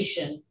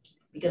obligation,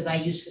 because I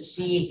used to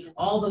see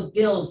all the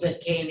bills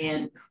that came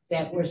in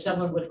that where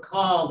someone would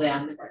call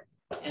them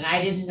and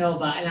I didn't know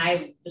about, and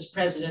I was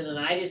president and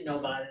I didn't know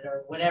about it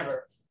or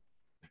whatever.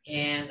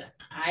 And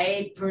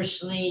I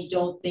personally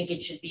don't think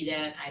it should be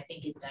that. I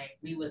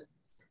agree with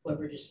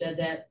whoever just said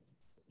that.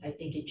 I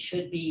think it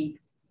should be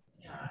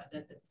that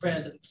the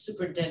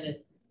superintendent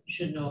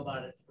should know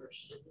about it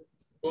first.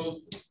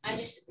 Well, I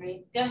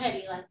disagree. Go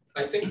ahead, Eli.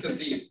 I think that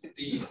the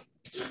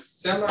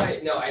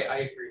I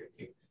agree with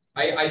you.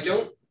 I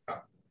don't.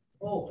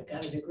 Oh, I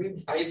got an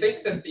agreement. I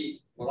think that the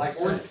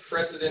board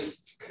president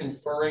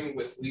conferring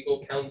with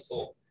legal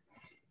counsel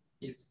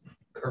is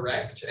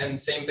correct, and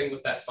same thing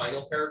with that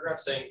final paragraph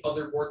saying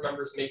other board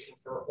members may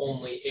confer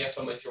only if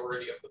a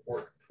majority of the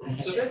board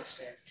approves of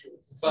it.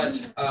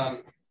 But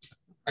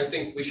I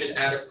think we should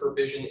add a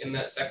provision in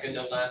that second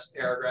and last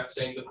paragraph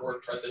saying the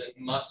board president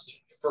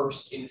must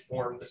first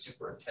inform the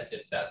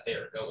superintendent that they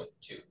are going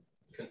to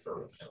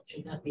confer with counsel.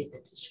 Should not be at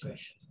the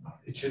discretion.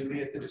 It shouldn't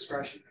be at the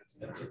discretion.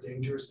 That's a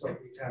dangerous thing.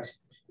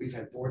 We've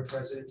had board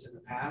presidents in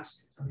the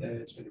past that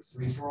it's been a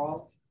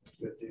free-for-all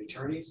with the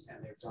attorneys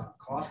and they've done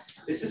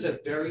costs. This is a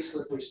very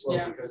slippery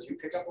slope because you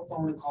pick up a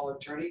phone and call an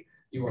attorney,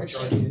 you are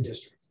charging the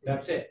district.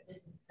 That's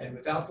it. And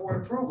without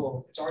board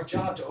approval, it's our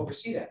job to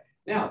oversee that.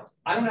 Now,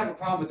 I don't have a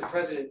problem with the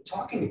president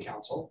talking to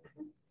council.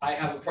 I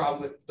have a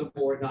problem with the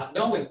board not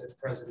knowing that the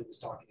president is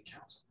talking to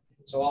council.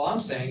 So all I'm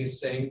saying is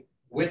saying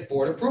with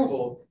board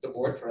approval, the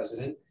board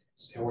president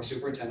or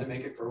superintendent may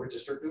confer with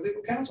district or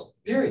legal counsel.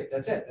 Period.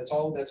 That's it. That's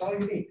all you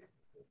need.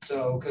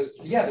 So, because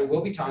there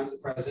will be times the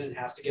president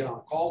has to get on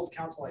a call with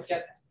counsel. I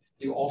get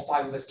that. All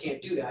five of us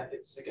can't do that.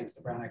 It's against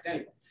the Brown Act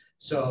anyway.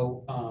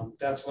 So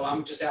that's what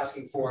I'm just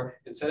asking for.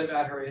 Instead of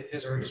at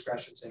his or her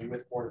discretion, saying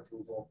with board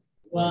approval.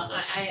 Well,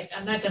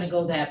 I'm not going to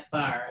go that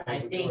far. I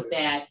think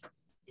that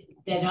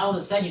then all of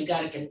a sudden you've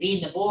got to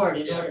convene the board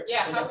in order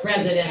for the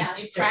president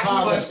to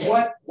call it.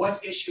 But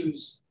what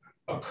issues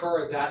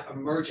occur that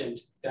emergent?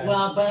 But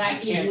I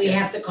mean, we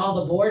have to call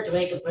the board to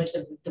make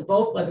the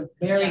vote whether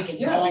Mary can call.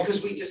 Yeah,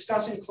 because we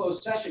discuss in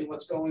closed session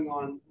what's going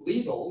on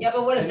legal. Yeah,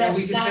 but what if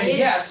that's not in?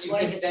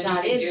 What if it's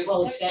not in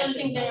closed session?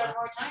 Something that are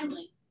more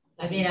timely.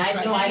 I mean, I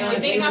don't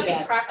agree with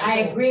that. I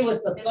agree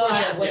with the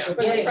thought of what you're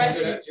For the getting.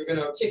 president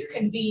to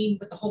convene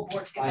with the whole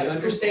board. to get I that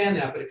understand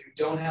that, but if you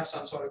don't have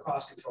some sort of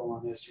cost control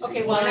on this.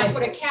 Okay, well, then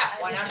put a cap.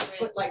 Why not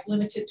put like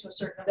limited to a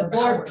certain The number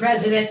of board hours?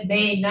 president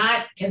may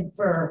not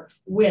confer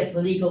with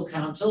the legal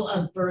counsel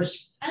on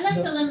first. I like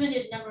the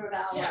limited number of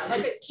hours. Yeah,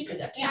 like keep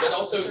it at But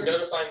also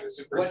notifying the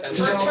superintendent.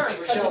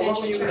 Michelle, what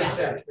were you going to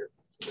say?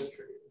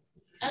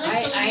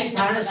 I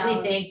honestly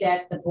think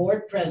that the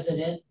board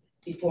president,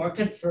 before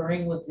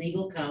conferring with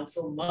legal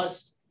counsel,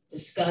 must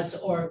discuss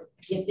or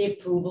get the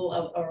approval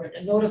of or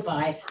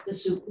notify the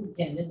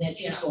superintendent that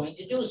she's going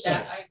to do so.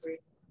 That I agree.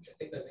 I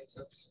think that makes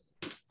sense.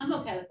 I'm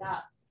okay with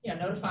that. Yeah,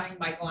 notifying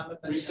Michael. I'm with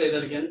Can you say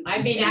that again?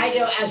 I mean, I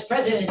know as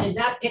president did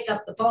not pick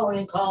up the phone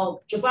and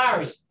call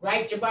Jabari,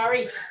 right,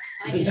 Jabari?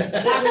 I did.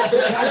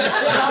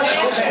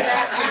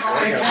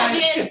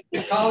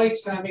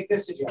 Colleagues, can I make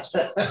this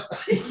suggestion?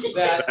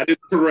 That is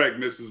correct,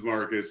 Mrs.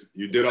 Marcus.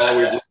 You did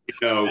always let me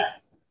know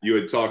you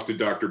had talked to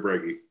Dr.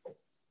 Breggy.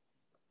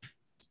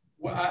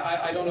 Well,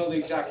 I don't know the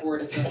exact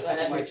word, it's on the tip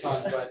of my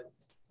tongue, but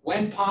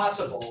when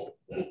possible,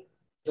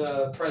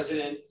 the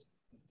president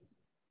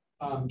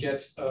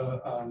gets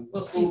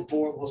We'll see.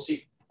 board, we'll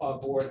seek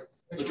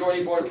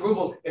majority board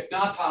approval. If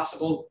not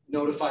possible,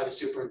 notify the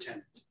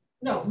superintendent.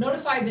 No,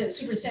 notify the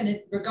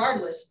superintendent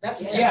regardless,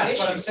 that's a separate Yes,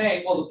 issue. but I'm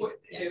saying, well,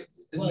 if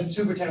Well, the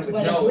superintendent would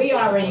But know. if we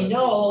already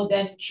know,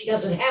 then she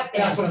doesn't have to.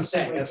 That's have what I'm the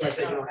saying, that's why I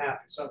said you superintendent. don't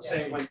have to. So I'm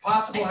saying when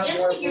possible, I have don't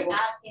board think you're approval.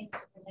 asking the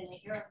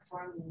superintendent, you're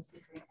informing the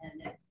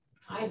superintendent.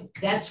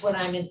 That's what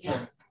I'm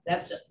informed.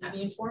 That's, I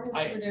mean, inform the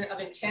superintendent of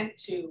intent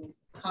to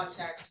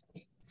contact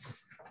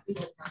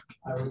people.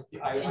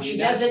 and she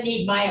doesn't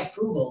need my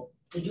approval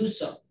to do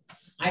so.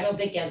 I don't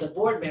think as a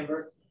board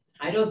member,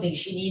 I don't think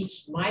she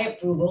needs my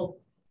approval,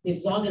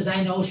 as long as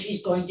I know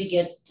she's going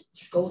to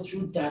go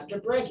through Dr.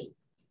 Breggy.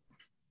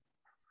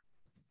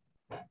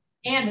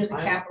 And there's a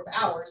cap of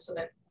hours so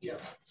that,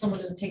 someone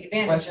doesn't take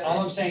advantage But of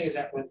all it. I'm saying is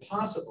that when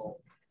possible,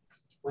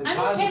 I'm okay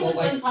possible, with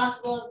like, when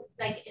possible,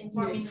 like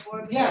informing the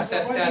board. Yes,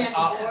 because we're that- working that,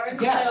 at the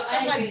board, yes. so I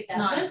agree Sometimes with it's that.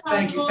 not. When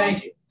thank you, possible,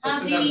 thank you. have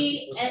So that was-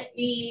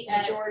 the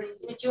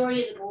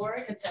majority of the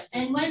board, Consensus.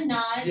 and when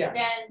not, Yes.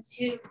 then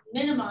to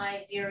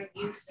minimize your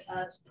use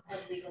of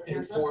legal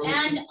counsel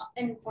Inform the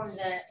and inform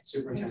the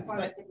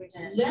superintendent.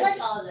 superintendent. That's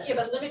all that. Yeah,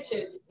 but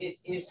limited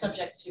is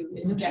subject to,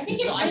 is I subjective, think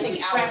it's so I good think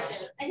discretion.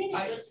 hours. I think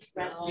it's good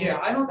discretion. Yeah,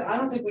 I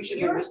don't think we should.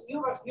 You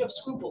have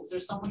scruples,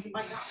 there's someone you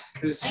might not.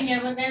 This- I know,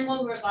 but then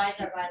we'll revise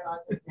our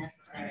bylaws if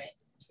necessary.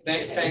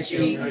 Thank you, thank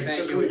you.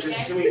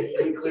 Can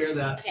we clear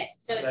that? Okay,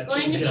 so it's That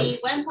going to change, be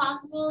when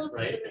possible for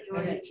the Right.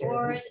 majority of the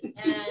board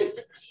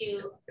and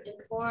to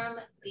inform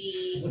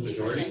the The majority?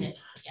 superintendent,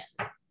 yes.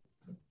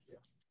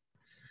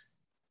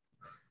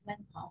 When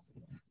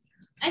possible.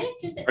 I think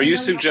just. Are you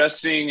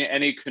suggesting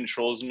any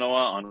controls, Noah,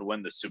 on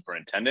when the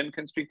superintendent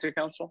can speak to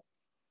council?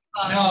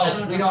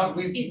 No, we don't,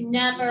 He's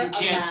never you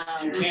can't,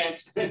 allowed. you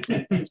can't.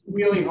 It's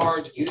really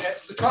hard to do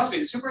that. Trust me,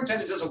 the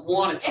superintendent doesn't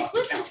want to It's talk to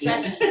with council,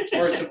 discretion.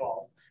 first of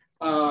all.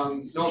 No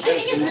I offense think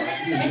to it's, Mark.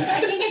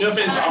 I think it's. No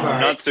offense, I'm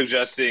Alright. not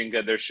suggesting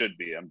that there should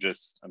be. I'm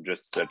just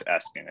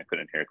asking. I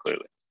couldn't hear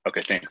clearly.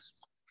 Okay, thanks.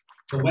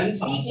 So when Need to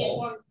possible,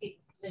 inform the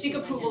Seek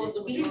approval of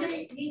the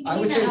superintendent. majority. I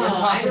would say No, when I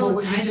possible,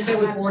 don't- you need to say I'm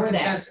with not board for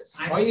that. consensus.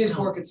 I'm- All you need is no.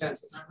 board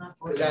consensus. I'm not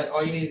for Is that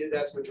all you need,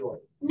 that's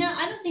majority. No,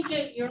 I don't think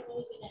you're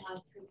always gonna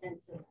have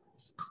consensus.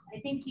 I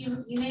think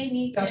you may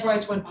need. That's to- why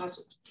it's when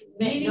possible.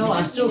 No,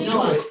 I'm still, You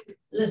no, do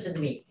listen to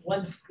me,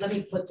 let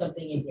me put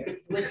something in here,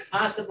 with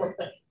possible,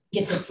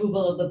 get the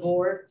approval of the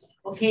board,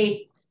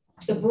 okay?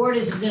 The board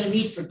isn't gonna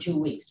meet for 2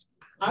 weeks.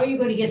 How are you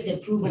gonna get the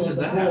approval When of does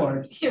the that happen?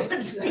 board? Yeah, what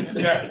is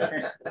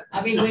that?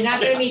 I mean, we're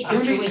not gonna meet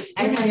for 2 weeks,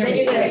 and then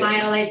you're gonna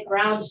violate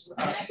Brown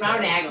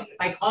Act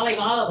by calling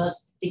all of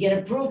us to get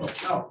approval.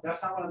 No,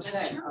 that's not what I'm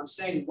saying. I'm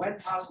saying when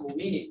possible,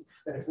 meaning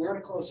that if we're in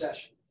a closed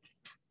session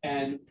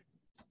and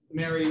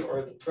Mary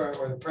or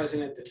the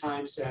president at the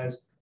time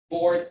says,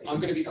 board, I'm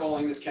gonna be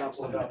calling this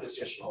council about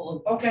this issue.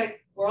 Okay,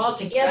 We're all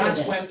together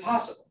that's then. when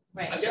possible.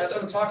 Right. I guess That's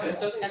what I'm talking it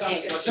about. doesn't sound Okay,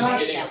 as it's much not-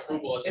 as getting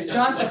approval, It's it's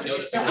not just like the,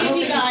 it's notification. not, I don't We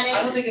think got it's, it.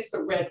 I don't think it's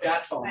the red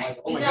bat phone, Right. like,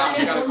 oh We my got God,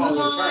 we it, gotta we'll call move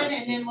the on, attorney.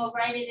 and then we'll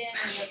write it in and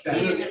you'll see That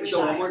it is- in the so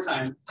one more revise.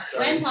 time,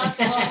 When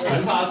possible, When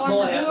inform possible,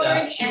 the I have board that.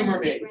 and the Humor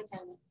me.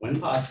 superintendent. when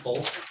possible,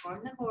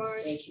 Inform the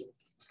board Thank you.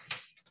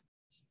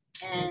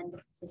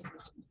 and.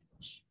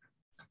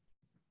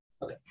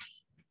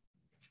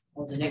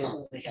 Oh, the next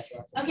one we have.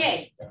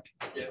 Okay.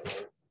 Yeah.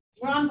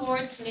 We're on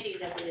board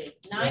committees, I believe.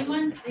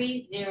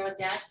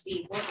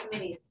 9130-B, board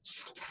committees.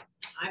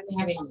 I'm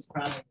having this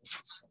problem.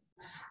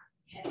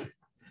 Okay.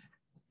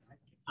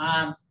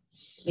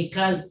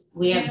 Because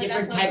we have Yeah,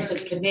 different that's what types of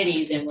we're-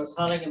 committees and we're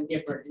calling them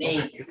different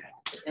names.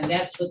 And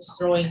that's what's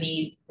throwing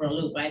me for a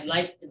loop. I'd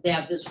like to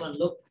have this one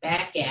looked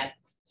back at.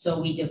 So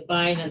we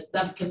define a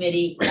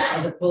subcommittee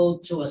as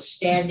opposed to a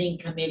standing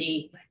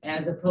committee,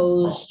 as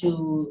opposed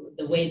to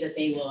the way that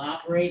they will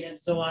operate and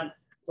so on.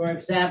 For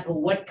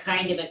example, what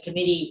kind of a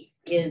committee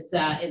is,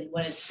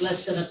 when it's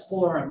less than a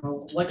quorum,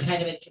 or what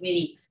kind of a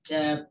committee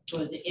for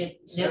the, if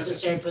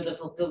necessary for the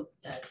fulfill,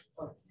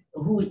 or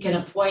who can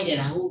appoint it,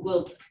 who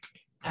will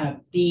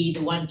be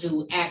the one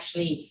to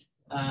actually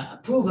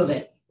approve of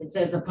it. It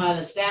says upon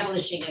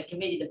establishing a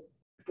committee, the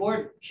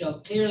board shall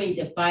clearly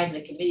define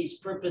the committee's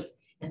purpose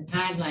and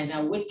timeline.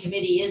 Now, what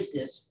committee is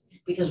this?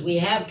 Because we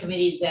have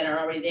committees that are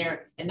already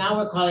there, and now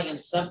we're calling them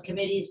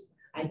subcommittees.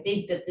 I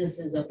think that this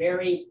is a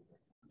very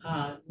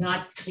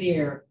not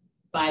clear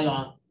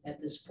bylaw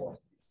at this point.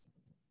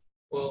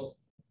 Well,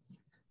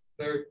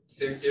 they're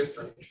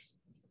different.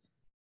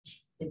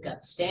 They've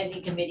got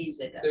standing committees,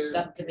 they've got They're-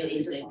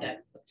 subcommittees, they've got,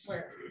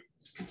 Where?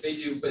 They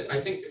do, but I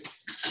think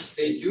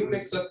they do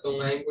mix up the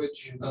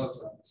language of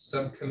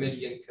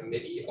subcommittee and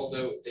committee,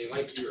 although they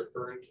might be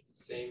referring to the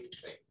same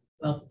thing.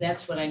 well,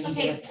 that's what I need to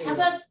Okay, have how clear.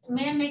 about,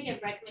 may I make a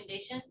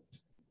recommendation?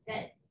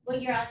 That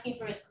what you're asking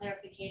for is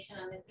clarification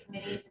on the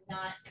committees,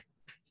 not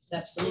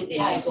Absolutely.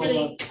 I go policy,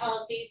 along.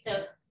 policy,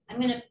 so I'm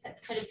gonna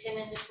put a pin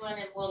in this one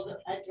and we'll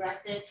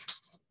address it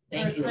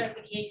Thank you.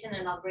 clarification,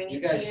 and I'll bring You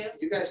it to guys, you.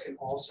 you guys can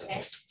also,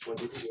 Okay.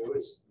 what you can do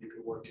is you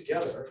can work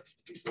together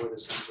before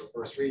this comes to a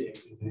first reading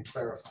and then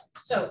clarify.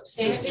 So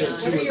standing,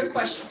 just what two are of your you.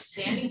 questions?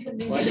 Standing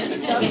committee. What? and What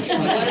subcommittee. is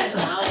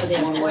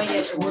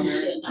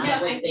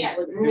the yes.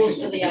 rules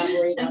to the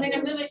operate? I'm gonna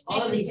move it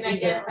All so of we these can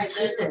things are identify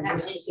those that have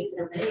different. issues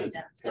and make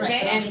them. Right, Okay,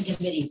 planning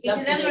committee, because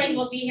otherwise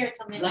we'll subcommittees. be here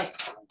till midnight.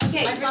 Like,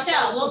 Okay, I thought that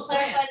Michelle, was we'll the plan.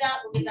 clarify that,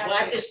 we'll be well,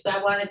 back.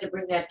 I wanted to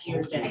bring that to your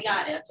attention. I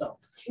got it. That's all.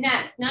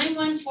 Next,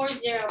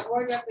 9140,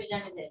 board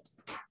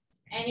representatives.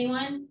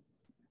 Anyone?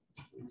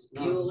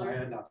 No, I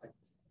had nothing.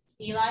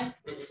 Eli,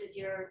 this is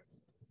your,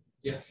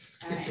 Yes.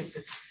 all right.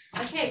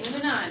 Okay,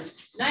 moving on.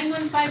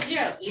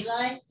 9150,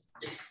 Eli,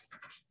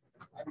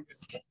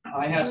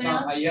 I have some,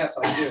 Anyone yes,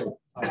 I do.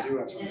 I do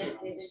have is something. it,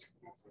 on is this.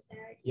 it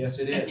necessary? Yes,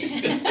 it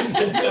is.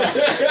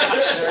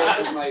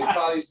 As my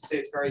father used to say,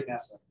 it's very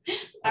necessary.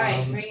 All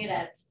right, bring it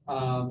up.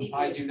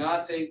 I do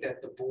not think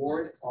that the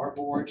board, our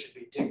board, should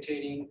be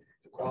dictating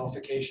the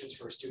qualifications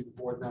for a student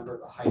board member.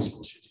 The high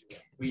school should do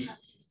that. We,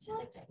 All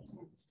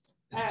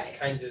right. it's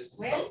kind of,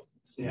 Where?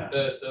 Yeah.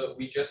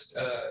 we just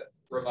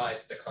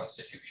revised the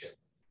Constitution.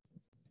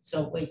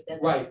 So wait,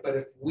 that's. Right, but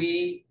if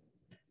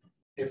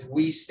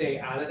we stay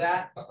out of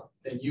that,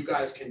 then you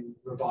guys can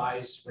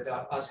revise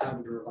without us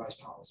having to revise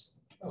policy.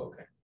 Oh,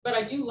 okay. But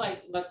I do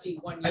like, must be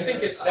 1 year. I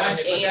think it's of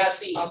That's, fine.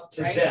 that's ASB, up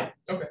to right? them.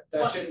 Okay.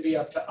 That shouldn't be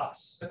up to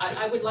us. That's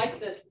I good. would like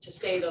this to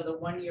stay though, the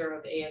 1 year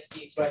of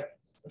ASB experience.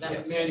 So that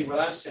would- Mandy, what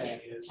I'm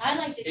saying is, I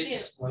liked it too.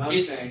 It's, what I'm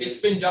it's, saying it's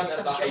is, been done at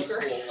Some the high joker.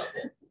 school level.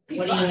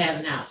 What do you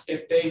have now?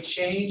 if they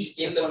change,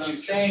 In the what I'm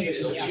future, saying is,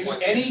 it'll if be you, 1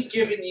 year. any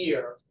given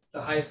year,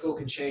 the high school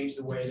can change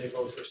the way they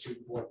vote for a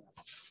student board member.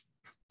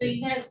 So you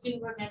can have a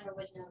student board member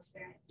with no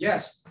experience.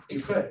 Yes,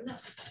 you could, No.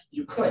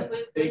 you could.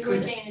 They We were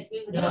could. saying if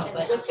we would. No, have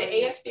but them With the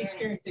with ASB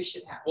experience, they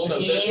should have. Well, no,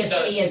 The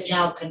ASB is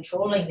now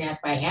controlling that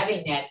by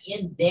having that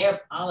in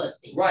their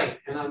policy. Right,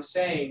 and I'm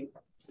saying,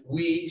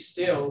 we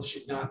still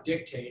should not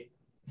dictate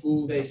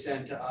who they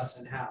send to us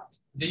and how.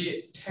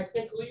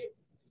 Technically,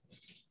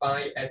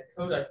 by ed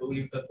code, I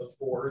believe that the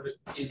board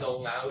is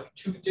allowed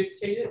to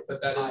dictate it, but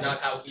that is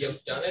not how we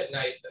have done it. And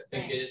I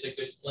think it is a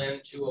good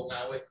plan to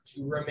allow it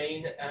to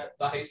remain at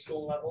the high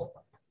school level.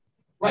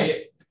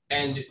 Right.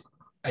 And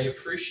I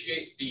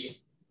appreciate the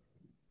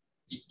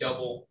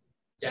double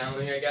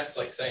downing, I guess,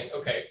 like saying,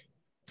 okay,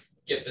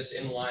 get this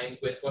in line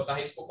with what the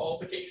high school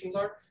qualifications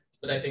are.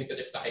 But I think that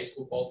if the high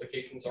school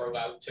qualifications are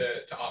allowed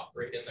to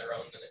operate in their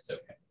own, then it's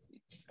okay.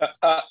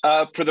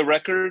 For the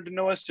record,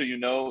 Noah, so you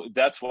know,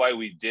 that's why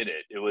we did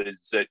it. It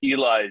was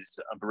Eli's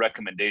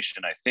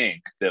recommendation, I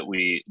think, that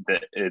we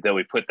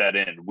put that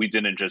in. We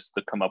didn't just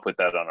come up with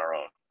that on our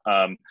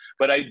own.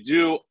 But I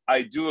do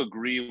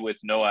agree with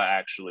Noah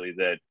actually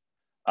that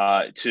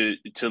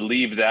to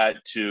leave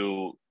that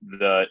to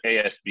the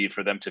ASB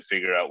for them to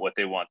figure out what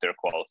they want their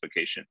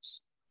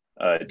qualifications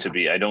to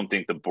be. I don't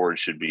think the board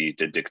should be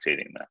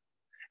dictating that.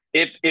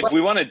 If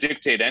we want to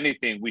dictate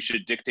anything, we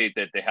should dictate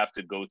that they have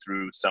to go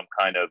through some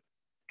kind of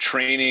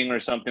training or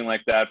something like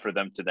that for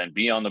them to then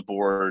be on the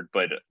board.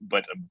 But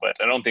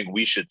I don't think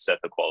we should set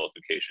the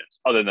qualifications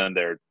other than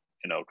they're,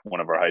 one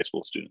of our high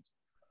school students.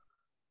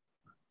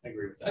 I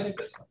agree with I that. think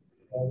that's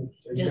fine.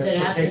 Does it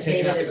have to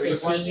say that it's a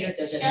senior?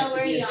 Does it have Michelle, to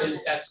where are be a you on senior?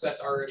 this?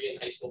 That's already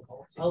in high school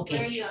policy. Where are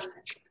Okay, you on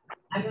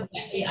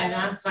this?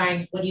 I'm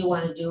fine. What do you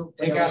want to do?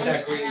 Take out that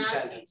I'm green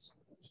asking. sentence.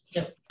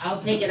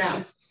 I'll take it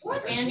out.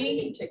 Andy?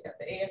 You can take that,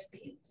 the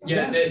ASB.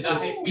 Yeah, Yes,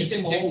 we it's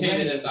can already- dictate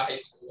it at the high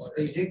school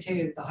They already.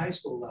 dictated at the high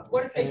school level.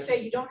 What if they and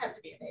say you don't have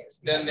to be an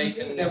ASB? Then they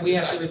can. Then we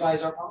have to decide.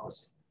 revise our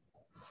policy.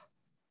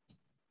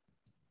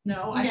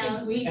 No, I No.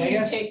 think we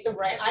AS can take the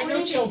right, I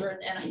know children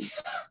and I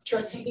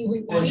trust me,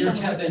 we want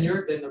someone.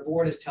 Then the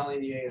board is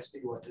telling the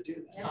ASB what to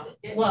do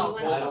then. Well,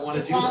 I don't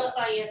wanna To do that.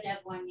 qualify, you have to have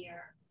 1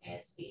 year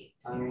ASB.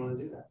 I don't wanna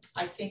do that.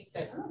 I think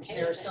that Okay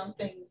there are with it. some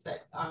things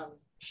that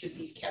should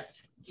be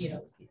kept,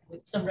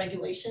 with some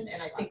regulation,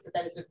 and I think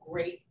that is a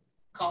great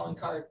calling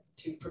card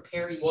to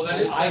prepare you. Well, that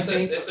for- is, I that's a,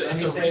 think- it's let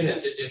me a say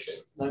recent this. addition.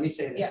 Let me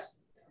say Yeah. this.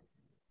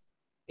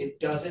 It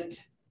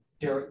doesn't,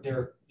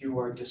 you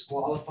are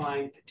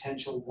disqualifying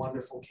potential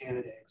wonderful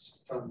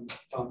candidates from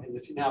in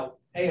the, now,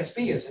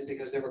 ASB isn't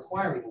because they're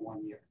requiring the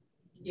 1 year.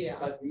 Yeah,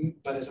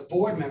 But as a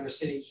board member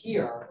sitting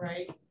here,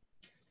 right.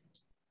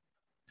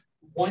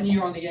 1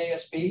 year on the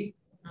ASB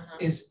Uh-huh.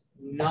 is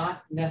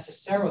not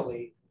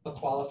necessarily a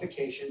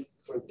qualification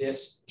for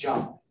this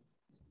job.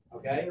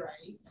 Okay?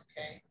 Right,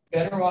 okay.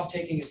 Better off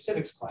taking a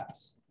civics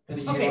class than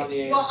a year on the Okay,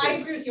 ASB. well, I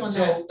agree with you on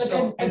that, but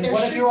then, but And there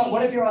what if should you're on, be-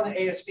 what if you're on the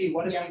ASB?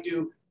 What if Yeah. you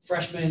do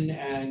freshman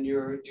and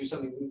do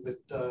something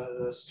with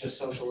just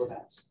social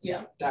events?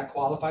 Yeah. That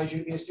qualifies you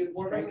to be a student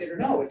board member?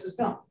 No, it does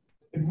not.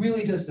 It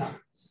really does not.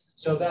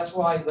 So that's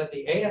why let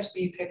the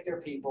ASB pick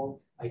their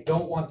people. I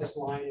don't want this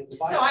line in the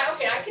No, bylaw.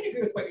 I can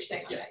agree with what you're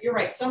saying on that. You're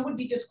right. Some would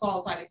be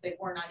disqualified if they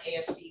weren't on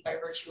ASB by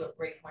virtue of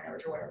grade point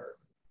average or whatever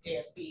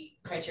ASB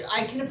criteria.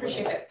 I can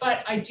appreciate that,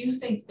 but I do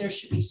think there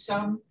should be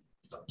some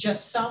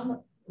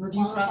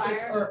review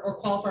process or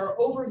qualifier or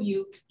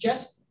overview,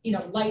 just,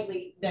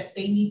 lightly, that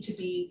they need to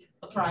be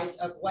apprised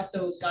of what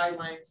those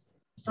guidelines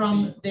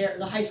from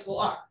the high school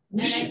are.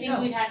 And I think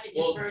we'd have to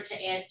Well, defer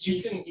to you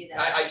ASB can, to do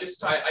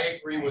that. I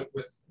agree with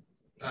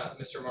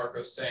Mr.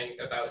 Marcos saying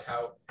about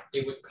how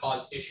it would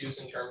cause issues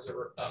in terms of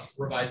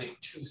revising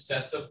two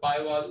sets of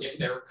bylaws if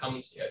there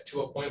comes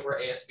to a point where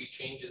ASB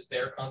changes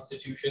their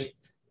constitution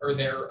or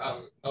their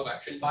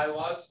election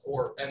bylaws,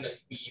 and then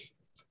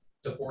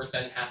the board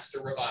then has to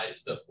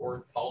revise the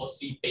board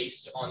policy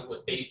based on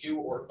what they do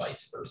or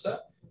vice versa.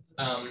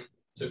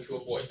 So to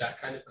avoid that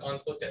kind of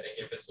conflict, I think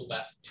if it's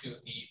left to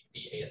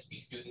the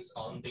ASB students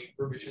on the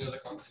revision of the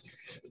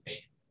Constitution, it would make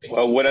things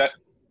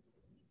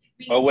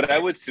well, what I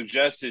would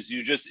suggest is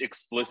you just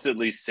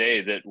explicitly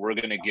say that we're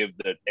going to give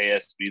the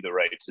ASB the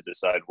right to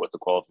decide what the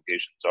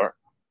qualifications are.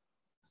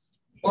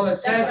 Well, it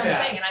That's says what I'm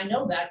that, saying, and I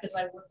know that because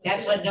I work.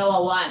 That's what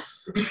Noah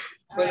wants.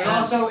 but it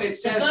also, it The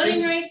says voting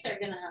student, rights are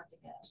gonna have to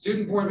go.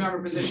 student board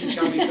member position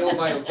shall be filled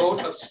by a vote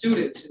of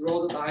students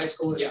enrolled at the high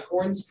school in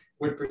accordance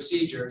with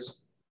procedures.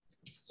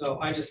 So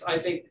I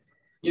think,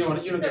 you know No,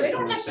 guys they know don't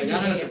what I'm have to saying. be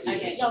I don't have to ASB.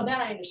 read this. No,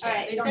 that I understand.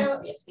 Alright, They don't so- have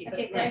to be ASB, but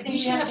okay, so I think we we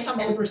should have have some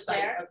consensus oversight.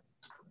 there.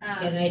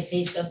 Can I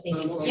say something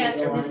before we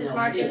Yes, go on? Mrs. else?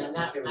 Marcus. I'm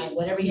not-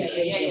 whatever you Yeah,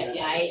 change yeah, it,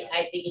 yeah.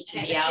 I think it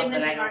should be Okay, out,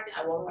 but Mrs. I Marcus.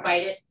 won't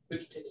fight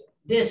it.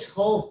 This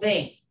whole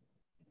thing,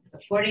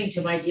 according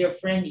to my dear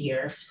friend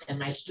here and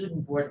my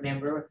student board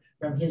member,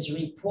 from his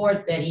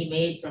report that he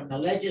made from the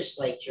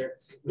legislature,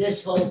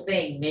 this whole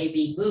thing may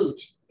be moot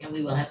and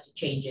we will have to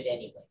change it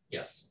anyway.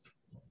 Yes.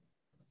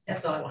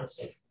 That's all I want to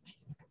say.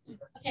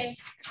 Okay,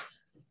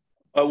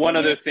 One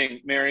other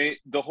thing, Mary,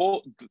 the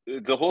whole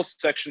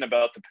section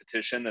about the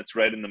petition that's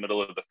right in the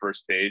middle of the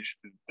first page,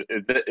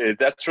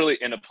 that's really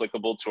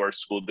inapplicable to our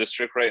school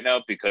district right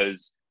now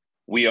because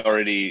we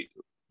already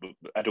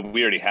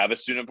have a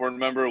student board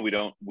member. We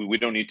don't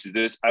need to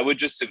do this. I would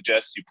just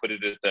suggest you put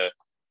it at the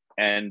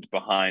end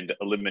behind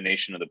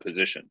elimination of the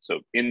position. So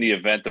in the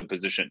event the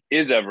position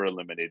is ever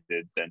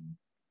eliminated, then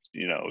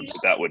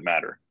that would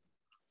matter.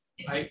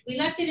 we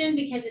left it in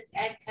because it's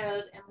ed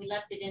code, and we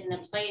left it in the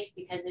place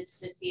because it's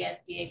the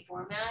CSDA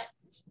format.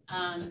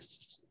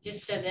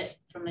 Just so that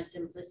from a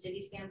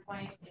simplicity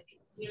standpoint, if you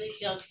really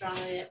feel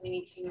strongly that we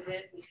need to move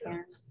it, we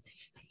can.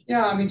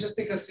 Yeah, I mean, just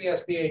because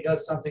CSBA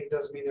does something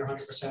doesn't mean they're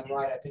 100%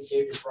 right. I think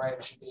Gabe is right.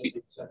 It should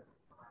be.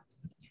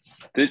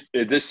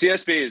 The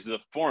CSBA is the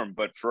form,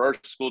 but for our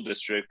school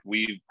district,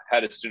 we've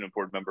had a student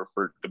board member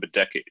for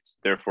decades.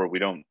 Therefore, we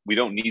don't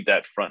need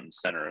that front and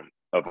center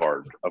of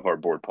our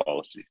board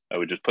policy. I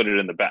would just put it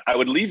in the back. I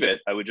would leave it.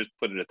 I would just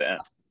put it at the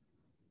end.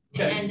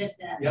 The end of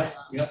that. Yep.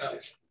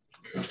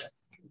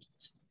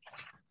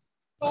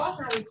 How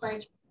often are we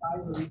planning to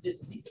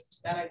revisit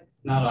these? That I.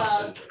 Not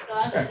Well,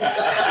 often.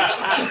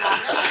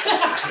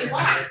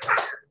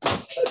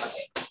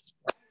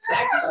 So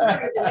I just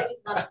wondered if there's any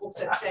kind of books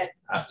that said,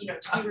 to be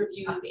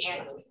reviewed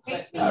annually.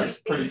 But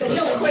Pretty But much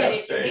no, on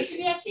wait, that it page. should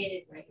be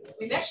updated regularly. I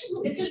mean, that should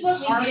really This be is what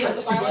we part do. of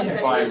the bylaws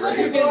that Fine, is right.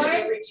 revisit Board,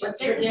 every 2 What's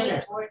This your is what dinner?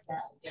 the board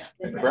does. Yeah.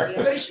 This is Breakfast.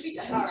 But it should be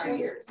done in 2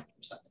 years. or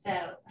something.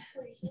 So,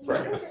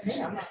 Breakfast.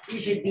 Yeah, I'm not-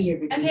 You should be here.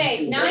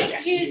 okay,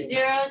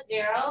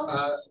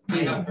 9200. We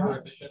have the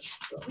revision.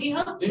 We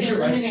hope Did to you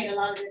write- eliminate a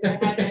lot of this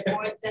and have a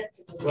board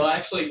subcommittee. Well,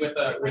 actually, with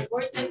Like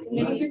board I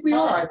subcommittees. think we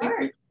are. I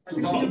think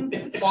fall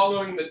apart.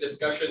 following the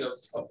discussion of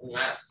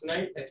last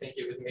night, I think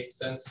it would make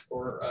sense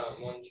for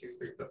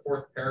the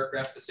fourth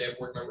paragraph to say a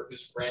board member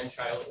whose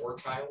grandchild or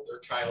child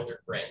or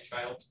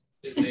grandchild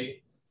is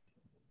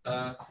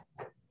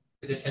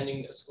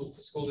attending a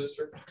school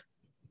district.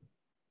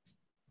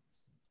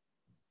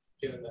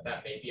 Given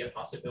that may be a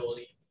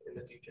possibility in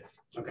the future.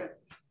 Okay.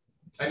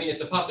 I mean,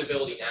 it's a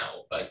possibility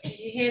now, but Did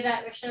you hear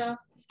that, Rochelle?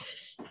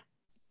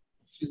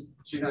 she's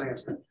not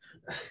answering.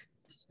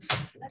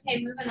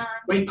 Okay, moving on.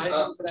 Wait, I have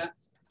time for that.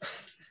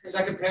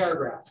 Second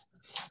paragraph.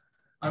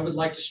 I would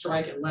like to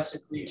strike unless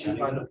agreed to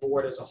by the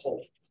board as a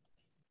whole.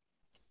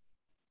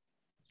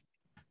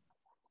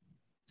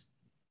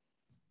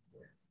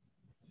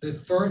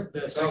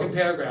 The second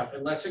paragraph,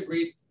 unless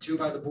agreed to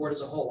by the board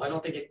as a whole. I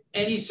don't think in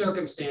any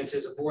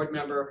circumstances a board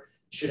member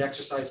should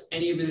exercise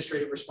any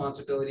administrative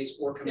responsibilities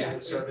or command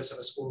the service of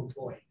a school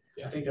employee.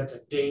 I think that's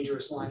a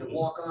dangerous line to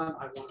walk on.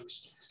 I want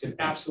to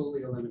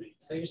absolutely eliminate.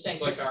 So you're saying.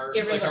 it's like just our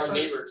give her the first-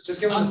 neighbors.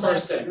 Just give them the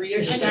first thing.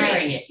 You're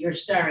starring it. You're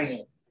starring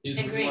it.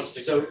 Agreed.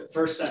 So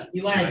first sentence.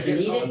 You wanna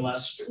delete it?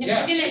 Unless. If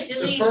Yeah, we're gonna the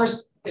delete,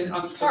 first, the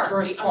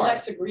first part.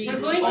 Unless agreed. We're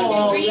going to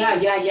Oh, delete-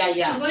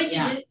 yeah. we're going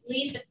Yeah. to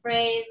delete the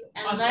phrase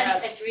Unless-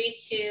 unless agreed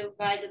to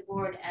by the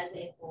board as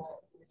a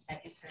whole in the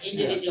second term.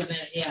 Individual,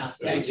 yeah.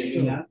 Yeah,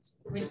 deleting that.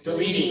 We're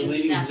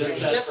Deleting that just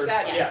phrase. that Just first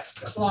that, part. Yes.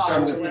 Clause.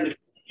 Starts or with whatever.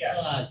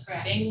 Yes.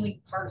 Correct.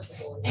 Dangling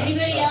participle.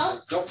 Anybody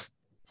else? Nope.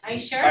 Are you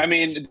sure? I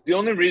mean, the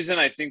only reason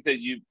I think that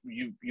you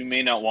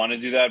may not want to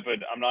do that, but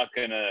I'm not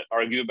gonna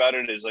argue about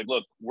it, is like,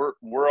 look,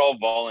 we're all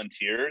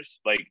volunteers.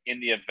 Like, in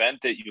the event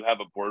that you have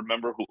a board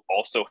member who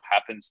also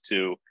happens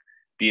to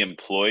be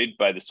employed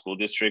by the school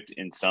district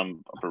in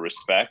some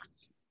respect,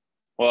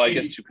 well, I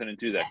guess you couldn't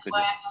do that, That's could why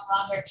you?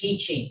 I'm no longer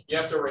teaching. You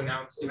have to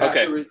renounce it. You have to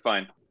Okay,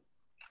 fine.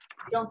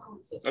 Don't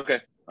coexist.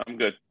 Okay, I'm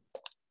good.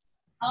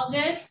 All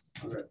good?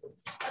 Okay.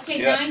 Okay,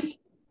 Yeah.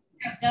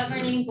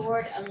 Governing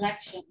board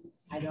election.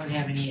 I don't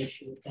have any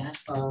issue with that.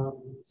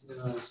 It's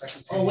the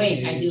second Oh,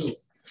 wait, I page. do.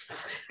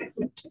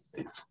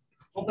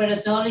 Oh, but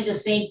it's only the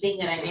same thing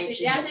that I That's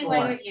mentioned exactly why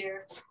before. you're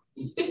here.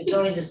 It's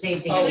only the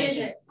same thing I What is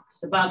mentioned. it?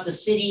 About the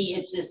city,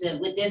 it's just that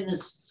within the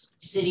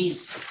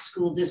city's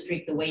school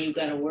district, the way you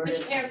gotta word Which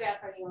it. paragraph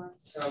are you on?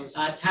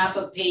 Top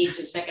of page,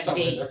 the second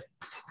Something page, there.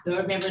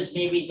 board members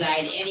may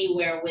reside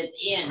anywhere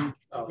within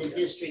Oh, the okay.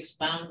 district's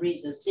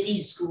boundaries, the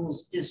city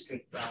schools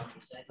district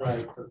boundaries. I think.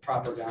 Right, the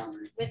proper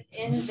boundary.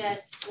 Within the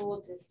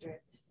school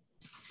district.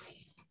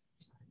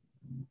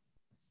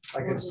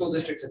 Like in school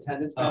district's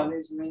attendance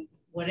boundaries, you mean?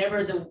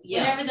 Whatever the,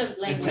 yeah, Whatever the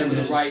language Whatever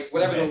the is. right,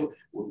 whatever the,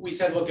 we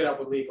said look it up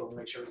with legal, to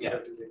make sure we Yeah.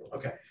 got it legal.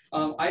 Okay.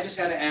 I just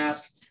had to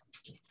ask,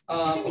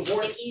 Maybe a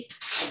board,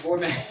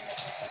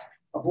 stickies.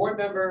 a board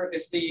member,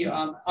 it's the,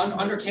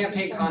 under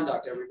campaign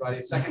conduct,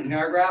 everybody, second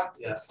paragraph.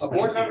 Yes. A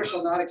board member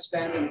shall not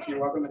expend, and if you're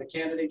welcome, and a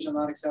candidate shall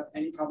not accept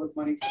any public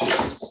money for the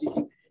purpose of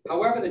seeking.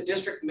 However, the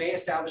district may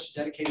establish a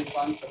dedicated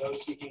fund for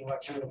those seeking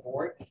election of the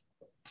board.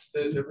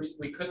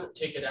 We couldn't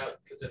take it out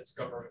because it's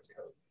government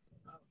code.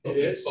 It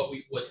is? But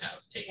we would have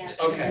taken it.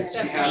 Okay,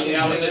 so we have.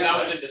 That was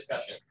a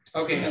discussion.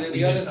 Okay, and then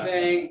the other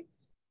thing,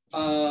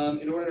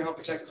 in order to help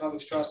protect the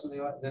public's trust in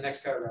the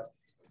next paragraph,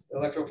 the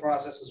electoral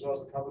process as well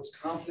as the public's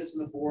confidence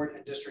in the board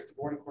and district, the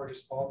board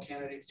encourages all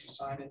candidates to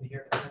sign and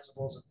adhere to the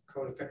principles of the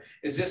code of fair.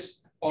 Is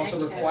this also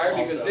Okay. required?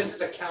 Because Also. this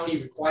is a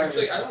county requirement.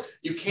 Actually, I don't,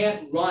 You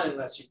can't run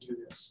unless you do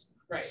this.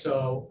 right.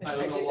 So I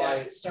don't I know did why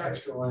that. it's Sorry.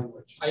 extra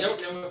language. I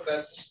don't know if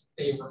that's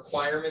a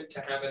requirement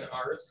to have in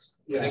ours.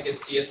 I Yeah, think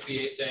it's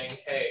CSBA saying,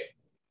 hey,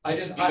 I you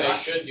just,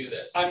 guys should do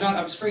this. I'm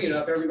just bringing it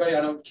up, everybody.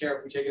 I don't care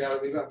if we take it out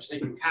or leave it. I'm just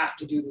saying you have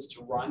to do this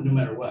to run, No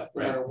matter what,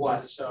 no right? matter what,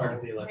 This is so. Part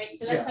of the Right, election.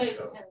 so that's why you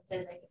kind of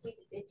said, like, if we,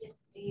 it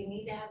just, do you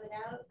need to have it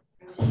out?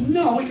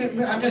 No, we could,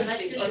 I'm just,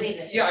 Let's just leave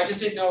it. yeah, I just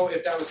didn't know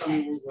if that was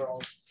something we were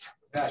all.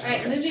 All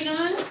right, moving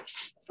on.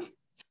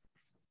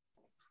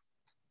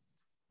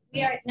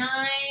 We are at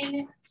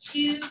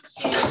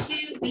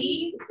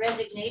 9.222B,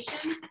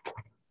 resignation.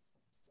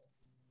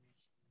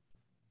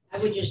 I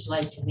would just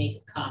like to make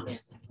a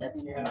comment that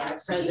our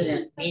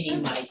president,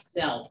 meaning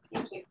myself,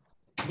 Thank you.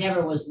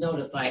 never was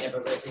notified of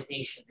a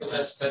resignation. But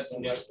that's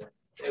new.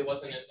 It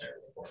wasn't in there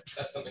before.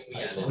 That's something we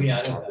added. We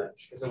added that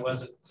because it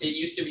wasn't. It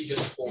used to be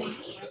just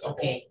boards as a whole.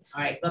 Okay,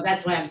 all right, well,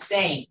 that's what I'm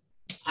saying.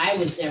 I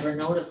was never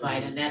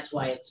notified, and that's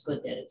why it's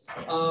good that it's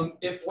there.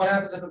 What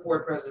happens if the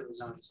board president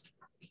resigns?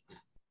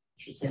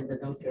 She sent the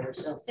note to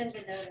herself. Send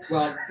the note.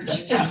 Well,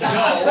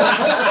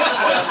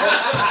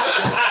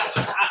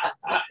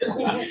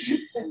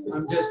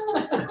 I'm just,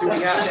 do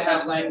we have to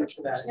have language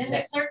for that? Then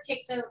the clerk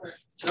takes over.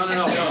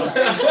 No.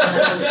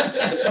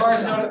 As far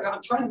as, I'm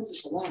trying to move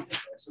this along.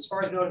 So as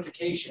far as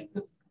notification,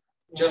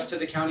 just to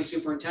the county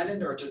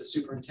superintendent or to the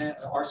superintendent,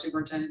 our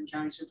superintendent and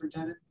county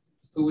superintendent?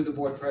 Who would the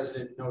board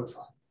president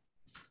notify?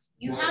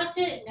 You have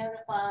to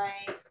notify,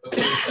 The board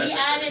we secretary.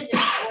 added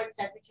the board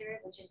secretary,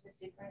 which is the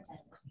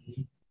superintendent.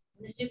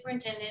 The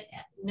superintendent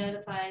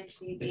notifies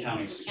the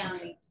county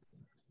county.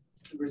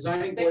 The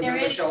resigning But board there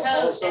member is shall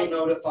code also that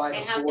notify They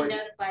the have to board,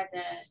 notify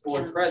the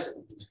board county.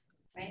 president.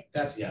 Right.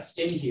 That's Yes.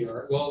 in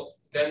here. Well,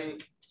 then,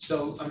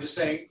 So I'm just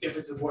saying, if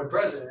it's a board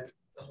president,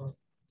 Uh-huh.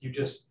 you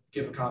just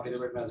give a copy of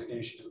the written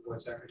resignation to the board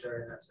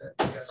secretary and that's it.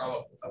 I guess.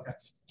 probably. Okay.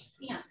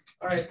 Yeah.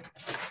 All right.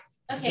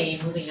 Okay,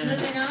 Okay, moving on.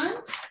 moving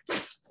on.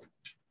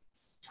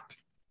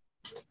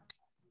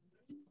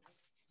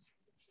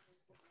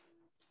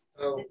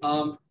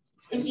 Oh,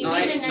 It's Can you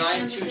read the next nine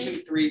number, two two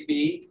please? three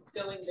B,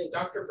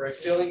 Dr. Brick.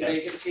 filling Yes.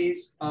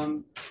 vacancies.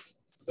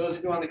 Those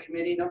of you on the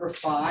committee, number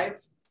 5.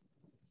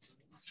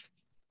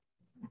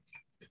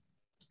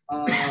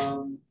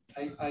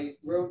 I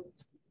wrote,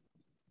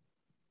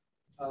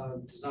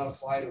 does not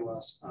apply to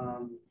us.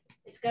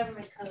 It's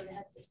government code, it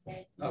has to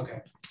stay.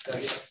 Okay.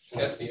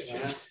 That's the issue.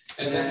 And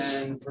And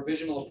then then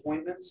provisional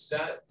appointments.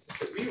 that,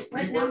 we What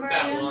reworked number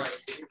that are you? line,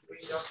 didn't we,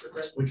 Dr.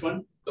 Brick? Which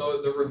one?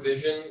 The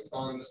revision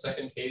on the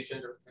second page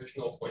under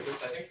provisional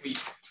appointments, I think we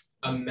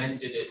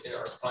amended it in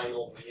our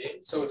final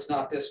meeting. So it's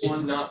not this It's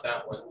one? not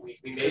that one. We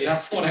made Because it,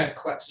 that's the one I had a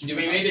question. we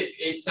made it,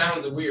 it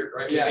sounds weird,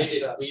 right? We Yes, made it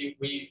does.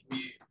 We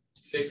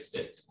fixed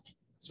it.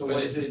 So but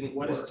what it is it, didn't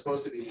what is it work.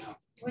 supposed to be now?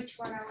 Which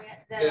one are we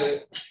at?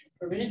 The,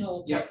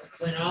 Provisional. Yep.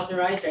 When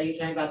authorized, are you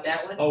talking about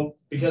that one? Oh,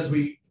 because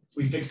we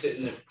fixed it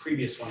in the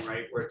previous one,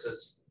 right? Where it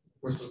says,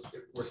 we're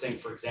saying,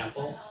 for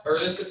example. or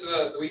this is,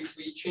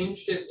 we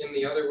changed it in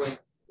the other one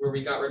where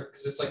we got rid,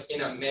 because it's like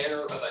in a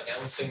manner of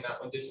announcing,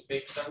 that one didn't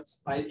make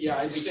sense. I just We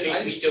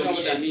didn't changed- know we what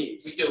that deleted-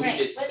 means. We Right,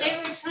 deleted what they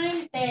stuff. were trying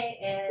to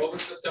say What is,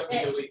 was the stuff we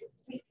that- deleted?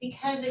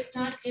 because it's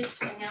not just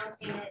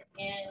announcing it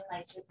in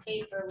like the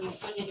paper, we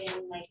put it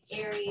in like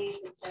Aries,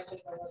 et cetera,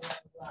 blah, blah, blah,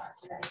 blah.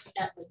 So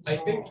that was the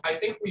goal. I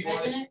think we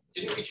wanted, President?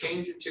 didn't we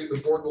change it to the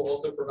board will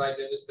also provide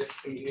notice that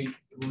community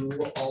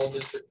through all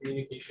district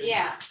communication?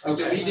 Yeah, So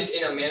we did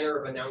in a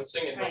manner of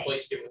announcing and Right.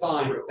 replaced it with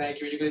Fine, through.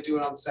 thank you. You're gonna do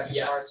it on the second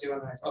part Yes. too.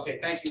 Okay,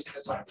 thank you.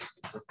 That's fine.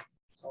 That's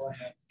all I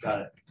had.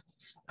 Got it.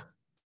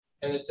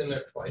 And it's in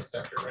there twice,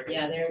 Dr. Reagan.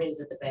 Yeah, there it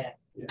is at the back.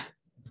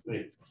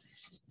 Wait.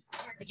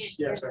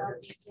 Yes,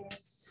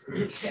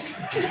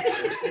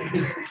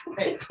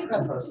 Hey,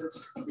 that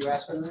post-its. You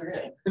asked for them,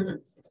 they're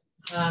good.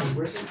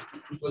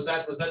 Was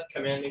that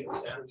commanding the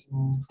sound?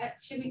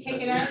 Should we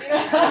take it out?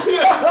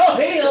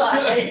 They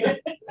lie.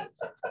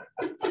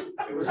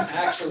 It was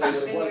actually what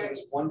it was. I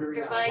was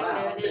wondering out Provide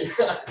loud. notice,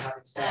 and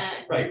having staff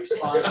make Right.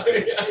 response.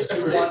 Just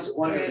who wants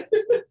wondering.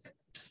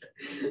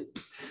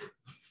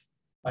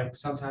 Like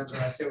sometimes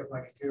when I sit with my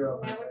computer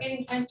open. Now it's we're like,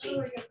 getting punchy.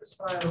 We're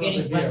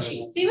getting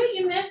punchy. See what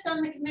you missed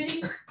on the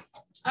committee?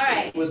 All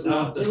right. Was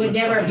not. We would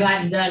never have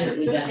gotten done if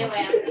we done Anyway,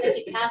 it. I'm such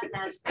a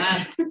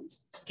taskmaster.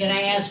 Can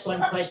I ask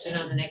one question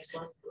on the next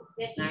one?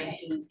 Yes, you may.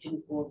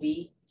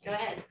 9224B. Go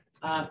ahead.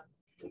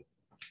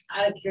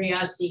 Out of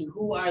curiosity,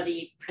 who are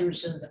the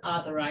persons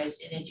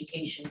authorized in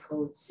Education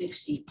Code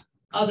 60,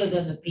 other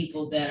than the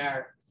people that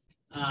are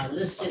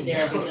listed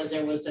there? Because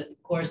there was, of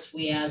course,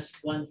 we asked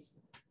once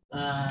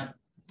the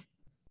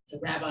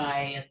rabbi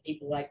and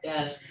people like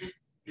that,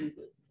 and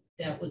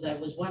I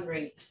was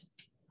wondering,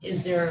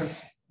 is there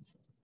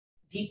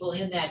people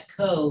in that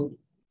code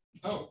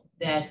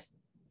that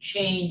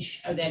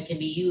change or that can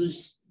be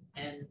used?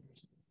 And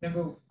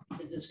remember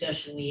the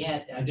discussion we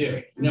had. I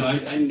do. No,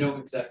 I know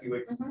exactly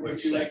what Mhm. what Would you're you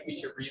saying. like me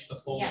to read the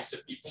full list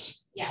of people?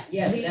 Yes.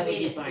 Yes, please that would read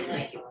be it. fine,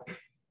 thank you.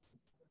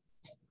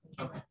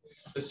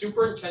 The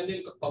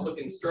superintendent of public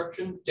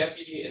instruction,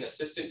 deputy and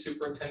assistant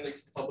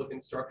superintendents of public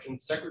instruction,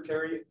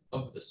 secretary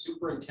of the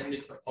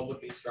superintendent of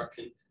public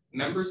instruction,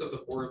 members of the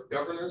board of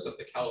governors of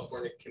the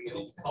California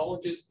Community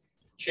Colleges,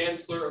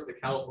 chancellor of the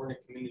California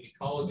Community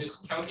Colleges,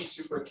 county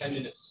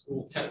superintendent of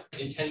school,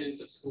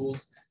 intendants of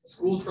schools,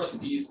 school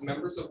trustees,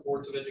 members of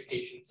boards of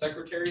education,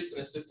 secretaries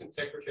and assistant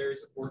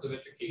secretaries of boards of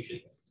education,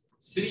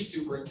 city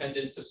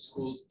superintendents of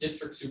schools,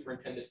 district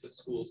superintendents of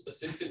schools,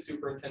 assistant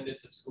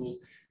superintendents of schools,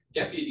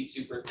 deputy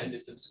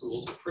superintendents of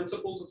schools,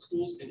 principals of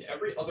schools, and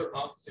every other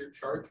officer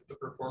charged with the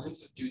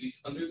performance of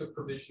duties under the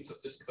provisions of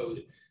this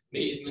code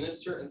may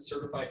administer and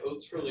certify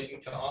oaths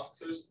relating to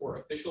officers or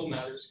official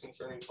matters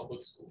concerning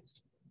public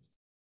schools.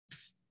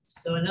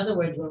 So in other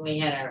words, when we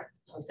had our,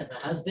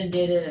 husband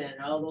did it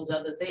and all those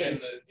other And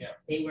things, yeah,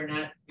 they were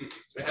not, it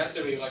has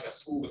to be like a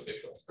school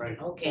official.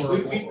 okay.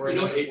 Or- You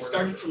know, it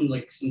started from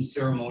like some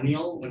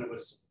ceremonial, when it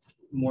was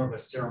more of a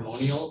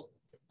ceremonial,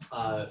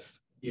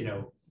 you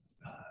know,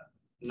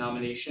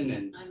 nomination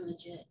and. I'm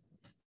legit.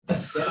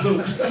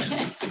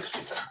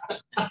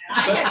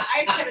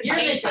 You're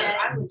legit.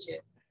 I'm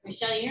legit.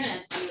 Michelle, you're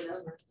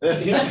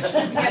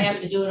gonna have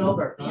to do it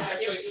over. I have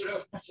to do it over. Yeah. Actually,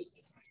 no,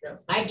 just-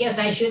 I guess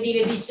I shouldn't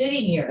even be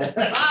sitting here.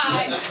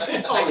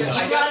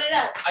 I brought it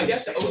up.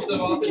 guess oaths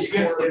of office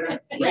for,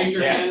 raise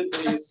your hand,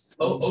 please.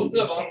 Oaths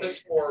of office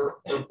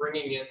for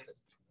bringing in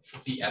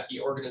at the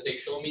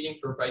organizational meeting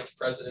for vice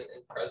president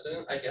and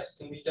president, I guess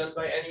can be done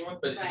by anyone,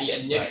 but Right. the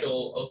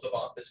initial oath of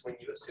office when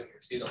you assume your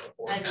seat on the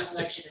board As an has to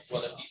be elected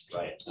one of official. these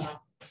people. Yeah.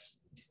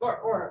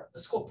 Or the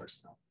school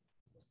personnel.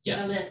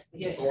 Yes, list.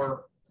 Yeah.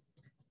 or,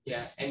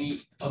 yeah,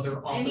 any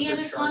other officer. Any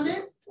other charged with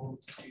comments?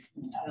 performance.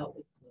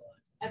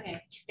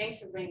 Okay, thanks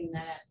for bringing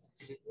that up.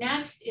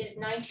 Next is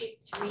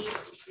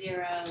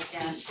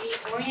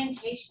 9230-3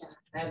 orientation.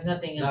 I have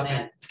nothing on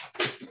that.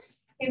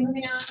 Okay,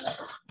 moving on.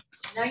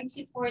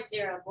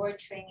 9240 board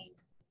training.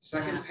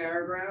 Second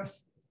paragraph,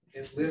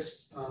 it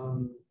lists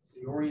the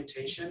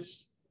orientation,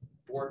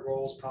 board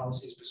roles,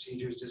 policies,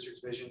 procedures,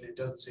 district vision. It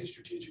doesn't say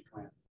strategic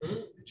plan.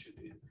 It should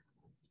be in there.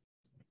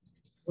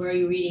 Where are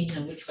you reading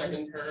and which one?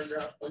 Second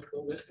paragraph, like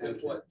the list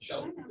of what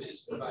shall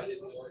is provided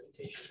in the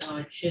orientation.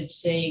 It should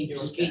say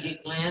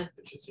strategic plan.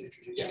 It should say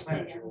strategic Yes,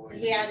 plan. it does.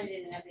 We added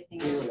it and everything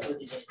We will else.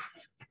 put it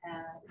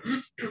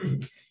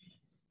in.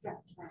 Strat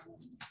plan.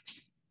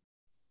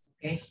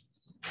 Okay.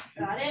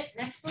 Got it,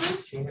 next one. Moving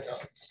on. You guys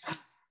are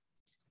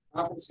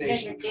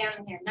Compensation.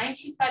 down here,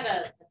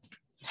 9250.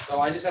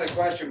 So I just had a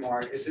question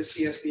mark. Is this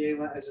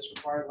CSBA, is this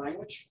required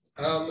language?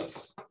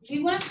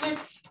 We went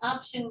with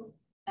option,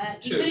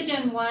 you Two. could have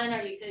done one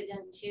or you could have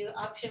done two.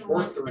 Option Or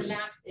one, the three.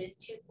 max is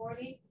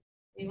 240.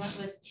 We went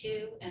with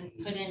 2 and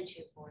put in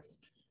 240.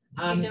 You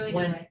go either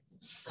When, way.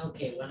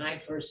 okay, when I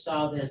first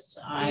saw this,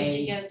 Or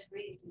you can go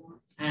 3 if you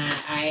want.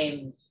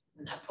 I'm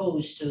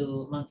opposed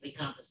to monthly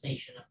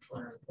compensation of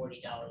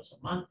 $240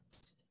 a month.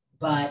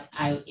 But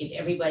if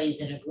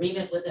everybody's in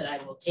agreement with it, I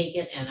will take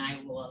it and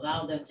I will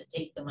allow them to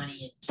take the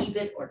money and keep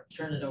it or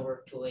turn it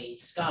over to a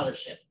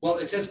scholarship. Well,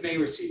 it says may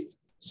receive.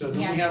 So then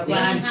we Yeah. have. What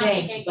I'm have to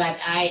saying, take but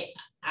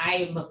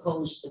I'm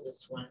opposed to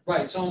this one.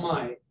 Right, so am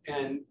I.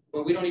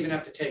 But we don't even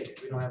have to take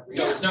it. We don't have.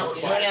 No, it's not You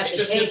required. don't have It to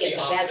just take gives it, the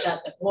but that's option.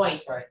 not the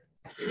point. Right.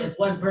 If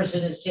one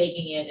person is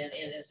taking it and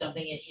it's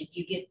something,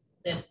 you get,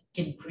 that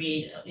can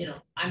create,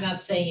 I'm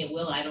not saying it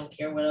will, I don't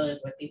care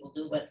what people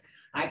do, but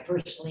I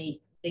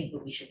personally think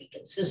that we should be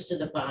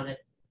consistent upon it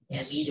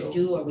and we either So-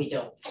 do or we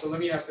don't. So let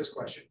me ask this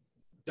question.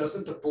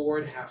 Doesn't the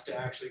board have to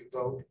actually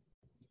vote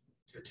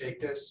to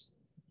take this?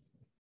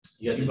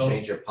 You have to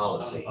change your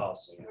policy.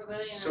 We're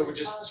voting on So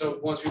this policy. so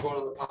once we vote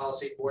on the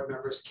policy, board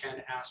members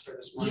can ask for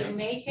this money? You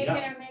may take it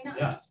or may not.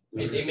 Yeah.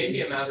 It may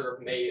be a matter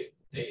of may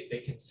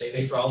they can say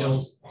Pay they for all don't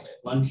those want it.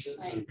 lunches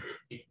Right. and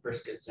beef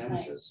brisket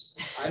sandwiches.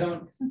 I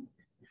don't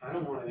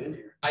want it in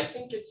here. I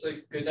think it's a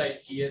good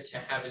idea to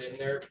have it in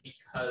there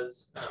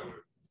because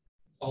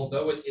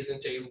although it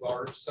isn't a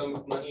large sum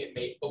of money, it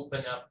may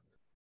open up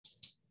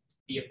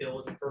the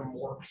ability for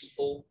more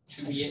people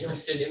to be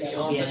interested in the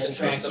office and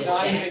trust It's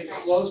someone. not even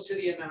close to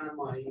the amount of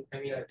money,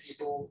 I mean, that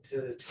people, to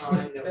the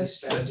time that we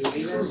spend doing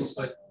true, this.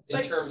 but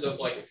in terms of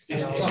like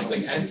If-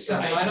 something if- extra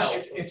might I help.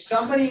 don't- if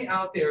somebody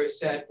out there has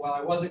said, well,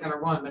 I wasn't gonna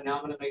run, but now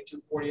I'm gonna make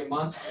 $240 a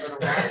month, I'm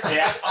gonna run.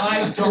 Yeah.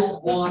 I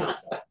don't wanna,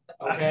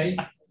 okay?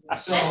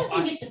 So I don't I,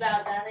 think it's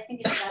about that. I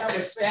think it's about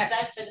Respect.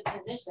 respect for the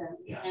position.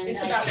 Yeah. And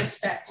It's I- about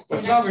respect.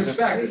 with all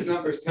respect, this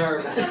number's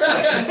terrible. We could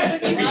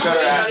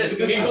add-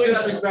 This is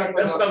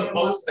disrespectful. That's the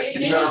most that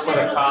can Maybe be done it's for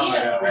the about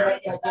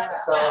comment. you. It's about-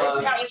 So, it's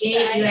about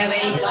Dave, you have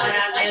respect. any thought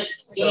on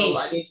this? So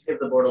I need to give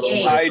the board a little.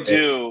 Dave. more I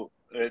information. do.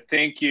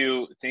 Thank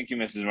you,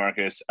 Mrs.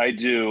 Marcus. I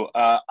do.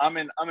 I'm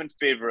in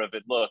favor of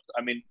it. Look,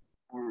 I mean,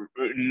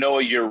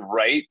 Noah, you're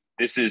right.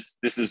 This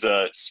is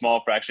a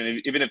small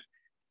fraction. Even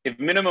if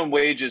minimum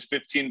wage is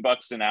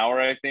 $15 an hour,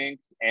 I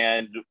think,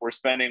 and we're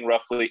spending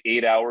roughly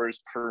 8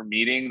 hours per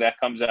meeting, that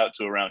comes out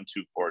to around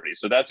 $240.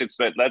 So that's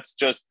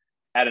just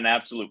at an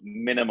absolute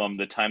minimum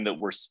the time that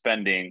we're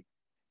spending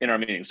in our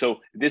meetings.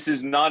 So this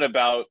is not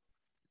about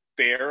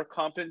fair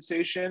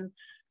compensation.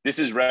 This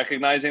is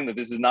recognizing that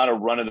this is not a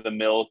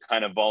run-of-the-mill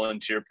kind of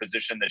volunteer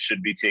position that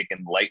should be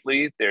taken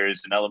lightly. There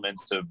is an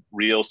element of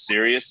real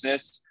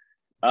seriousness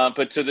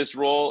put to this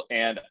role,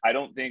 and I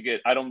don't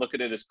look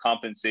at it as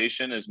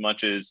compensation as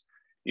much as,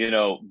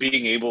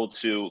 being able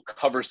to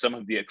cover some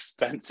of the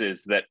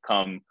expenses that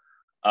come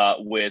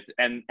with,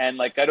 and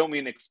like, I don't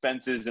mean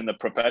expenses in the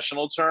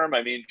professional term.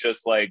 I mean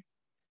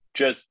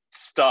just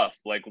stuff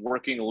like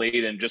working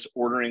late and just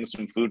ordering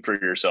some food for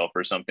yourself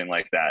or something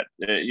like that.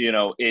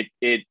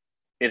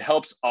 It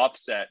helps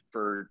offset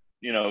for,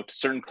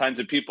 certain kinds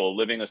of people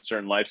living a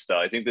certain lifestyle.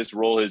 I think this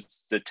role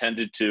has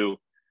tended to,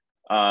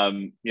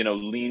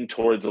 lean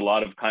towards a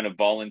lot of kind of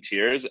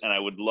volunteers. And I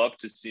would love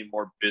to see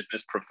more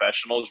business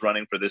professionals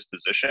running for this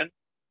position,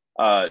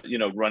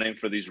 running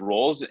for these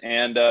roles.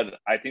 And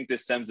I think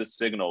this sends a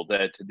signal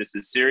that this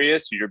is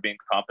serious, you're being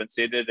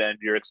compensated, and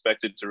you're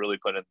expected to really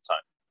put in the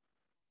time.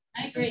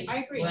 I agree.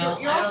 I agree.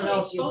 Well, You're I don't also know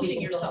if you exposing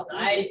people yourself. don't.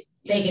 I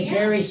take it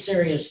very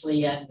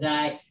seriously, and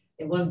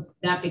it wasn't,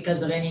 not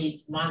because of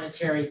any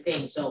monetary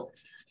thing. So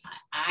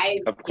I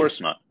Of course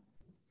not.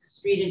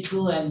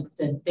 3-2 and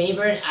in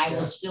favor. I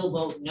will still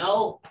vote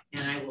no,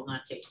 and I will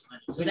not take the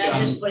money. So that's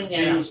just putting that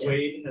out James there.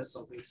 Wade has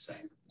something to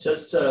say.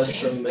 Just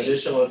some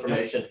additional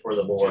information for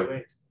the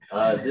board.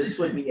 This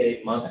would be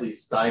a monthly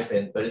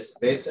stipend, but it's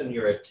based on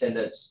your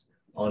attendance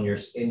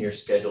in your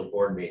scheduled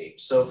board meeting.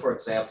 So for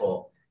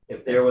example,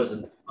 if there was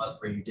a month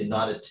where you did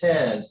not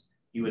attend,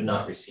 you would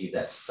not receive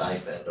that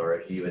stipend. Or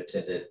if you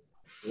attended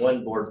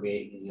one board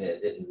meeting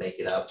and didn't make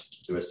it up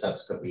to a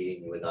subsequent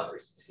meeting, you would not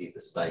receive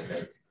the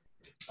stipend.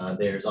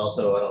 There's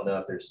also, I don't know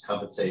if there's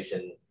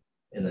compensation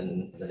in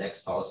the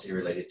next policy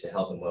related to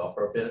health and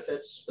welfare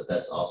benefits, but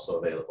that's also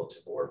available to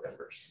board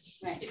members.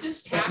 Right. Is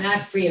this But tax? not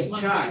free of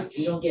Monthly? charge.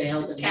 You don't get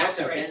health It's and tax,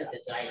 welfare right?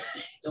 benefits.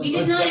 We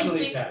did It's not definitely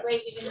include, taxed.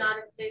 wait, we did not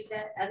include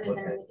that other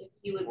than if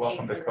you would pay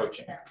Welcome for to the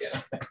coaching.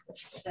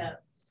 stuff.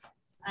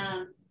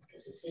 Yeah.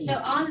 So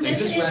on Is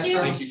this this issue,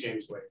 Thank you,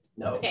 James Wade.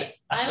 No. okay,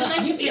 I would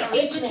like to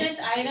proceed with this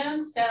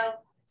item, so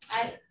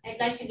I'd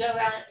like to go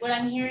around, what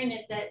I'm hearing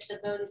is that the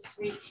vote is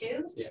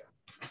 3-2. Yeah.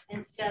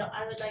 And so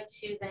I would like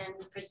to then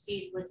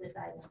proceed with this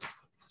item.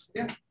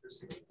 Yeah.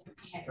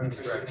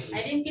 Okay.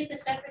 I didn't get the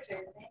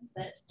secretary thing,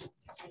 but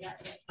I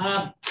got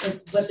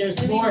it. But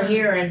there's more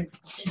here, and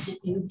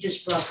you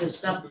just brought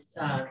this up,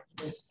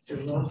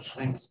 Mr. Roach.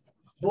 Thanks.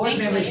 Board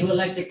Thanks, members Wayne. who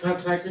elected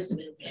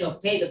participants shall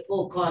pay the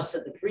full cost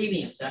of the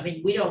premiums. I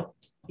mean,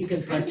 you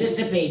can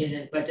participate in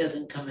it, but it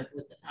doesn't come with,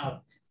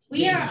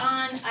 We are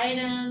on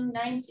item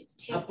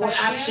 9.2.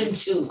 option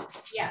 2.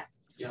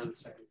 Yes. Yeah, on the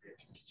second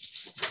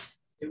page.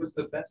 It was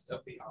the best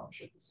of the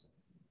options.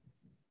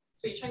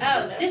 So you're talking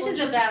Oh, about this medical is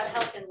insurance? about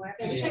health and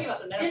welfare. You're talking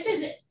about the medical.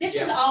 This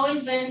has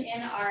always been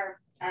in our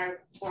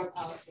board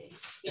policy.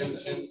 We And,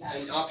 didn't change that.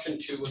 and option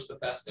 2 was the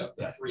best of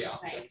the 3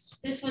 options,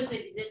 This was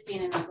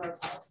existing in our board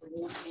policy.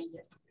 We didn't change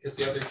it. because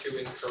the other 2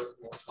 incurred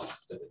more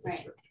cost to the Right.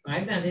 district.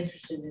 I'm not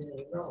interested in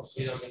it at all.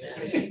 You don't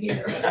need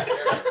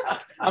to.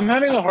 I'm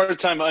having a hard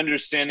time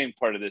understanding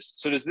part of this.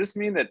 So does this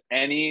mean that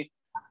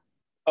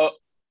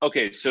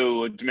okay,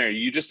 so Mary,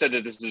 you just said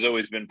that this has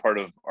always been part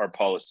of our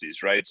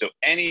policies, right? So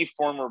any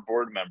former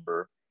board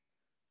member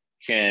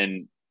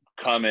can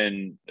come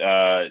and,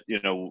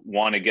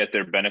 want to get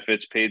their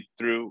benefits paid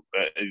through,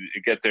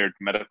 get their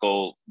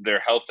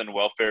health and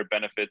welfare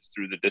benefits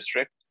through the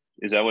district?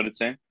 Is that what it's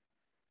saying?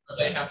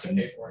 They have to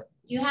pay for it.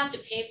 You have to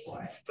pay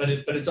for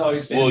it. But it's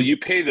always been. Well, you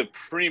pay the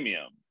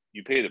premium.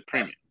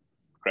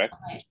 Correct?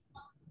 Right.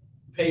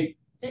 Pay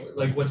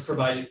like what's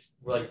provided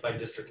like by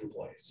district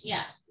employees.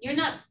 Yeah, you're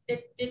not, the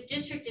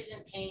district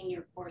isn't paying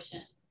your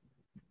portion.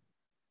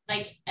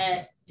 Like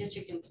a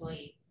district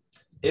employee.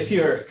 If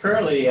you're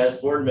currently, as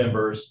board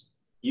members,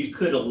 you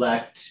could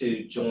elect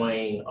to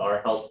join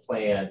our health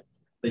plan,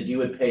 but you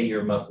would pay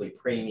your monthly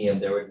premium.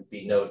 There would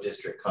be no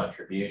district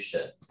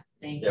contribution.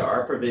 There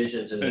are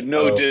provisions in the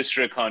no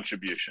district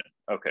contribution.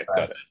 Okay,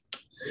 got it.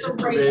 There's a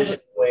provision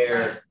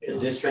where the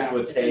district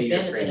would pay your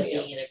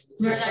premium.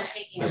 We're not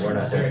taking But we're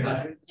not doing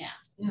that. Yeah,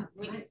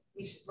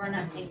 we're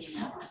not taking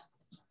that one.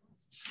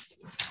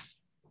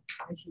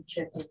 I should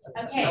check it.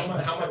 Okay.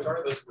 How much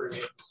are those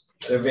premiums?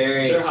 They're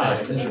very They're high.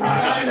 expensive.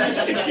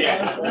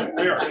 Yeah,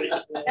 we already.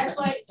 That's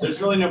why.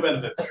 There's really no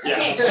benefit.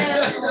 Okay,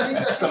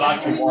 So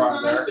not more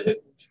on there.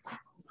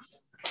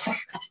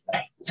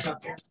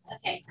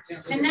 Okay,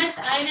 the next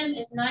item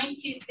is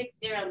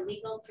 9260,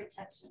 legal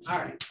protection. All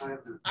right,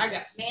 I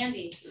got it.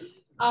 Mandy.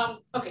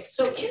 Okay,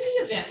 so in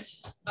the event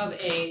of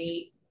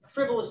a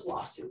frivolous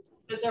lawsuit,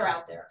 because they're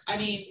out there, I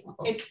mean,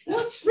 it's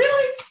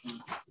really,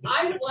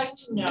 I would like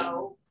to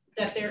know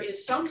that there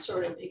is some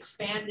sort of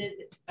expanded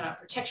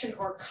protection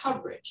or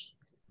coverage.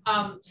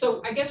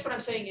 So I guess what I'm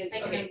saying is,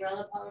 Like okay, an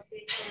umbrella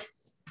policy.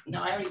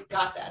 no, I already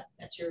got that.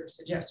 That's your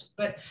suggestion.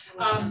 But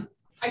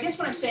I guess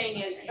what I'm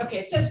saying is, okay,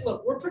 it says,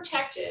 look, we're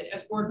protected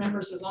as board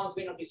members as long as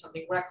we don't do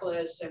something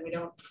reckless and we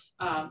don't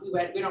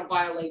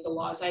violate the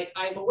laws.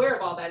 I'm aware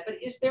of all that,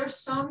 but is there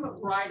some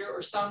rider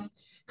or some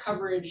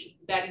coverage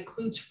that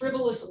includes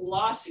frivolous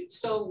lawsuits?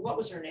 So what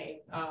was her name?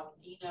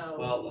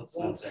 Well, let's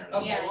not say her name.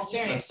 Okay, Yeah. well, say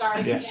her name.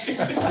 Sorry. That'll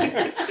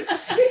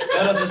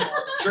just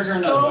trigger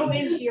another So one.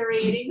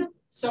 infuriating.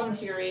 So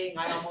infuriating.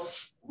 I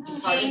almost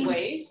parted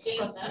ways. Jane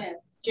from that. Smith.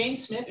 Jane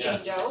Smith,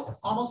 Yes. Jane Doe,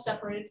 almost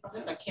separated from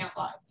this. I can't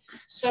lie.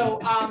 So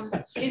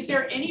is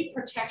there any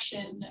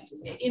protection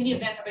in the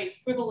event of a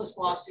frivolous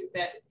lawsuit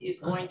that is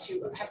going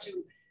to have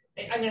to,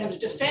 I'm going to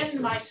defend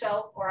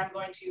myself, or I'm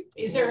going to,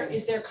 is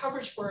there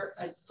coverage for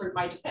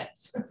my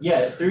defense?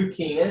 Yeah, through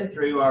Keenan,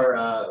 through our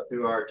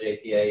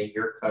JPA,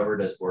 you're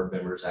covered as board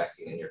members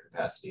acting in your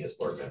capacity as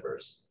board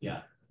members.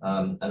 Yeah.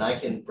 And I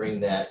can bring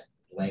that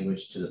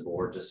language to the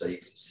board just so you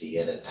can see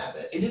it and have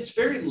it. And it's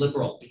very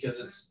liberal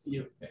because it's,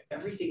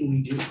 everything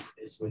we do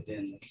is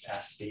within the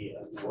capacity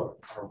of what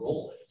our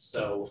role is.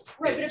 So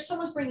Right, but if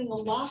someone's bringing a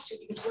lawsuit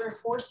because we're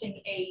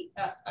enforcing a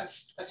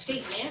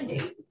state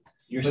mandate,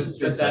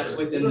 but that's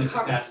within the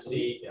covered.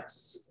 capacity,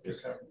 yes. You're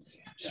covered.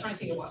 just trying to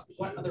think of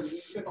what other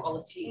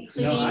frivolity.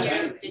 Including No,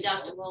 your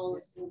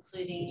deductibles,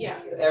 including. Yeah.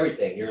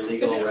 Everything, your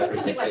legal Because it said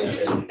something like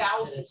representation.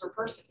 50,000 per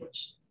person,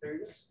 which No,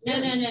 it's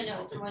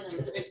more than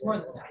that. it's more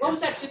than that. What was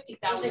that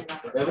 50,000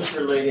 number? That was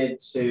related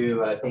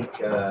to, I think,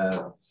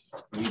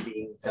 you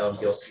being found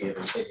guilty of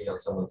impinging on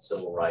someone's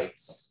civil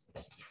rights.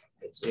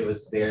 It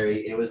was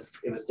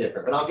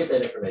different, but I'll get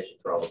that information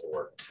for all the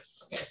board.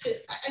 Okay.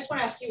 I just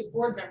want to ask you as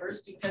board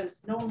members,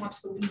 because no one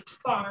wants to lose the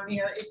farm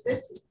here,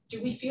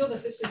 do we feel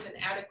that this is an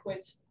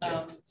adequate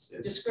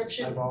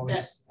description?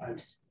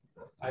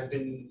 I've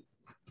been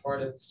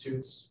part of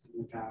suits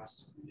in the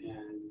past,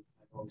 and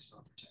I've always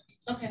felt protected.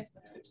 Okay,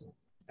 that's good to know.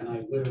 And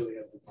I literally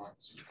have been part of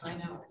suits. I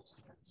know.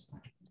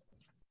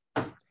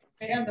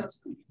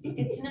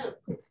 Good to know.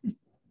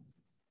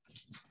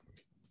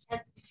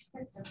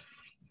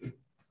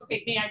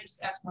 Okay, may I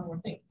just ask one more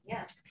thing?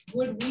 Yes.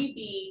 Would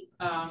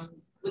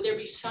there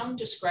be some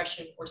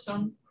discretion or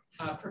some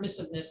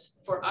permissiveness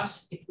for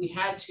us if we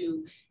had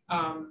to,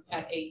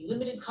 at a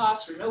limited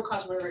cost or no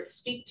cost, whatever,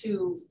 speak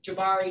to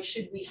Jabari,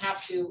 should we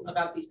have to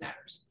about these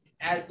matters?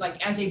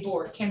 As a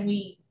board,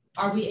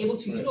 are we able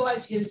to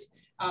utilize his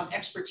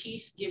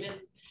expertise given,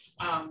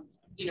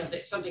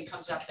 that something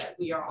comes up that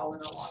we are all in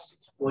a lawsuit?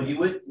 Well, you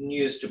wouldn't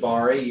use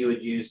Jabari, you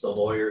would use the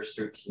lawyers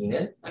through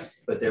Keenan,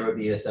 but there would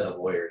be a set of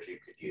lawyers you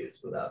could use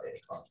without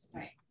any cost.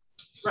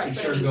 Right. Be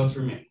sure to go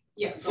through me.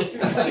 Yeah. Go through.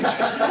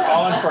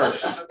 All in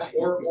first. Okay.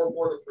 Or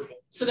board approval.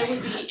 So there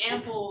would be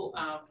ample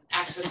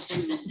access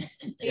to. The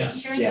Yes.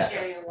 insurance Yes.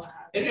 carrier will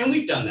have. And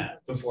we've done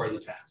that before in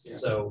the past. Yeah.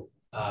 So,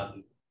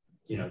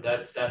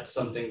 that's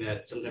something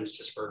that sometimes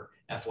just for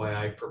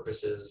FYI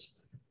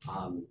purposes,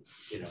 and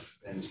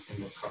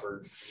we're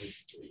covered in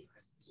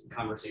some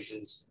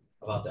conversations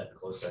about that in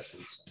closed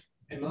sessions.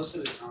 And most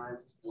of the time,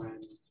 when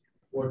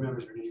board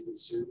members are named in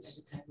suits,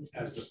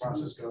 as the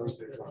process goes,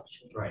 they're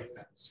dropped. Right.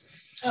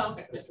 Oh,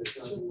 okay. Because they're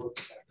still more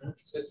protected.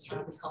 It's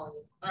true. Calling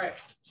you. All right,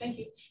 thank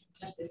you.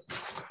 That's it.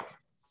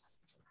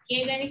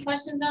 Gabe, any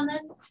questions on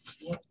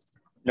this?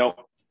 No.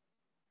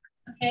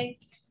 Okay,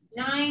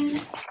 9.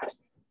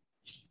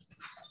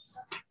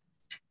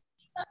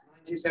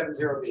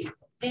 9270B,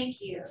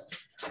 Thank you.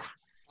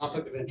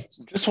 conflict of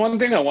interest. Just one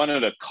thing I wanted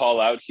to call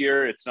out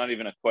here. It's not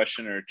even a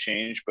question or a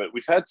change, but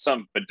we've had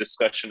a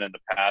discussion in the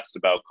past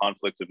about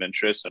conflicts of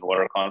interest and what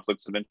are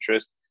conflicts of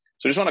interest.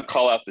 So I just want to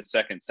call out the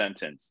second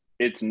sentence.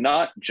 It's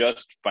not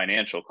just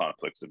financial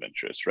conflicts of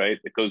interest, right?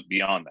 It goes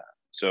beyond that.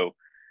 So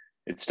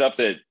it's stuff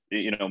that,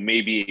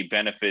 may be a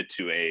benefit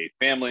to a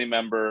family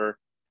member.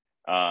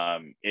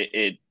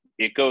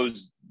 It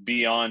goes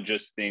beyond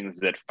just things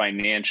that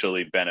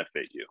financially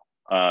benefit you.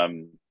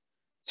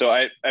 So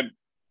I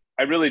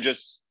really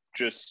just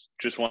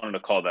wanted to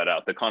call that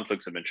out. The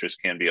conflicts of interest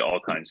can be all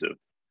kinds of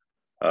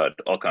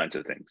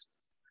things.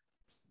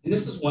 And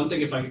this is one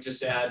thing, if I could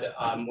just add,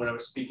 when I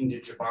was speaking to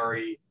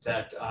Jabari,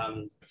 that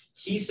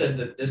he said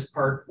that this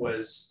part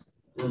was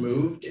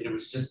removed and it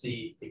was just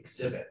the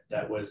exhibit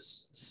that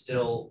was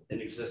still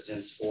in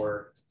existence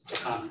for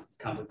the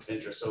conflict of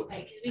interest. So,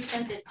 Right, because we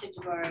sent this to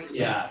Jabari.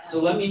 yeah,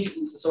 so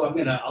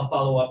I'll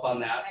follow up on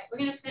that. All right, we're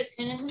gonna put a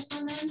pin in this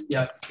one then?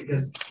 Yep,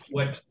 because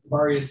what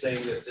Jabari is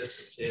saying that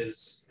this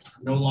is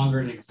no longer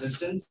in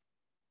existence.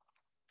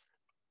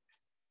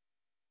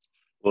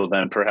 Well,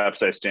 then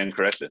perhaps I stand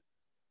corrected.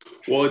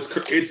 Well,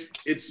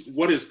 it's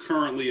what is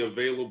currently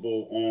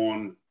available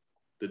on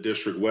the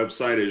district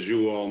website. As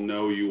you all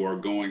know, you are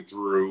going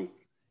through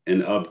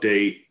an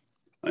update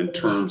in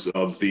terms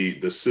of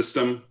the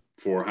system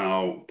for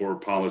how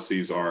board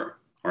policies are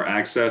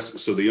accessed.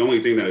 So the only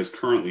thing that is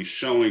currently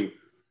showing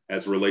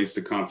as relates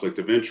to conflict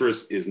of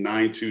interest is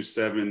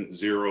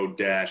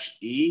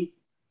 9270-E,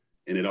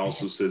 and it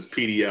also says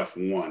PDF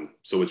 1.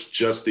 So it's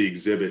just the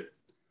exhibit,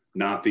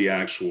 not the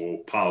actual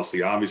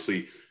policy.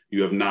 Obviously,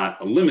 you have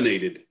not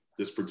eliminated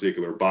this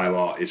particular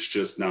bylaw. It's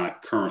just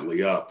not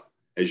currently up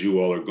as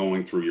you all are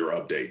going through your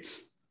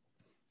updates.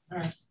 All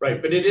right. Right,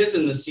 but it is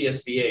in the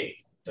CSBA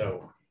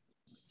though.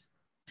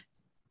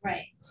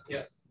 Right,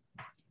 Yes.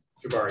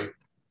 Jabari.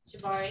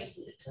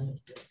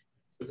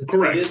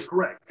 Correct,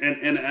 correct.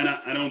 And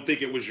I don't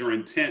think it was your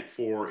intent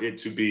for it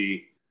to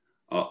be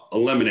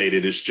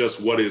eliminated. It's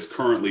just what is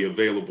currently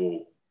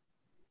available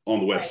on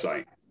the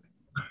website.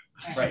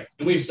 Right,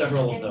 and we have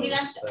several of and those. we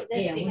left but-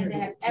 this because they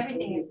have,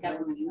 everything is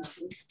government.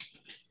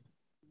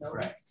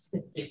 Right.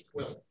 It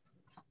will.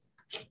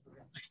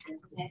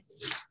 Okay.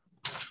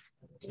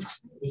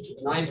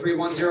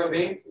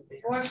 9310B.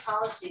 Board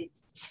policies.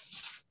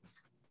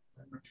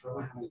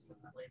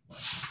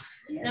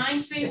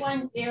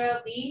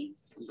 9310B,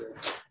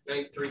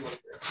 9310.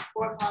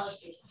 board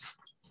policies.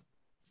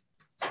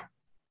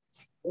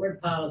 Board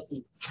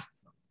policies.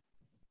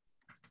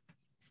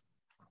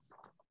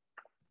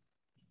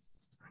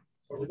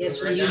 What I we're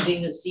guess we're doing right now.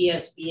 using the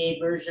CSBA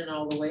version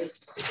all the way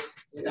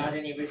without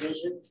any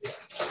revisions.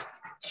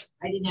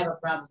 I didn't have a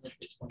problem with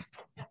this one.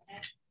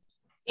 Okay.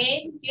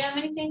 Gabe, do you have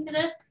anything to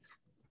this?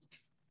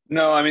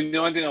 No, I mean, the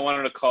only thing I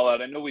wanted to call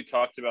out, I know we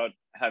talked about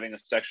having a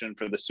section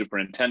for the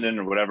superintendent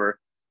or whatever.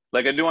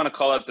 Like, I do want to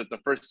call out that the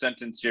first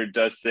sentence here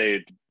does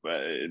say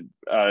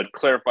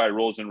clarify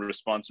roles and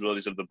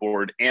responsibilities of the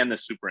board and the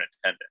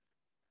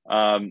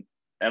superintendent.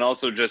 And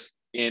also just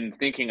in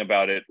thinking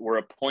about it, we're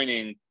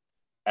appointing,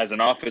 as an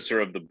officer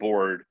of the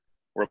board,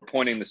 we're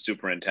appointing the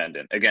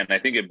superintendent. Again, I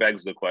think it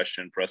begs the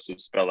question for us to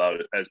spell out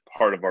as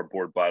part of our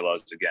board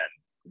bylaws, again,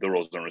 the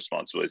roles and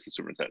responsibilities of the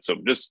superintendent. So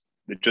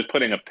just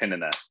putting a pin in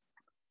that.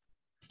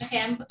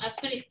 Okay, I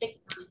put a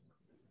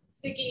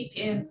sticky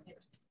pin.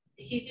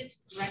 He's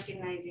just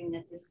recognizing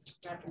that this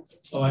reference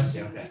is. Oh, I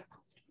see, okay.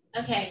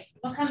 Okay,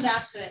 we'll come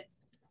back to it.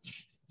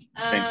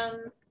 Thanks.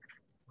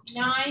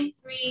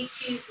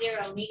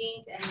 9320,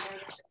 meetings and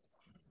notices.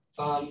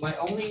 My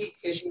only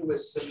issue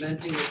was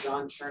cementing the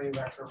John Cherney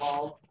Lecture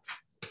Hall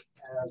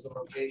as a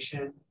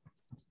location.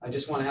 I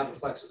just want to have the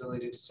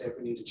flexibility to say if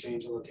we need to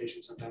change a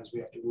location, sometimes we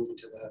have to move it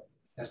to the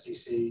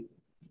SDC.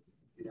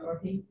 You know,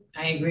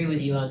 I agree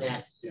with you on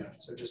that. yeah.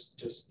 So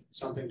just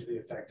something to the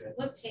effect that.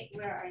 What page,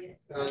 where are you?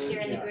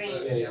 Here in the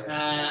green.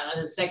 Yeah.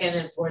 On the second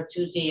and fourth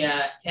Tuesday,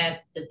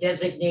 at the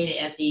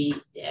designated, at a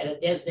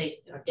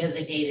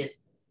designated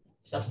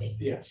something.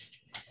 Yeah.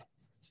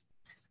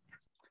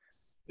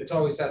 It's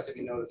always has to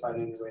be notified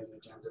anyway in the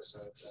agenda, so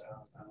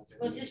I don't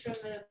think. We'll just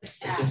remove the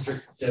The at.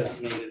 district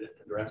designated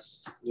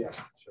address. Yeah,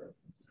 sure.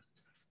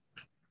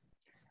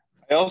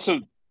 I also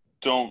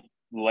don't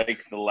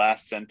like the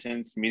last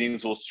sentence.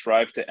 Meetings will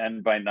strive to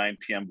end by 9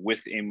 p.m.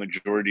 with a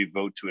majority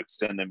vote to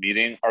extend the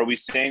meeting. Are we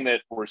saying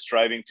that we're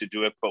striving to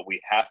do it, but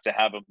we have to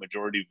have a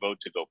majority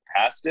vote to go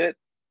past it?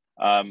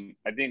 I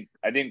think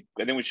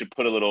we should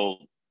put a little,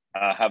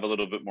 have a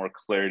little bit more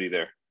clarity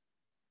there.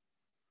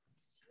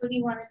 What do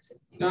you want it to?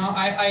 No,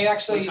 I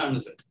actually. What time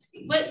is it?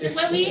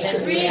 What we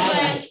agreed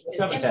was,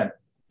 7:10.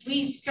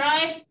 we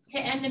strive to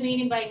end the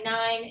meeting by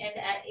 9, and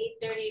at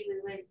 8:30, we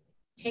would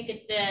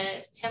take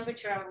the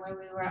temperature on where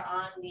we were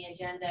on the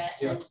agenda.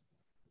 Yep.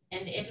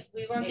 And if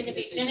we weren't going to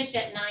be finished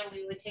at 9,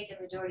 we would take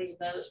a majority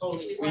vote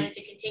Totally. if we wanted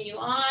to continue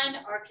on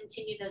or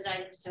continue those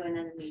items to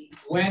another meeting.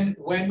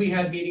 When we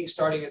had meetings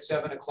starting at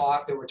 7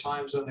 o'clock, there were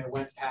times when they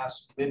went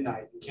past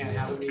midnight. You can't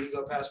have a meeting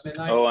go past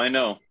midnight. Oh, I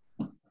know.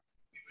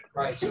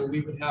 Right, so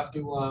we would have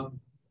to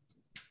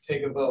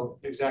take a vote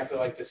exactly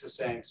like this is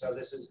saying. So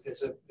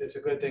it's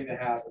a good thing to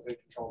have, a good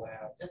control to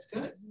have. That's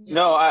good.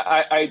 No,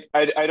 I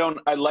don't.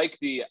 I like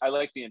the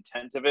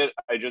intent of it.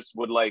 I just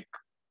would like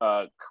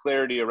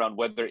clarity around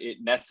whether it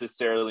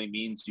necessarily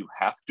means you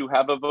have to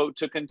have a vote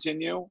to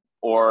continue,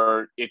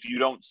 or if you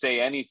don't say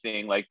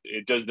anything, like,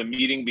 does the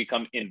meeting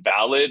become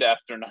invalid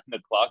after 9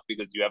 o'clock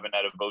because you haven't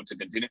had a vote to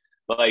continue?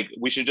 Like,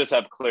 we should just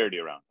have clarity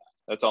around that.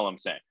 That's all I'm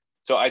saying.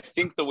 So I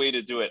think the way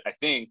to do it,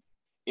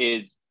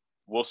 is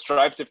we'll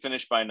strive to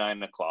finish by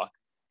 9 o'clock.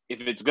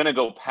 if it's going to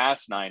go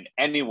past 9,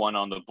 anyone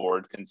on the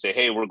board can say,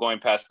 hey, we're going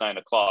past 9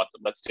 o'clock.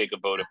 Let's take a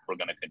vote if we're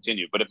going to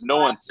continue. But if no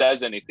one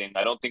says anything,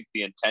 I don't think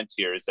the intent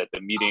here is that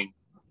the meeting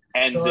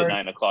ends at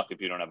 9 o'clock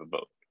if you don't have a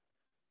vote.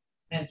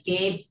 And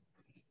Gabe,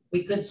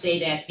 we could say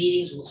that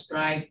meetings will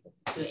strive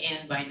to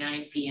end by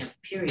 9 p.m.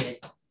 period.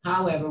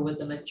 However, with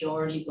the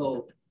majority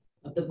vote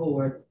of the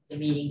board, the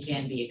meeting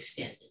can be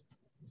extended.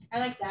 I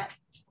like that.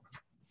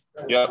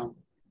 Yep.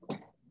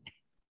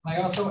 I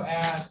also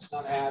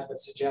but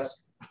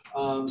suggest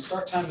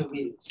start time of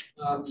meetings.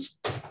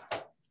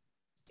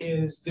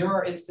 There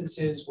are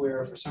instances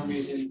where for some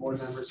reason board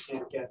members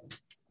can't get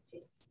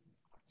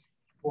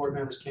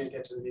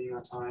to the meeting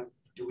on time.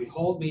 Do we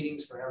hold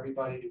meetings for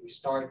everybody? Do we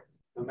start,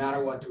 no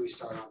matter what, do we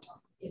start on time?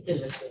 If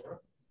there's a quorum.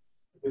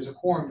 If there's a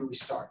quorum, do we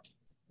start?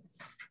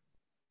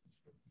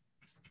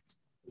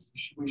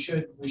 We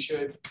should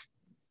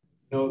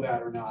know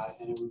that or not,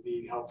 and it would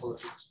be helpful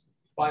if it's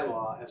by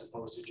law as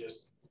opposed to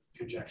just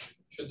conjecture.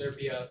 Should there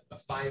be a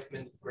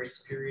 5-minute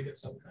grace period of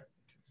some kind?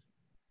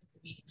 The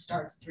meeting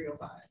starts at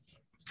 3:05.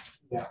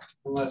 Yeah,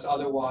 unless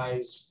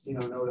otherwise,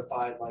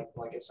 notified, like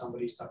if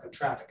somebody's stuck in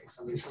traffic, if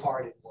somebody's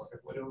car didn't work,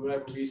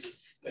 whatever reason,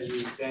 that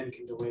you then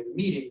can delay the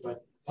meeting.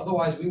 But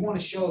otherwise, we want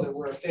to show that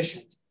we're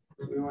efficient.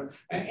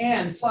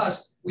 And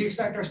plus, we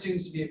expect our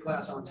students to be at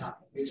class on time.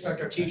 We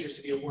expect our teachers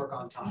to be at work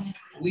on time.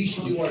 We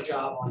should do our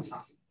job on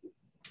time.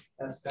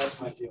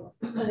 That's my feeling.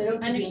 They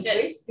don't Understood.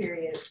 Grace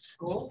period at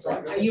school.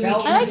 Are you I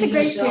like the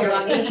grace yourself period.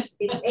 on this?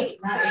 It's 8,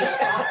 not 8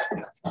 o'clock.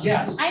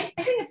 Yes. I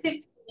think a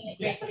 15-minute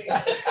grace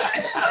period.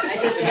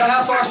 Is that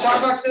how far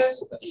Starbucks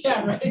is?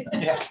 Yeah, right.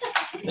 Yeah.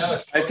 No,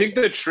 it's. I think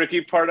the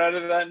tricky part out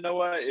of that,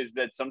 Noah, is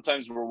that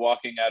sometimes we're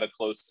walking out of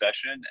closed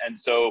session. And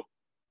so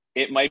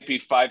it might be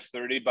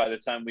 5:30 by the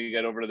time we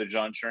get over to the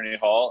John Cherney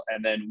Hall,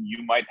 and then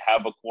you might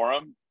have a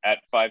quorum at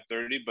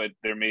 5:30, but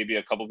there may be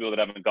a couple people that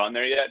haven't gotten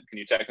there yet. Can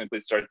you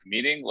technically start the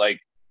meeting? Like,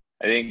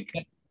 I think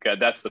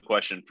that's the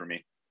question for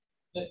me.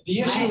 The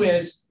issue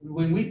is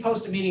when we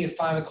post a meeting at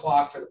 5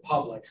 o'clock for the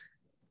public,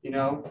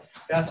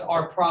 that's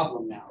our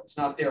problem now. It's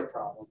not their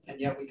problem. And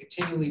yet we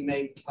continually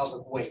make the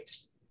public wait.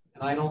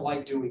 And I don't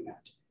like doing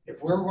that.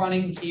 If we're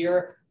running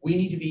here, we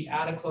need to be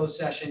out of closed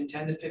session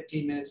 10 to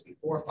 15 minutes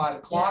before 5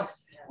 o'clock.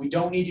 Yes. We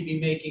don't need to be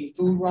making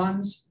food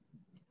runs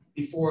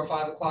before a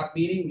 5 o'clock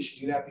meeting. We should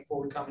do that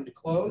before we come into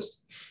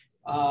closed.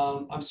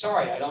 I'm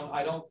sorry, I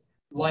don't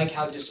like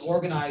how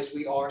disorganized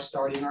we are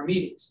starting our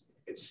meetings.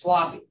 It's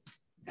sloppy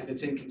and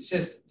it's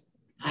inconsistent.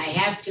 I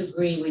have to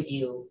agree with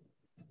you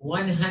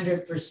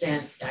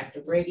 100%.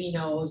 Dr. Brady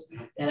knows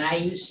that I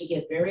used to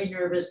get very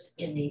nervous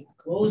in the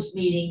closed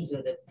meetings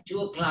or the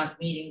 2 o'clock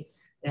meetings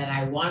that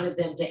I wanted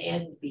them to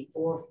end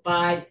before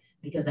 5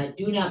 because I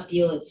do not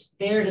feel it's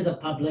fair to the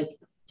public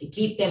to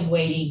keep them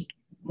waiting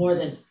more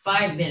than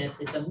 5 minutes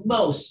at the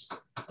most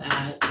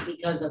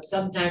because of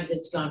sometimes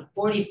it's gone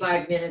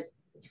 45 minutes,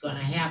 it's gone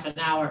a half an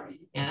hour.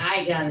 And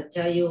I gotta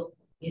tell you,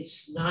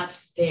 it's not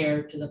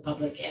fair to the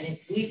public. And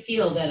if we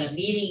feel that a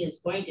meeting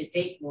is going to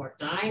take more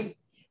time,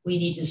 we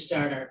need to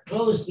start our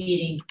closed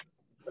meeting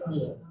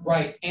earlier.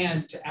 Right,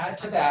 and to add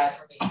to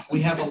that,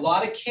 we have a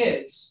lot of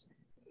kids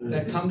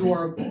that come to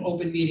our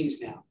open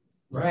meetings now.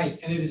 Right.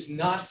 And it is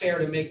not fair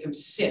to make them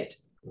sit.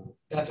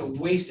 That's a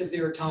waste of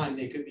their time.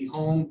 They could be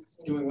home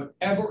doing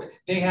whatever.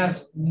 They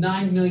have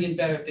 9 million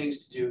better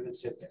things to do than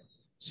sit there.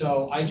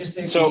 So I just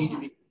think we need to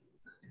be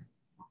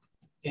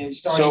in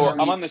starting. So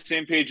I'm on the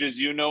same page as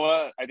you,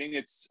 Noah. I think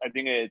it's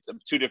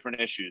 2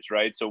 different issues,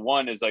 right? So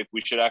one is like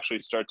we should actually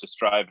start to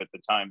strive at the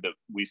time that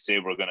we say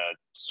we're going to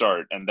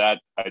start, and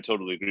that I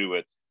totally agree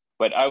with.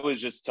 But I was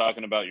just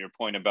talking about your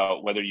point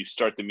about whether you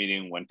start the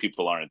meeting when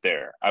people aren't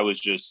there. I was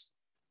just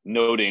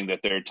noting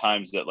that there are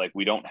times that like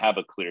we don't have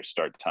a clear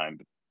start time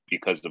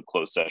because of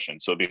closed session.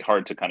 So it'd be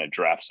hard to kind of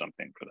draft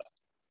something for that.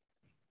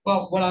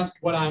 Well,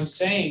 what I'm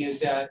saying is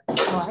that,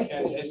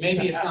 and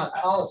maybe it's not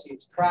policy,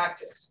 it's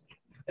practice,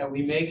 that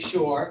we make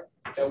sure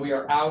that we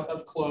are out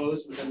of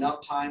closed with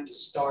enough time to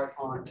start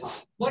on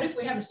time. What if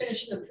we haven't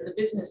finished the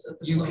business of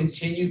the You close?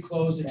 continue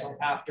closed until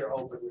after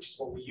open, which is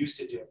what we used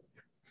to do.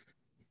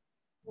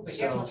 But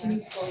you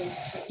continue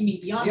closed, you mean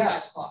beyond 5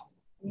 o'clock?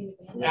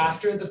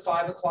 After the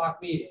 5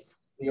 o'clock meeting,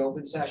 the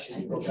open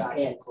session, you go back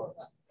and close.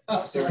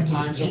 Oh, so There are like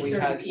times that we've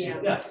had to. 8:30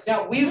 p.m. Yes.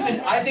 Now,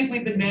 I think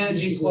we've been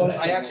managing close,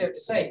 I actually have to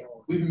say,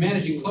 we've been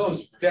managing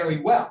close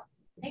very well.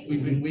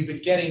 We've been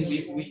getting over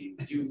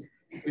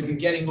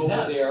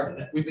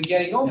there. We've been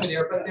getting over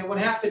there, but then what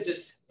happens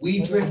is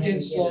we drift in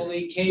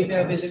slowly.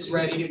 KBEV isn't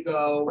ready to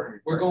go.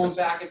 We're going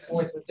back and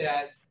forth with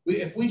that.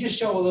 If we just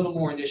show a little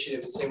more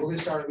initiative and say we're going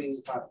to start our meetings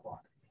at 5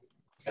 o'clock,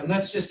 and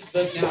let's just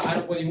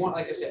whether you want,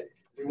 like I said,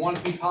 if we want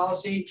it to be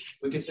policy,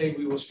 we could say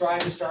we will strive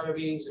to start our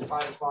meetings at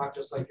 5 o'clock,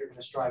 just like you're going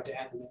to strive to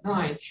end them at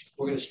 9.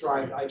 We're going to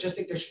strive. I just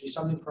think there should be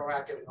something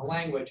proactive in the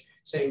language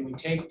saying we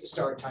take the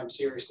start time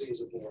seriously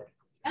as a board.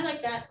 I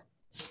like that.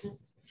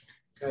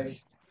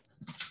 Okay.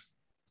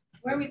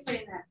 Where are we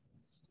putting that?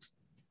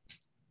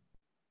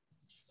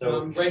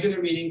 So Regular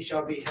meetings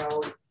shall be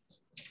held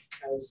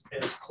as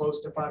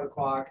close to 5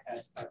 o'clock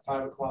at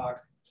 5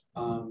 o'clock.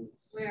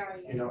 Where are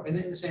you you? know, and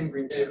in the same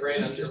green It paper.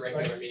 ran under just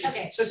regular like, meeting.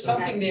 Okay. so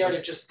something there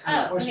to just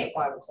kind of Oh, push okay. to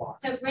 5 o'clock.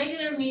 So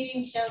regular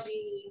meeting shall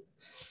be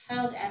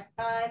held at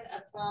 5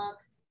 o'clock.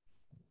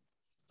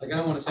 Like I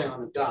don't want to say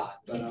on the dot,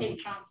 You but can say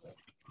promptly.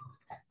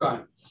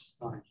 fine,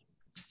 fine.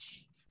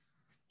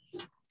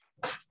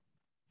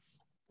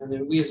 And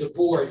then we as a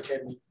board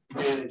can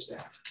manage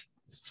that.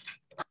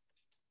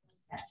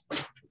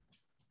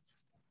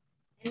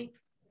 Did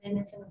I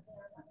miss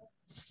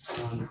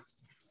anything?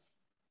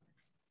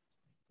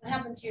 What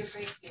happened to your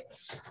break here?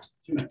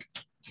 2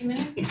 minutes. 2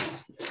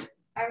 minutes?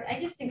 I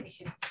just think we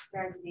should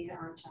start the meeting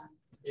on time.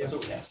 It's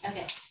okay.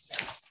 Okay.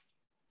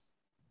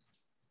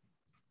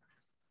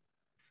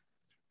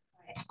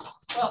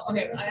 Well,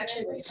 okay, I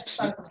actually,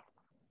 sorry.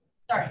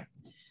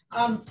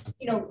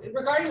 You know,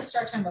 regarding the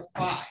start time of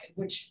 5,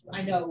 which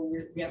I know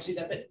we have to do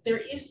that, but there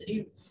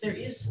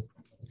is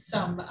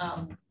some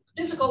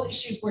physical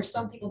issues where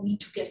some people need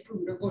to get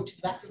food or go to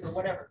the bathroom or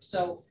whatever.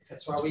 So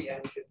That's why we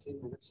add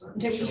 15 minutes.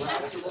 okay, we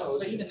have to, though,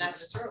 but even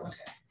that's it's early.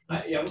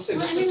 Okay. Yeah, we'll say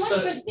Well, I this mean, is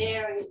once the, we're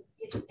there,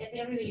 if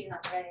everybody's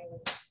not ready,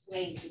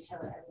 wait until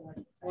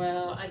everyone.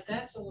 Well,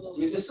 that's a little. I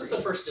mean, this is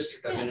the first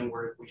district I've been in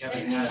where we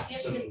haven't And you had have to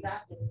some, get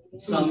back to it.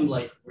 some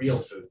like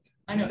real food.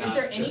 I know. Is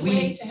there any Just-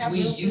 way to have?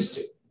 We real used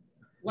food? to.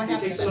 What We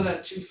happened? take some of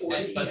that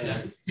 240 But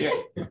and They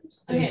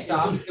Okay.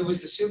 stopped. It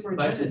was the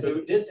superintendent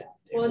that did that.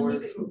 They Well,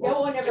 ordered food. no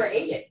one ever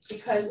ate it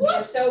because you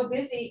were so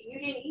busy, you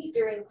didn't eat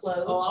during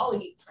close. Oh,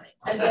 I'll eat.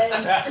 And then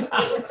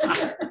it was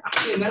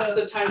and that's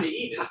the time to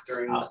eat is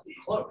during the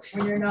close.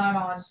 when you're not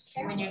on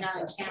camera. When you're not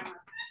on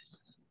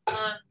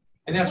camera.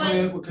 And that's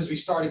why, because we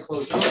started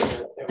closed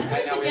earlier. I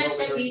Right now we suggest open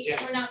that during we,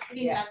 dinner. we're not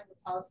putting that in the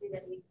policy,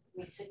 that we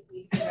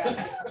figure out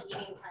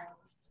the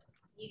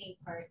eating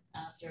part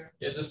after.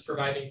 Is this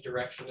providing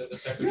direction to the You're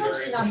secretary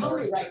actually not of the board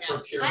hungry right to now.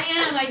 procure? I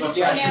am, I just,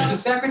 Yes, you because know, the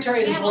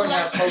secretary of we the have a board lot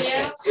have to do.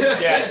 post-its.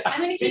 Yeah.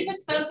 I'm gonna keep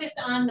us focused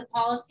on the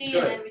policy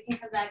and then we can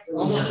come back to the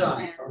Almost master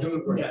done. plan.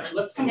 Doing great. Yeah,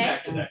 let's come Okay.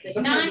 back to that. 'Cause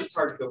Nine- sometimes it's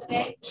hard to go from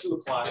okay. like 2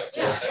 o'clock.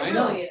 Yeah, to- I it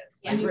know. really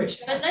is. Yeah.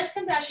 Great. But let's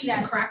come back to Cheese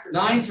and that. crackers.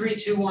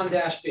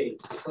 9321-B,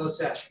 closed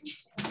session.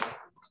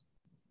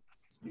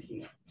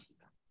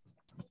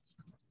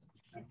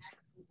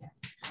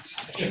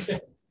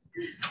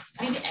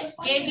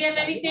 Gabe, you have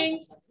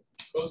anything?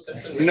 Closed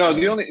session. No,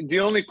 the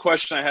only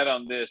question I had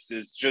on this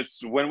is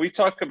just when we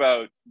talk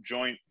about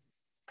joint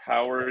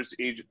powers,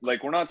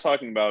 like we're not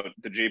talking about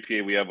the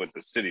JPA we have with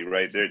the city,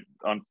 right?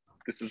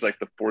 This is like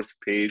the 4th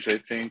page, I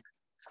think,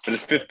 but the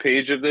 5th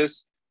page of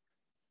this,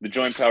 the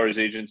Joint Powers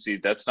Agency.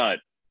 That's not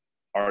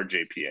our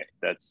JPA.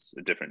 That's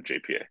a different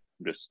JPA.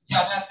 I'm just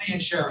Yeah, that's the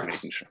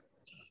insurance. making sure.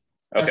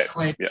 Okay, That's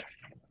claim. yeah.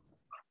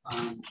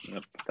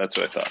 Yep, that's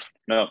what I thought.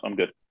 No, I'm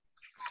good.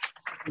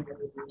 No, do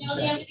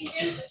you have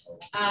anything?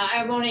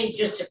 I only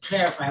just to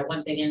clarify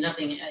one thing and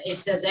nothing. It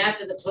says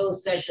after the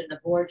closed session, the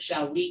board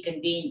shall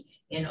reconvene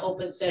in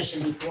open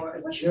session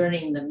before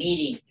adjourning the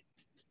meeting.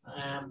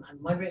 I'm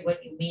wondering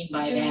what you mean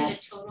by During that.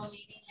 the total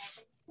meeting,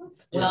 I think.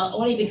 Well,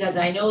 only because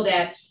I know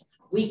that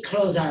we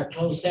close our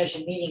closed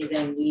session meetings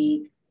and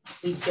we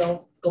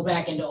don't go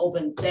back into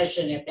open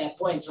session at that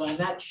point, so I'm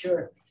not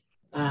sure.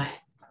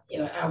 You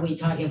know, are we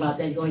talking about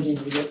then going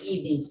into the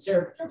evening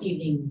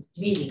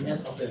meeting?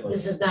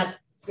 This is not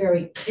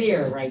very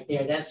clear right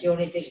there. That's the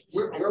only thing.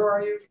 Where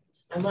are you?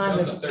 I'm on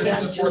the The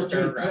third- the fourth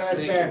paragraph.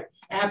 Thank you. paragraph.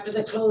 After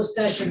the closed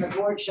session, the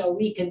board shall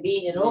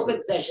reconvene in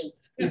open session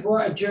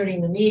before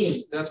adjourning the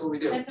meeting. That's what we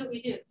do. That's what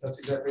we do. That's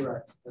exactly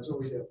right. That's what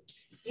we do.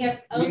 We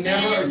have We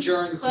never open,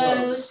 adjourn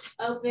closed, closed.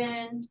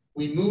 open.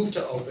 We move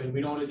to open,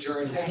 we don't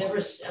adjourn. I've never,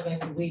 I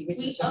mean, we We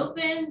just.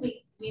 open,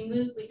 we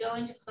move, we go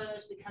into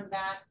close, we come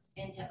back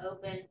into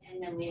open,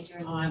 and then we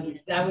adjourn. I would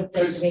like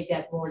to make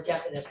that more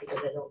definite because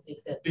I don't think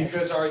that.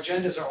 Because our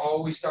agendas are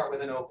always start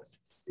with an open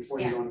before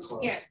you go into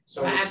close. Here.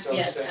 So it's so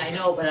Yes, saying. I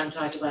know, but I'm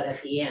talking about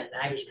at the end.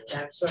 I've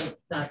sort of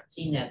not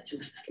seen that too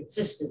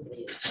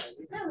consistently.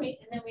 No, and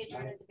then we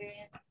adjourn at the very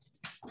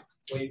end.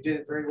 Well, you did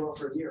it very well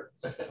for a year.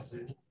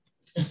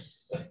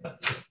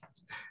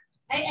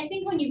 I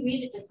think when you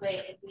read it this way,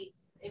 it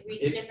reads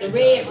The differently.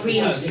 way it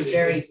reads is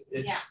very,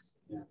 Yeah.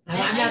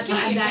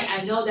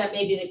 I know that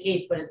may be the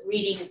case, but it's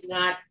reading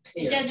not It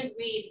clear. doesn't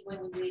read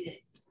when you read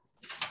it.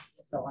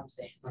 That's all I'm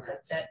saying.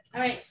 That,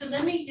 All right, so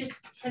let me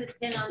just put a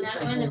pin on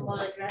that one and we'll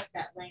address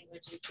that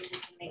language and see if we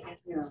can make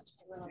it, you know,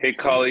 a little Hey, bit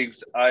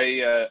colleagues,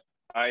 I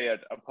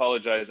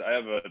apologize. I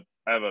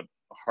have a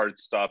hard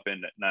stop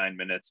in 9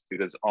 minutes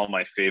because all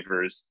my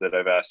favors that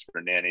I've asked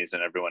for nannies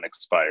and everyone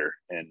expire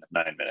in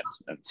 9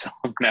 minutes, and so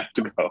I'm gonna have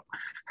to go.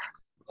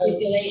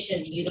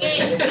 stipulation, you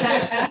Okay.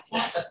 don't.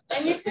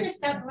 I'm just gonna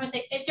stop for one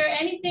thing. Is there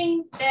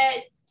anything that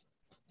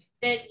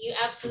you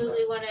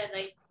absolutely wanna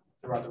like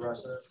Throughout the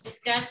rest of this.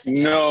 discuss?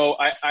 No,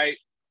 I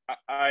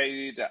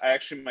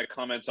actually my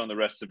comments on the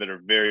rest of it are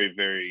very,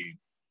 very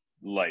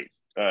light.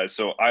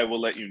 So I will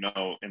let you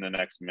know in the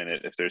next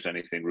minute if there's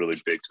anything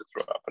really big to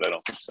throw out, but I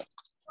don't think so.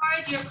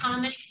 Part of your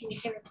comments, you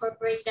can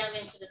incorporate them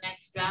into the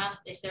next draft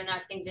if they're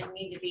not things that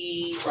need to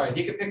be, Right,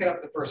 you can pick it up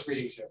at the first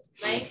reading too.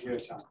 Right. We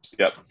have time.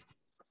 Yep.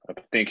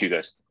 Thank you,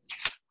 guys.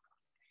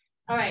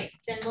 all right,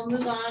 then we'll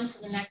move on to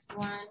the next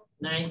one,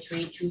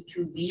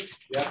 9322B.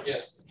 Yep.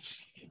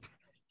 Yes.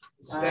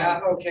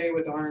 Staff okay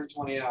with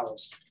 120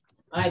 hours?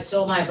 All right,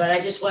 so am I, but I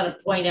just want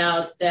to point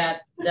out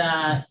that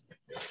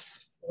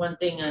one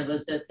thing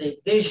was that the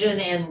vision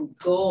and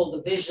goal,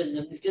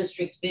 the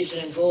district's vision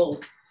and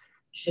goal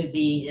should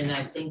be, and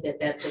I think that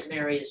that's what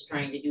Mary is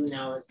trying to do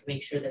now, is to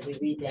make sure that we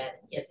read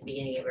that at the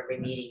beginning of every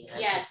meeting.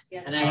 Yes,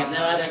 yes. And I have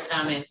no other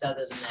comments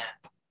other than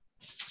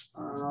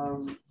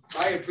that.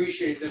 I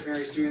appreciate that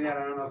Mary's doing that.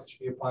 I don't know if it should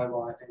be a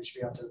bylaw. I think it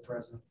should be up to the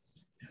president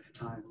at the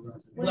time.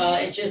 Well,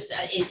 it just,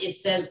 it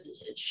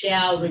says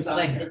shall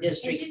reflect the It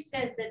district. just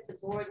says that the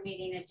board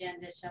meeting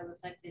agenda shall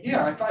reflect the.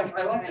 Yeah,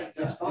 I like that.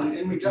 That's fine.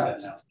 And we do that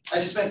now.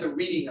 I just meant the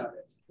reading of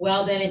it.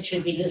 Well, then it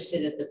should be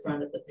listed at the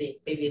front of the thing,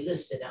 maybe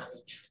listed on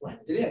each one.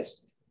 It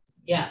is.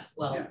 Yeah,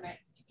 well, Yeah.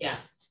 yeah.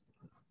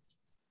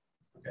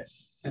 Okay.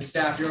 And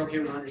staff, you're okay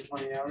with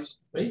 120 hours?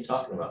 What are you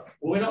talking about?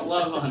 Well, we don't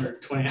love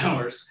 120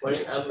 hours. I'm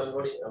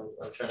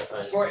trying to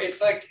find.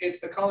 It's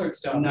the colored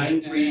stuff.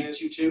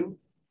 9322.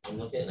 I'm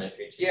looking at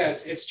 932. Yeah,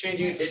 it's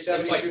changing it from It's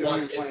 72 like to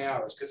one, 120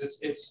 hours because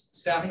it's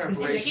staff It's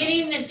preparation.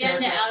 getting the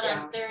agenda out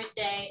on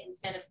Thursday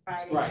instead of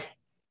Friday. Right.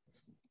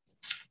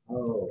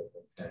 Oh,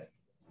 okay.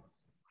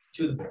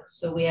 To the board.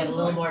 So we had a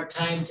little more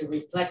time to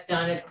reflect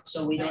on it,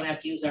 so we don't have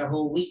to use our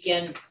whole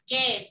weekend.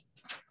 Gabe,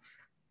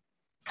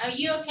 are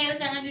you okay with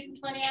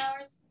 120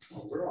 hours?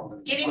 Oh, we're all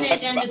in. Getting the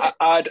agenda.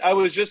 I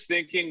was just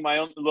thinking my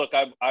own look.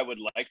 I would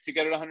like to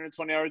get it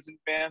 120 hours in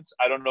advance.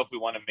 I don't know if we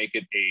want to make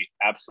it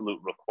a absolute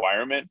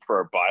requirement for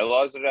our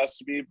bylaws that it has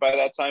to be by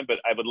that time, but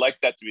I would like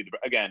that to be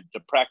the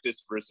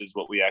practice versus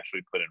what we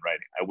actually put in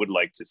writing. I would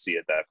like to see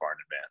it that far in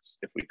advance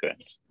if we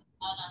could.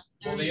 Well,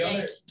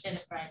 Thursday instead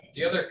of Friday.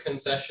 The other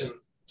concession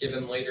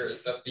given later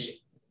is that the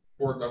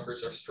board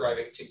members are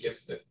striving to give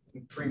the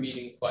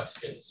pre-meeting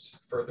questions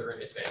further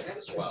in advance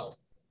as well.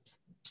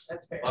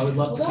 That's fair. I would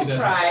love to see That's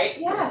that. right,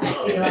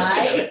 yeah,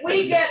 right?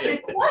 We get the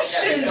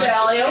questions,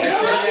 Elliot. We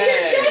want the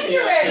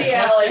agenda ready,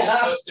 Elliot. It's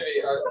supposed to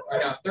be are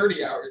now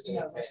 30 hours in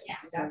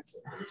advance.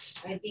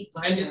 I'd be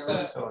And it's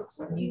a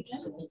when you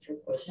submit your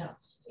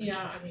questions. Yeah,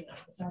 I mean,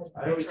 it's always.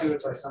 I always do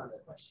it by Sunday.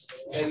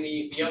 and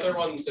the other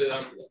ones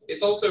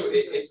it's also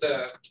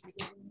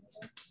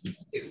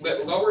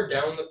lower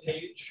down the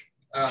page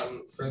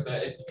for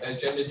the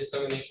agenda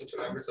dissemination to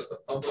members of the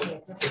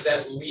public, it's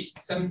at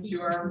least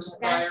 72 hours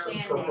prior,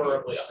 That's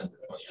preferably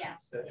 120 Yeah.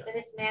 hours. But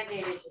it's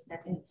mandated to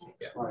 72.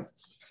 Yeah. Right.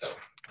 So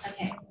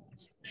Okay,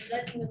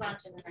 let's move on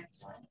to the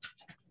next one.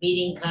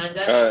 Meeting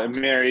conduct.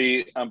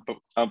 Mary,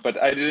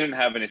 but I didn't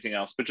have anything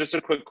else. But just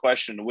a quick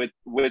question with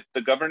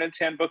the governance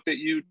handbook that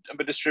you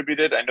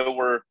distributed. I know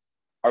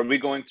are we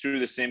going through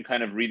the same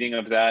kind of reading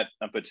of that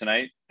but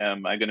tonight?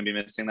 Am I going to be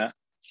missing that?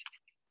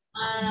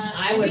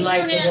 I would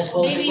like to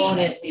maybe postpone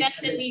it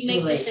expect that we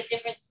because make it's this a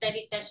different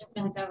study session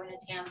for the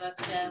governance handbook,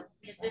 so,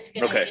 because this is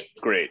gonna. Okay,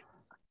 great.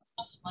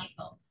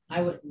 Michael.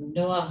 I would,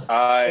 Noah.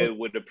 I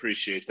would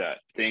appreciate that.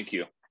 Thank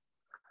you.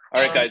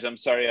 All right, guys, I'm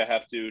sorry I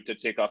have to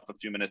take off a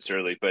few minutes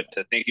early, but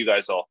thank you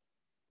guys all.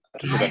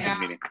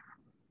 Meeting.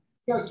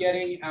 About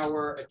getting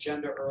our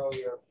agenda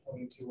earlier,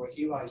 according to what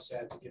Eli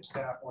said, to give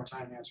staff more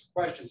time to answer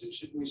questions, and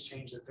shouldn't we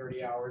change the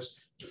 30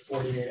 hours to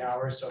 48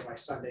 hours, so by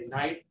Sunday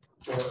night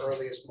or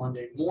earliest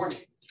Monday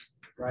morning,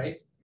 right?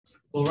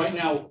 Well, right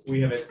now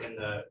we have it in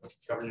the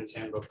governance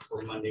handbook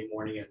for Monday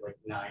morning at like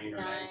 9 or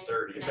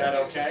 9:30. Is that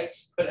okay?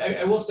 But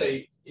I will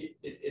say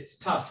it's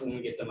tough when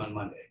we get them on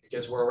Monday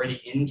because we're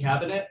already in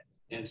cabinet,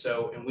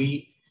 and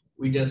we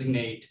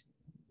designate,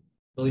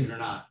 believe it or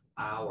not,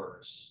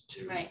 hours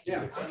to Right. Yeah.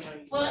 the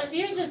questions. Well,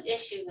 here's an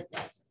issue with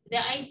this.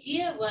 The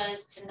idea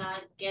was to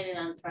not get it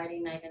on Friday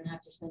night and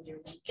have to spend your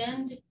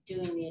weekend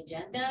doing the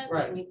agenda.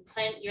 Right. When you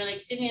plan, you're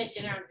like sitting at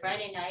dinner on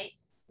Friday night,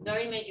 you've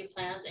already made your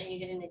plans and you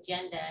get an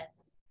agenda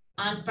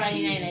on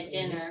Friday night at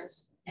dinner,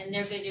 and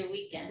there goes your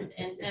weekend.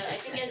 And so I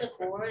think as a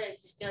board, I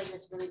just feel like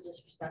it's really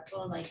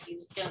disrespectful. Like you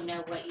just don't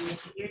know what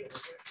you're,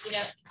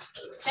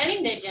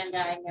 setting the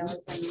agenda, I know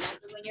is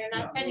when you're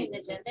not setting the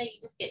agenda, you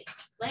just get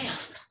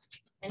slammed.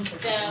 And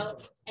so,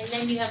 and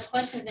then you have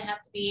questions that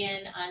have to be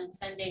in on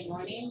Sunday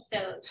morning.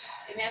 So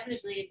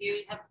inevitably, if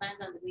you have plans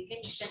on the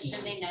weekend, you spend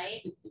Sunday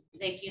night,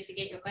 like you have to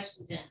get your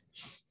questions in.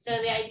 So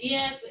the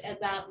idea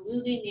about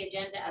moving the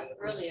agenda up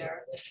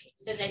earlier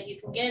so that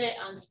you can get it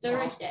on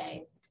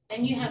Thursday,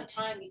 then you have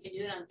time, you can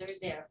do it on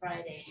Thursday or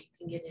Friday, you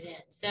can get it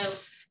in. So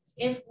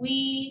if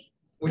we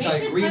Which I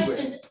agree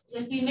with.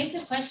 If we make the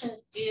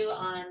questions due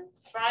on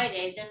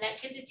Friday, then that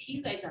gives it to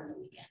you guys on the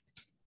weekend.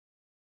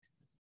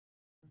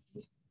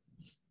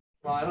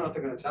 Well, I don't know if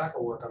they're gonna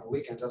tackle work on the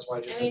weekends, that's why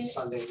I just said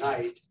Sunday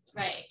night.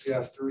 Right. If you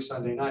have through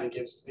Sunday night, it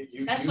gives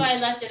you. That's why I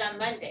left it on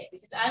Monday,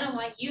 because I don't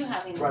want you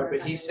having. to Right, work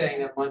but on he's the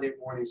saying that Monday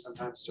morning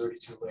sometimes is already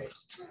too late.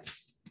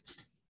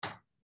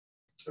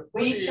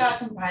 We start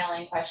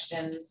compiling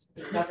questions,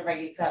 Dr.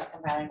 Beggy starts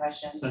compiling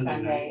questions Sunday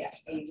Sunday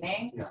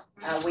evening.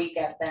 Yeah. We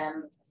get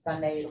them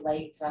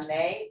late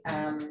Sunday,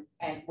 and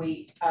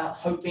we are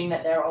hoping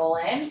that they're all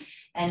in.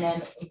 And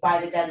then by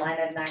the deadline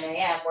of 9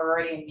 a.m., we're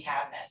already in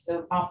cabinet.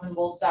 So often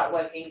we'll start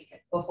working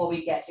before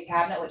we get to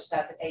cabinet, which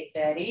starts at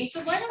 8:30.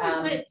 So why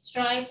don't we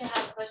strive to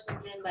have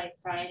questions in by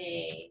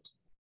Friday?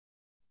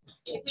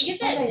 If we get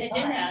that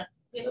agenda,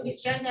 if we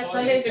start that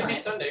Well, it Friday. could be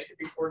Sunday, it could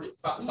be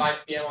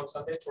 5 p.m. on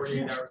Sunday,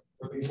 48 hours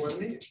before the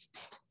meeting.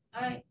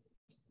 All right,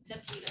 it's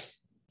up to you guys.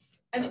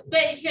 I mean, but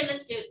here,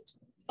 let's do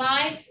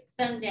 5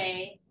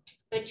 Sunday,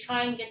 but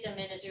try and get them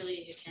in as early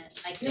as you can.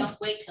 Like, don't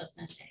wait till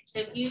Sunday. So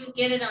if you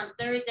get it on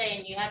Thursday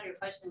and you have your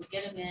questions,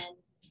 get them in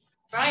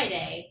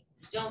Friday.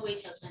 Don't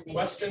wait till Sunday.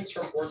 Questions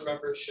from board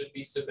members should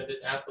be submitted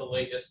at the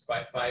latest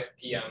by 5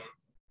 p.m.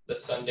 the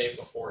Sunday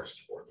before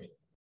each board meeting,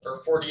 or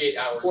 48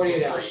 hours 48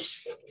 before hours.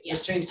 each board meeting. Yeah,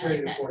 Just change 30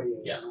 to that. 48.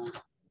 Yeah.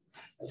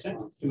 That's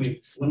fine. Can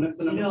we limit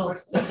the You number?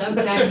 know,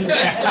 sometimes, Is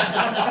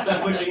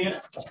that pushing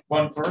it?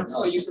 One first?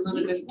 No, you can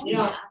limit it. you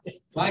know,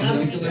 Mike,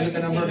 you can limit the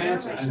number of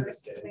answers. I'm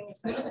just kidding.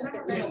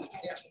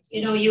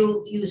 you know,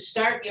 you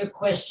start your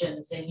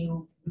questions and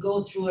you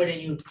go through it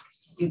and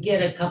you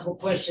get a couple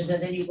questions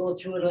and then you go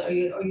through it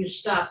or you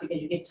stop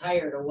because you get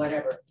tired or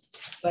whatever.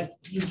 But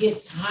you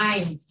get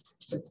time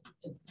to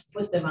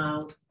put them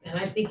out, and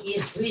I think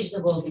it's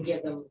reasonable to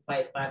get them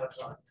by 5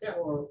 o'clock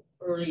or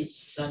early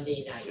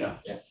Sunday night. Yeah,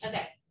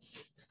 Okay,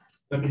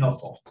 that'd be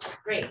helpful.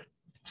 great.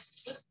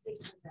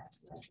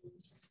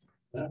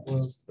 That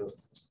was the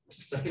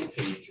second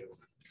page of.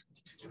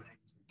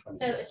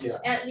 So it's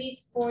at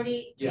least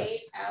 48 Yes.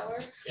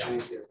 hours? Yeah.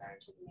 Thank you.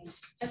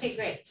 Okay,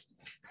 great.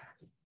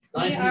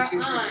 We are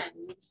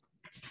 9323.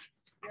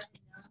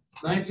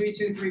 on.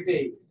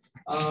 9323B.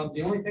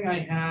 The only thing I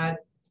had,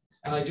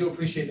 and I do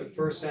appreciate the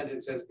first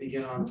sentence says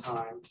begin on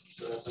time,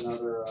 so that's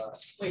another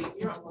Wait,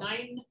 you're on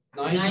 9?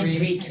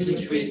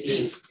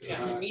 9323B.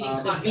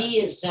 The B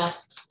is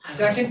not.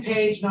 Second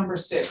page, number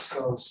 6,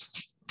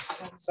 folks.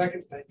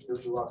 Second, thank you,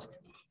 you're welcome.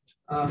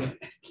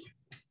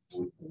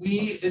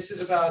 This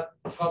is about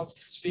public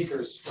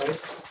speakers, right?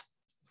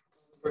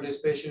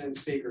 Participation in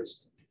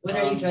speakers. What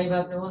are you talking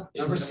about, Noah?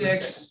 Number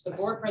 6, The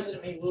board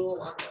president may rule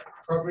on the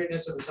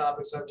appropriateness of the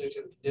topic subject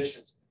to the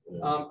conditions.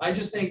 I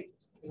just think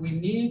we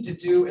need to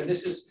do, and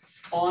this is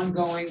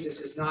ongoing, this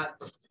is not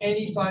for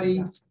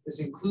anybody, this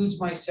includes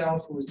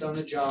myself who has done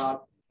the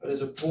job, but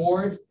as a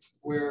board,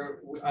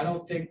 I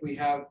don't think we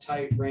have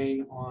tight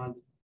rein on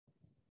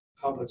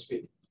public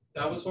speaking.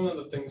 That was one of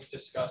the things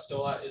discussed a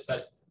lot, is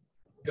that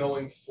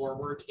going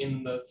forward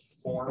in the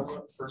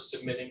form for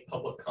submitting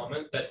public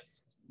comment, that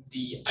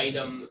the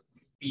item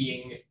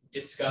being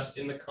discussed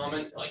in the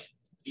comment, like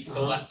be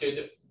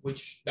selected,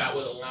 which that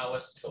would allow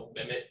us to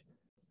limit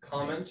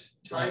comment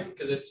time,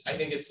 because I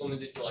think it's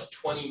limited to like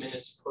 20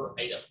 minutes per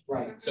item.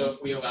 Right. So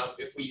if we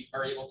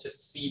are able to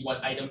see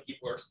what item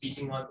people are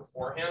speaking on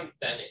beforehand,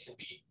 then it can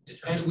be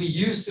determined. And we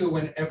used to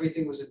when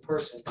everything was in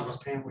person, because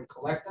Pam would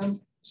collect them,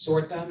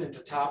 sort them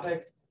into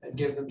topic, and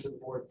give them to the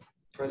board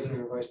president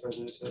or vice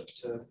president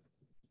to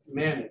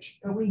manage.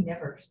 But we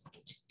never.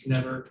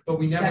 But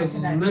we never stuck to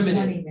that limited.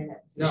 20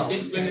 minutes. No. It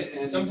did limit,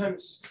 and-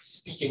 sometimes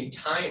speaking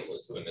time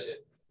was limited,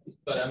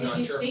 but I'm not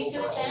sure Did you speak to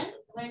it overall. then?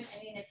 When,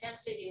 I mean, if Pam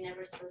said you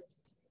never stuck to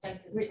the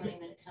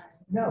 20-minute time.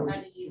 No.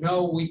 How did you?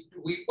 No, we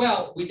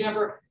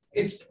never,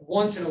 it's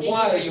once in a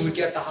while you would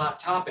get the hot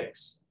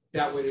topics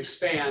that would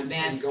expand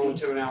and go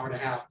into an hour and a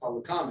half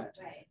public comment.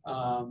 Right.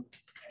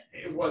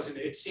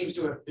 It seems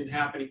to have been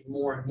happening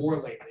more and more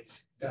lately.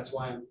 That's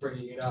why I'm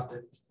bringing it up,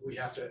 and we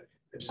have to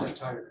just have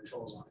tighter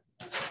controls on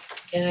it.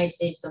 Can I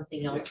say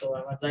something else, or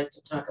I would like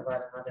to talk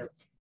about another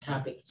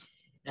topic?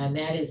 And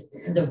that is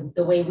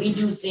the way we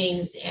do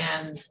things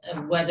and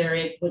whether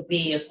it would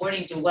be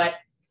according to what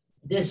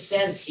this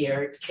says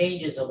here, it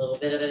changes a little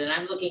bit of it. And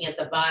I'm looking at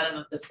the bottom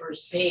of the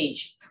first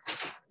page.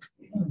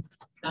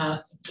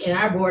 In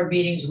our board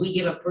meetings, we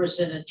give a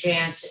person a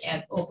chance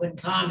at open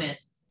comment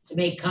to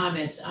make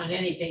comments on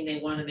anything they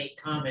want to make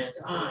comment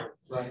on,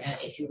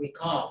 if you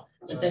recall.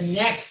 But the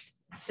next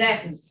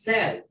sentence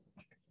says,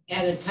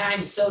 at a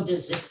time so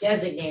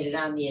designated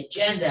on the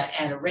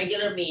agenda at a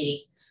regular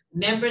meeting,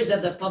 members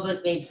of the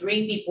public may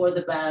bring before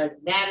the board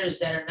matters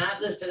that are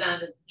not listed on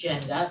the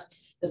agenda.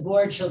 The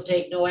board shall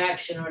take no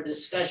action or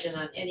discussion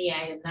on any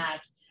item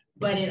not.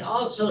 But it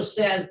also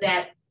says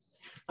that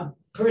a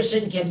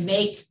person can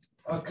make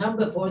or come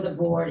before the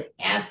board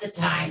at the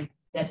time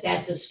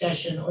that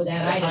discussion or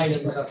that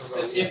item is.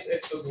 If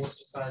the board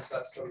decides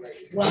that's the way.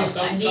 Well,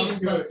 I mean,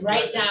 but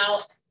right now,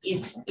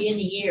 it's in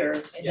here,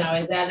 and now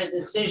is that a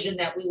decision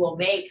that we will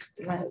make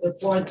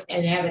before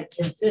and have it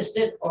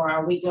consistent, or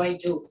are we going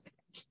to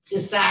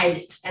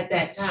decide at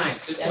that time?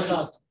 That's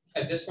all.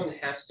 This one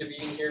has to be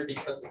in here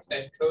because it's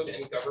ed code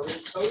and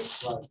government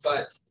code,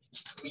 but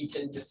we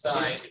can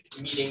decide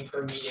meeting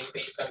per meeting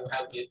based on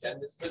how the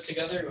agenda is put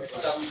together.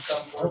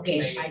 Some boards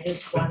may. Okay, I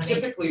just want to.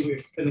 Typically,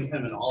 it's been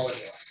kind of an all in one.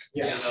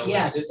 Yeah.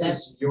 Yes, This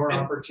is your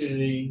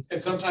opportunity.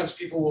 And sometimes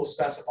people will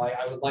specify,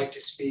 I would like to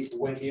speak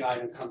when the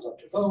item comes up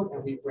to vote,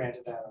 and we've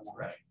granted that or not.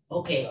 Right.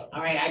 Okay,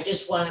 all right, I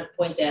just want to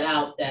point that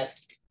out that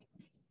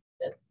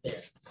there.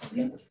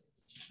 Okay.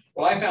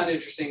 What I found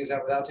interesting is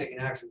that without taking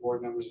action,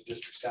 board members and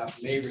district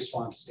staff may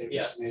respond to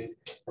statements Yes. made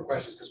or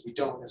questions because we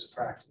don't as a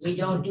practice. We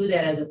don't do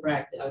that as a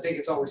practice. I think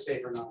it's always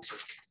safer not to.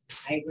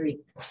 I agree.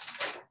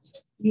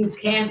 You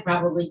can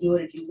probably do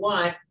it if you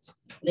want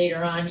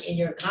later on in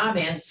your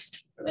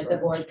comments, That's let the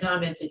right. board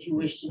comments if you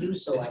wish to do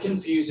so. It's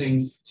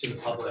confusing to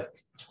the public,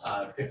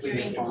 if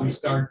we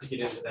start to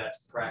get into that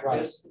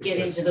practice. Get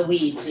into the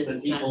weeds. Then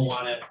It's not- people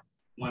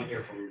wanna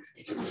hear from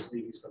each of us.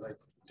 meetings for like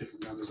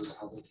different members of the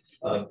public.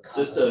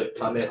 Just a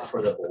comment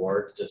for the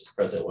board, just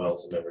President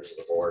Wells and members of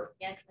the board.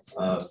 Yes, Mr.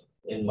 Wells.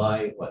 In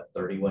my,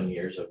 31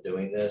 years of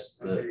doing this,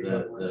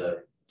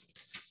 the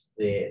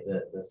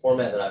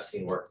format that I've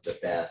seen work the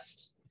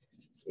best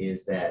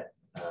is that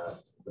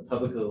the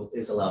public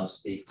is allowed to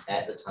speak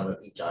at the time of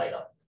each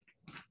item.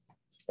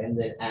 And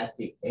then at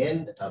the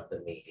end of the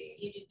meeting,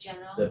 You do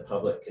general. the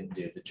public can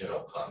do the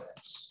general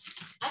comments.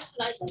 That's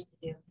what I'd like to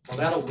do. Well,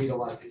 that'll weed a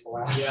lot of people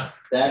out. Yeah.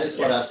 That is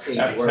what I've seen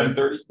At work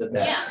 10:30? the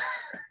best.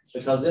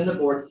 Because then the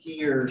board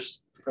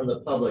hears from the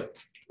public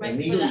Right, for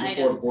the immediately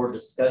before item. board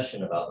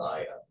discussion about the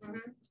item.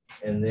 Mhm.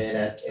 And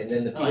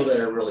then the people that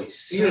are really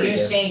So you're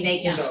serious. saying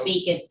they can So-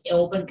 speak in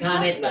open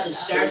comment about to that.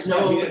 start? There's no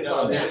open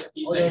comment.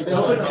 Oh, there's The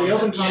no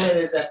open comment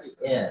is at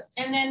the end.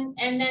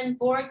 And then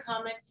board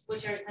comments,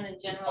 which are kind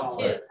of general Follow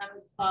too, come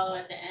and follow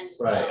at the end. as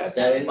well. Right,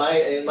 that in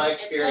my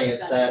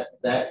experience,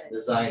 that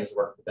design has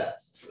worked the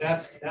best.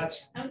 That's,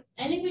 I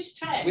think we should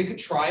try it. we could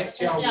try it,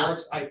 see how it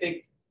works. I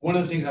think one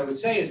of the things I would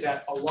say is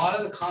that a lot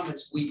of the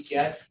comments we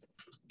get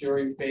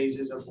during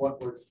phases of what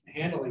we're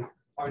handling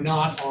are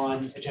not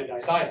on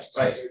agendized items.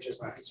 Right. They're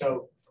just like,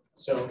 so,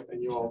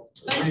 and you all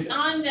agree But that.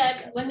 on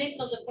that, when they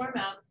fill the form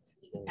out,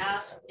 you can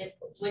ask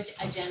which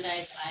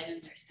agendized item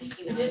they're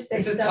speaking It on. just say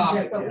It's a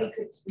topic, subject, but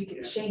yeah. we could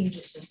Yeah. change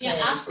it to say.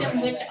 Yeah, ask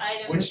them which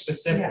item, Which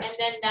specific, and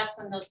then that's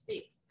when they'll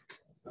speak.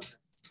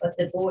 But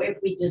the board, if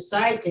we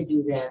decide to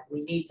do that,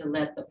 we need to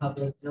let the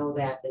public know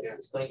that this Yeah.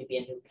 is going to be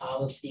a new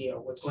policy, or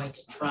we're going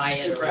to try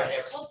it, or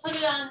whatever. We'll put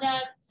it on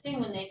that thing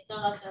when they fill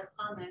out their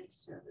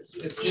comments, it's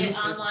be it new.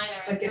 online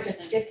or in Like if it's,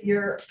 person. if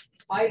your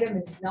item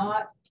is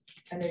not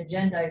an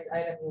agendized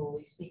item, you will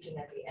be speaking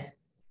at the end.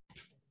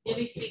 You'll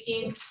be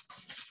speaking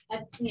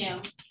at, at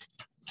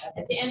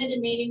the end of the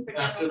meeting for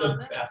After general the,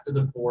 comment. after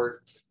the board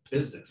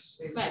business.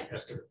 Right.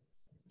 After,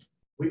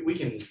 we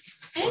can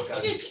I work think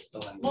on we just, the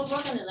language. we'll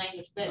work on the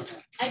language, but Okay.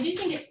 I do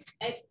think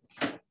it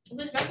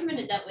was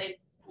recommended that way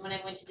when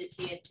I went to the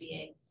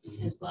CSBA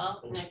as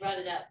well, and I brought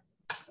it up.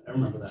 I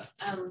remember that.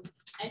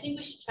 I think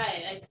we should try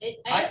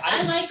it. I-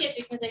 I like it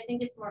because I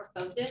think it's more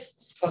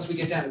focused. Plus we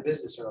get down to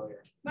business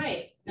earlier.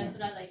 Right, that's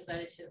what I like about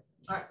it too.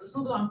 All right, let's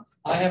move on.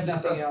 I have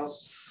nothing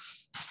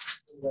else.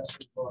 The rest of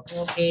the book.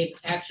 Okay,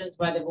 actions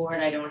by the board,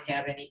 I don't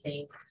have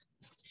anything.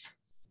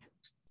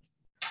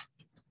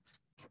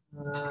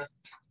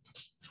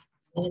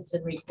 Minutes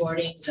and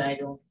recordings, I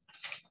don't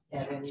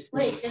have anything.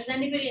 Wait, does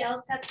anybody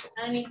else have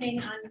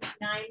anything on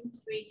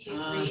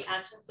 9323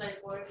 actions by the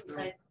board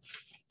besides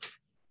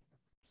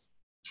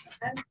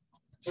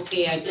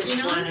Okay, I just You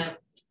know- wanna,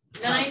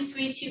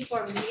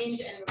 9324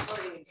 meetings and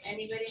recordings?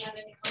 Anybody have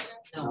any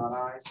comments? no, Not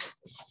eyes.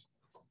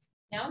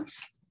 No?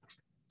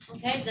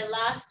 Okay, the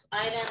last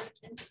item,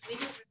 we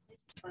did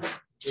this one.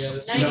 Yeah,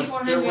 this-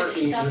 9400 They're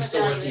working, is they're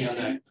still working on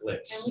self-evaluation. that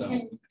glitch, And so. we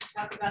can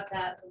talk about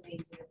that when we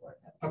do the work.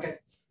 Okay.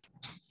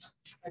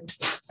 I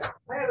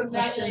have a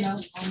question though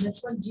on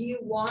this one. Do you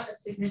want a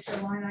signature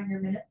line on your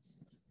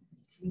minutes?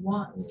 You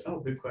want, Oh,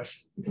 good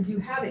question. because you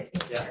have it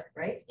in Yeah. there,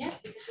 right?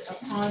 Yes, because it's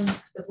Upon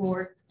the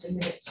board, the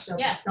minutes shall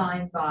be Yeah.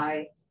 signed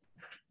by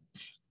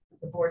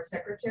the board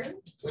secretary.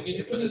 We need to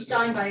It put can be this.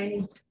 signed by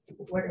any,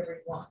 whatever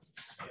you want.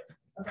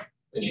 We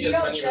If need you as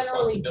don't many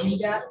generally do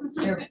that,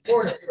 they're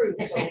board approved.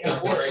 The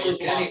board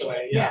approves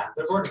anyway, yeah,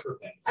 the board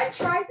approved it. I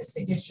tried the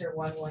signature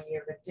one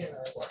year, but didn't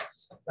really work,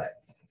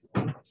 but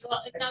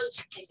well, if not, we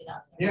should take it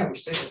out. Yeah, we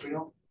should take it. We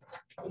don't.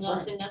 We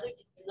lost another,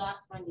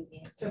 last one you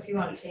gave. so if you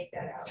want to take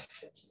that out.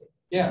 it's up to you.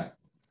 Yeah.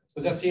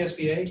 Was that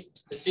CSBA?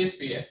 The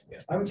CSBA, yeah.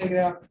 I would take it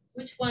out.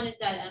 Which one is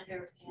that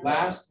under?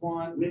 Last I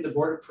one. mean, the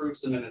board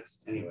approves the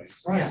minutes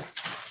anyways. Right.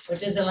 what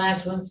did the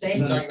last one say?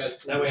 I'm talking about.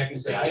 That way I can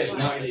say, I had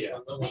no idea.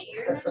 Wait,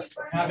 you're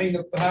 94?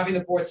 Having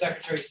the board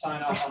secretary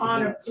sign off on the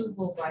Upon minutes.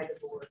 approval by the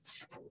board,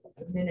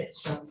 the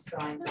minutes shall be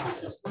signed by.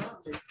 This is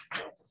wrong.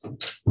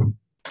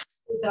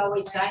 Who's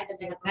always signed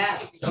it in the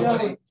past?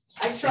 Nobody.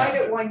 I tried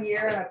it one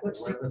year and I put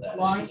some Wherever that is.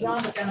 lines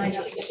on, but then I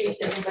had to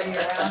chase everybody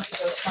around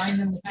to go find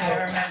them. So I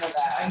remember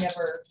that. I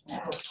never.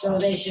 So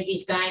they should be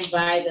signed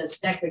by the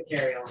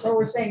secretary only. So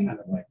we're saying Kind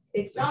of like-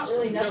 it's not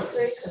really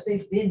necessary because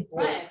they've been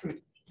board Right.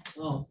 approved.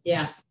 Oh,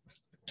 yeah,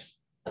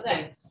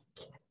 Okay.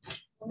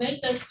 We'll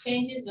make those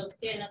changes, you'll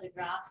see another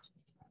draft,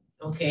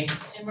 okay,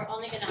 and we're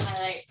only gonna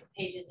highlight the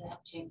pages that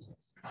have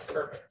changes,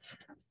 Perfect.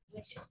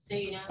 which, so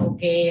you know.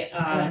 okay,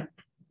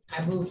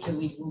 I move to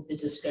remove the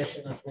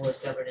discussion of board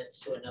governance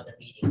to another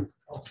meeting.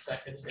 I'll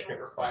second if it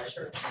requires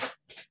her.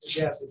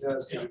 Yes, it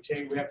does. We have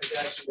to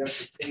actually have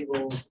to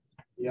table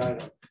the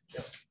item.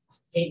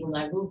 Table,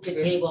 I move to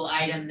table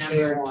item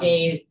number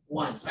K1.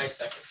 K1. I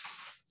second.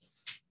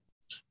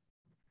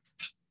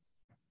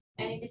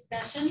 Any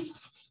discussion?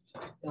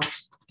 No.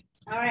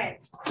 All right,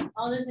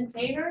 all those in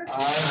favor?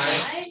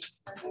 Aye.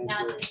 Motion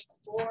passes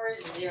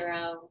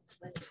 4-0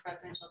 with a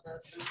preferential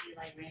vote from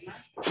Eli Raymer.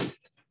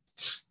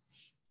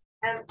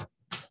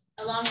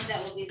 Along with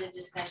that will be the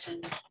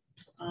discussion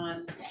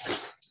on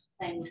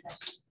planning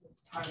session.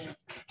 All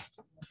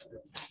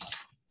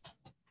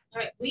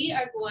right, we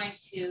are going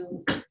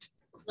to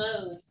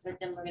close, but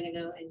then we're going to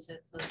go into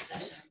closed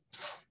session.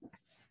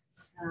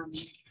 All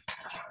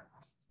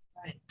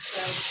right,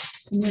 so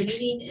the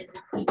meeting is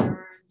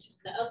adjourned.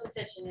 The open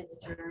session is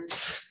adjourned.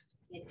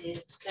 It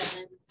is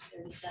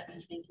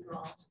 7:37. Thank you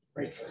all.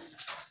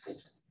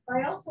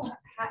 I also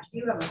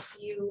do have a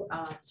few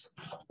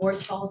board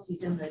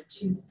policies in the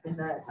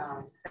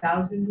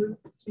 1,000 group,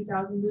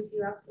 2,000 group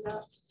you asked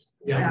about.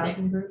 Yeah.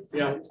 1,000 group.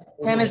 Yeah.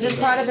 Pam, is this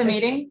part of the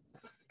meeting?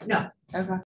 No. Okay.